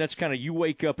 Aaron, that's kind of you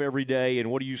wake up every day,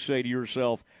 and what do you say to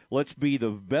yourself? Let's be the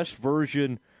best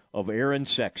version of Aaron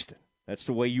Sexton. That's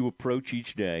the way you approach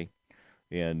each day.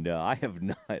 And I have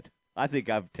not. I think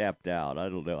I've tapped out. I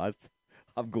don't know.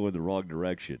 I'm going the wrong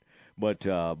direction. But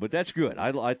that's good.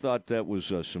 I thought that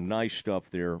was some nice stuff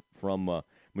there from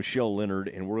Michelle Leonard,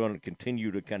 and we're going to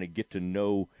continue to kind of get to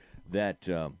know that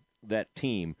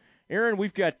team. Aaron,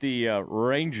 we've got the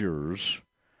Rangers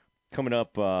coming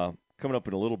up in a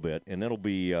little bit, and it'll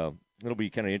be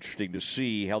kind of interesting to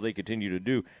see how they continue to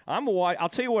do. I'll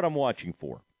tell you what I'm watching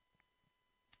for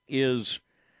is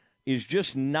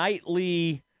just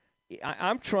nightly.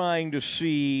 I'm trying to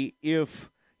see if,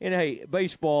 and hey,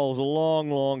 baseball is a long,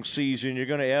 long season. You're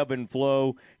going to ebb and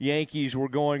flow. Yankees were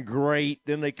going great,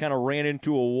 then they kind of ran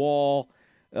into a wall.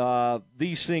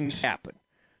 These things happen.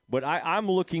 But I'm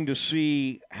looking to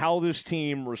see how this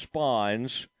team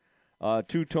responds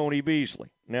to Tony Beasley.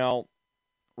 Now,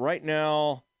 right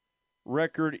now,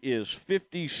 record is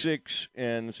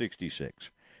 56-66.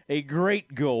 A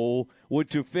great goal would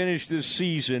to finish this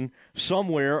season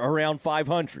somewhere around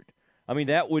 500. I mean,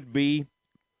 that'd be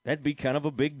kind of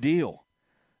a big deal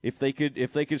if they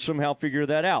could somehow figure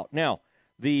that out. Now,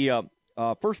 the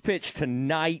first pitch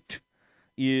tonight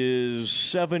is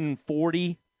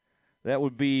 7:40. That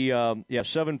would be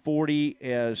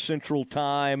 7:40 Central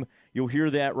Time. You'll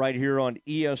hear that right here on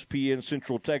ESPN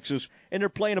Central Texas, and they're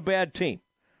playing a bad team.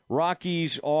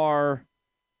 Rockies are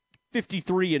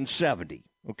 53-70.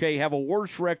 Okay, have a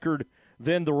worse record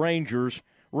than the Rangers.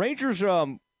 Rangers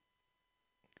are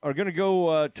going to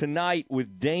go tonight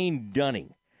with Dane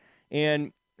Dunning,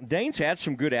 and Dane's had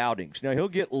some good outings. Now he'll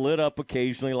get lit up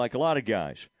occasionally, like a lot of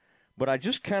guys, but I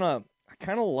just kind of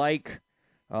like.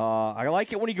 I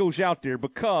like it when he goes out there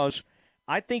because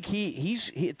I think he's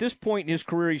at this point in his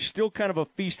career, he's still kind of a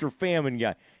feast or famine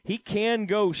guy. He can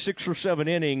go 6 or 7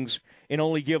 innings and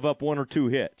only give up 1 or 2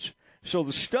 hits. So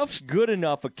the stuff's good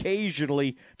enough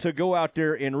occasionally to go out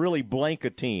there and really blank a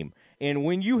team. And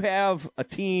when you have a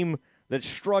team that's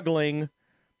struggling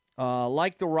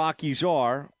like the Rockies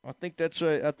are, I think that's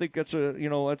a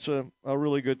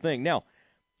really good thing. Now,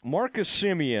 Marcus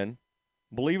Semien,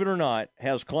 believe it or not,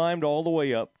 has climbed all the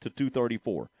way up to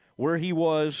 234. Where he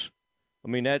was, I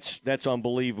mean, that's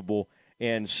unbelievable.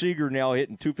 And Seager now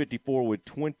hitting 254 with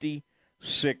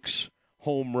 26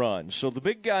 home runs. So the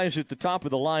big guys at the top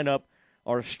of the lineup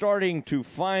are starting to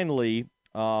finally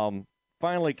kind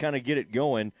of get it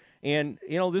going. And,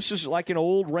 this is like an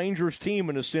old Rangers team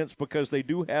in a sense because they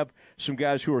do have some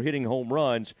guys who are hitting home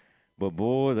runs. But,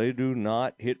 boy, they do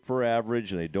not hit for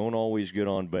average, and they don't always get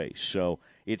on base. So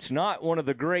it's not one of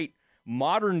the great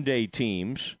modern-day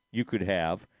teams you could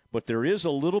have, but there is a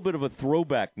little bit of a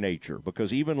throwback nature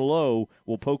because even Lowe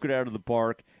will poke it out of the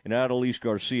park, and Adolis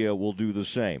Garcia will do the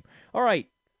same. All right,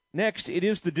 next, it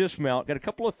is the dismount. Got a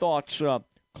couple of thoughts,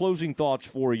 closing thoughts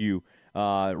for you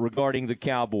regarding the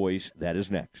Cowboys. That is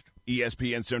next.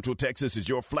 ESPN Central Texas is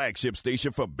your flagship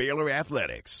station for Baylor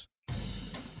Athletics.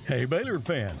 Hey, Baylor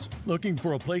fans, looking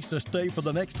for a place to stay for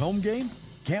the next home game?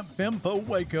 Camp Fempo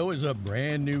Waco is a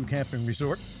brand new camping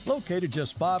resort located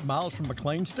just 5 miles from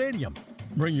McLean Stadium.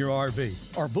 Bring your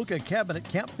RV or book a cabin at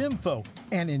Camp Fempo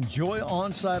and enjoy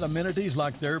on-site amenities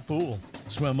like their pool,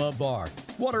 swim-up bar,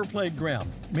 water playground,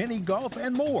 mini golf,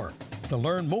 and more. To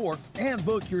learn more and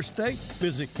book your stay,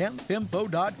 visit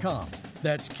campfimfo.com.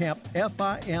 That's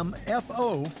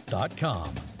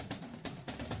campfimfo.com.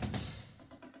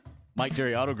 Mike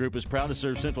Terry Auto Group is proud to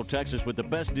serve Central Texas with the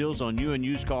best deals on new and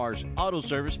used cars, auto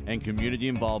service, and community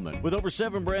involvement. With over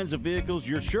 7 brands of vehicles,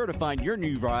 you're sure to find your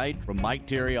new ride from Mike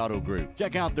Terry Auto Group.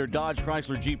 Check out their Dodge,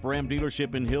 Chrysler, Jeep, Ram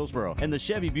dealership in Hillsboro and the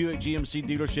Chevy Buick GMC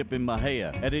dealership in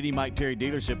Mahia. At any Mike Terry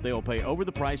dealership, they will pay over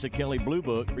the price of Kelly Blue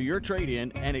Book for your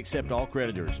trade-in and accept all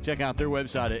creditors. Check out their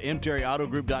website at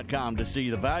mterryautogroup.com to see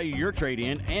the value of your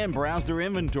trade-in and browse their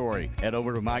inventory. Head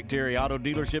over to Mike Terry Auto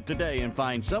Dealership today and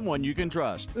find someone you can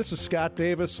trust. This is Scott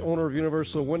Davis, owner of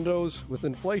Universal Windows. With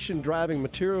inflation driving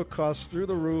material costs through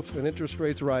the roof and interest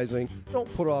rates rising,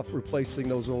 don't put off replacing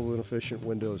those old inefficient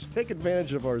windows. Take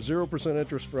advantage of our 0%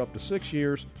 interest for up to 6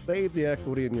 years. Save the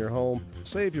equity in your home.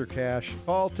 Save your cash.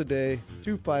 Call today,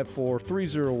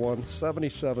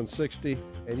 254-301-7760,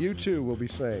 and you too will be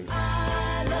saying,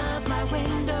 I love my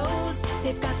windows.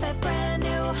 They've got that brand new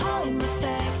home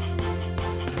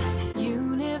effect.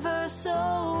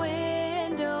 Universal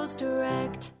Windows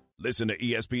Direct. Listen to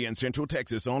ESPN Central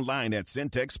Texas online at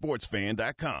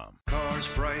centexsportsfan.com. Cars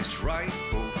priced right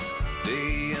both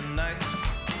day and night.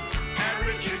 At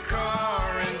Richard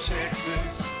Car in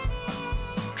Texas.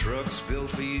 Trucks built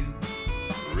for you,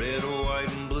 red,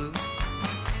 white, and blue.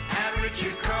 At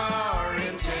Richard Car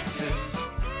in Texas.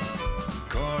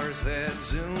 Cars that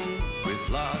zoom with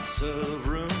lots of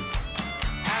room.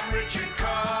 At Richard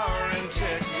Car in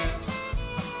Texas.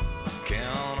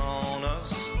 Count on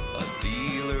us, a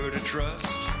dealer to trust.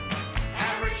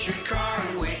 At Richard Car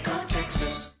in Waco,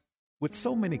 Texas. With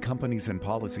so many companies and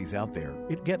policies out there,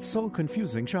 it gets so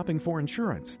confusing shopping for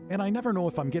insurance, and I never know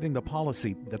if I'm getting the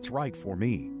policy that's right for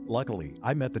me. Luckily,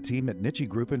 I met the team at Niche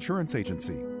Group Insurance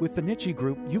Agency. With the Niche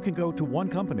Group, you can go to one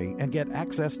company and get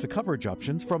access to coverage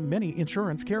options from many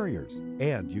insurance carriers.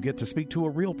 And you get to speak to a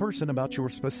real person about your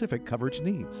specific coverage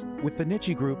needs. With the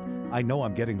Niche Group, I know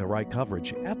I'm getting the right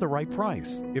coverage at the right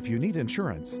price. If you need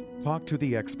insurance, talk to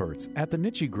the experts at the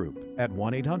Niche Group at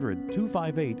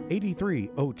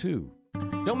 1-800-258-8302.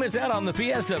 Don't miss out on the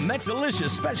Fiesta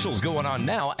Mexalicious specials going on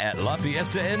now at La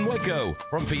Fiesta in Waco.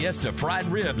 From Fiesta fried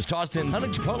ribs tossed in honey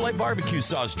chipotle barbecue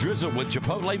sauce drizzled with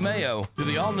chipotle mayo to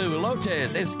the all-new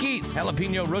elotes, esquites,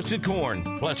 jalapeno roasted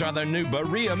corn. Plus our new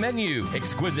birria menu.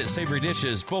 Exquisite savory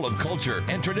dishes full of culture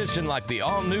and tradition like the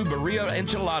all-new birria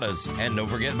enchiladas. And don't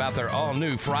forget about their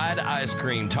all-new fried ice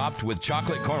cream topped with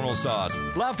chocolate caramel sauce.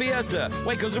 La Fiesta,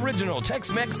 Waco's original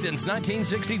Tex-Mex since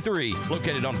 1963.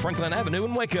 Located on Franklin Avenue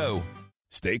in Waco.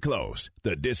 Stay close.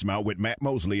 The Dismount with Matt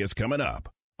Mosley is coming up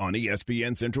on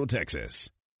ESPN Central Texas.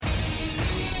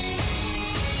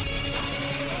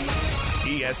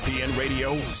 ESPN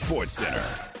Radio Sports Center.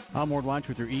 I'm Ward Weitz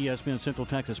with your ESPN Central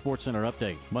Texas Sports Center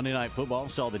update. Monday Night Football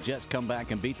saw the Jets come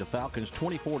back and beat the Falcons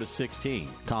 24-16.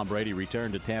 Tom Brady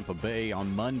returned to Tampa Bay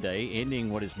on Monday,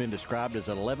 ending what has been described as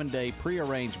an 11-day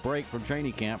prearranged break from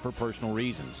training camp for personal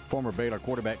reasons. Former Baylor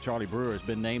quarterback Charlie Brewer has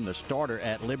been named the starter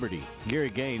at Liberty. Gary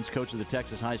Gaines, coach of the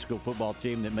Texas high school football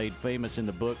team that made famous in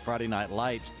the book Friday Night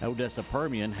Lights, Odessa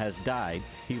Permian, has died.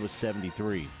 He was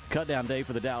 73. Cutdown day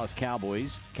for the Dallas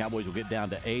Cowboys. Cowboys will get down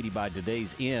to 80 by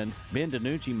today's end. Ben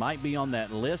DiNucci might be on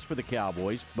that list for the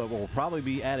Cowboys, but will probably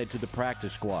be added to the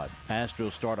practice squad.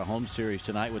 Astros start a home series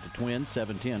tonight with the Twins,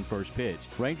 7:10 first pitch.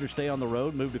 Rangers stay on the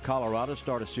road, move to Colorado,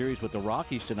 start a series with the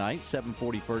Rockies tonight,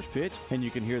 7:40 first pitch, and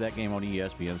you can hear that game on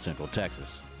ESPN Central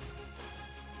Texas.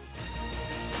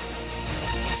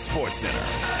 Sports Center,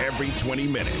 every 20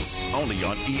 minutes, only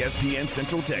on ESPN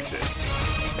Central Texas.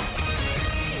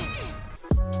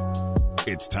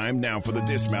 It's time now for the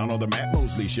Dismount on the Matt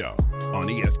Mosley Show on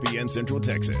ESPN Central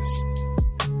Texas.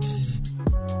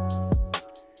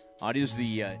 It is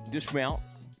the Dismount.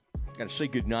 Got to say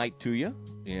goodnight to you.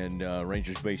 And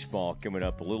Rangers baseball coming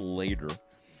up a little later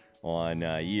on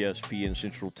ESPN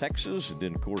Central Texas. And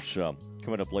then, of course,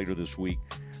 coming up later this week,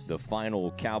 the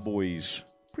final Cowboys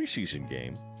preseason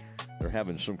game. They're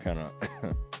having some kind of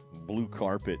blue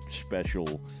carpet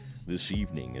special this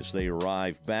evening as they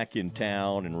arrive back in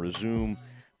town and resume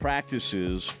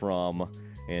practices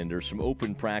and there's some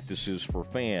open practices for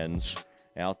fans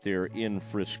out there in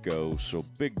Frisco. So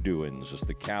big doings as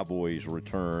the Cowboys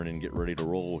return and get ready to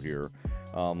roll here.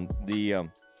 I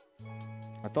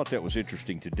thought that was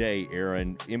interesting today,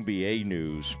 Aaron. NBA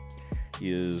news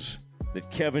is that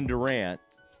Kevin Durant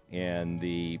and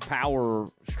the power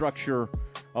structure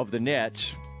of the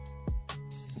Nets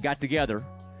got together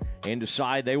and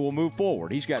decide they will move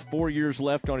forward. He's got 4 years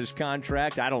left on his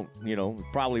contract.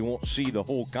 Probably won't see the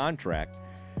whole contract.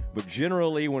 But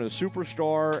generally, when a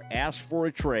superstar asks for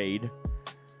a trade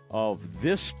of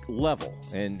this level,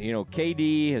 and,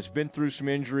 KD has been through some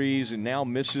injuries and now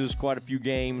misses quite a few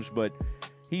games, but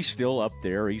he's still up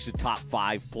there. He's a top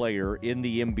 5 player in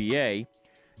the NBA.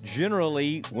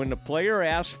 Generally, when the player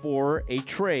asks for a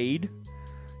trade,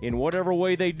 in whatever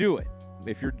way they do it,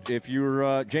 if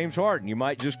you're James Harden, you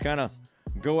might just kind of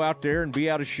go out there and be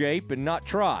out of shape and not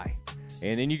try,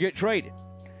 and then you get traded.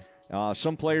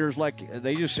 Some players,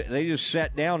 they just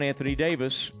sat down Anthony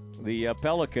Davis. The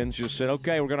Pelicans just said,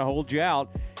 okay, we're going to hold you out,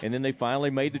 and then they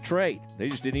finally made the trade. They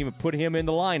just didn't even put him in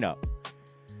the lineup.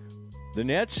 The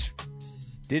Nets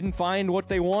didn't find what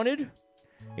they wanted,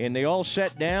 and they all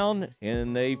sat down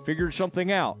and they figured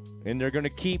something out, and they're going to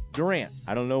keep Durant.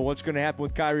 I don't know what's going to happen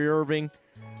with Kyrie Irving.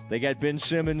 They got Ben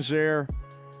Simmons there.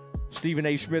 Stephen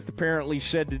A. Smith apparently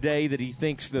said today that he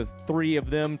thinks the three of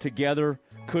them together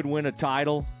could win a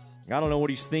title. I don't know what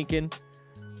he's thinking.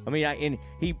 By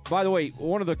the way,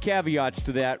 one of the caveats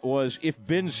to that was if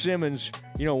Ben Simmons,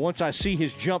 once I see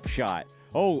his jump shot,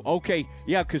 oh, okay,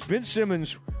 yeah, because Ben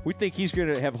Simmons, we think he's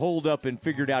going to have holed up and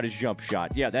figured out his jump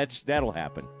shot. Yeah, that'll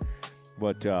happen.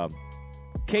 But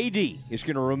KD is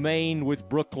going to remain with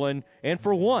Brooklyn, and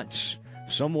for once,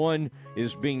 someone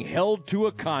is being held to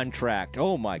a contract.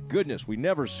 Oh, my goodness, we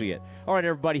never see it. All right,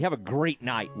 everybody, have a great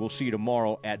night. We'll see you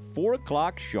tomorrow at 4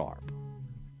 o'clock sharp.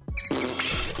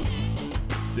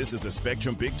 This is the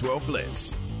Spectrum Big 12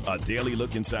 Blitz, a daily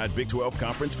look inside Big 12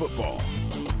 Conference football.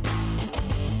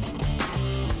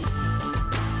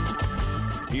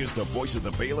 Here's the voice of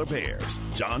the Baylor Bears,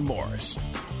 John Morris.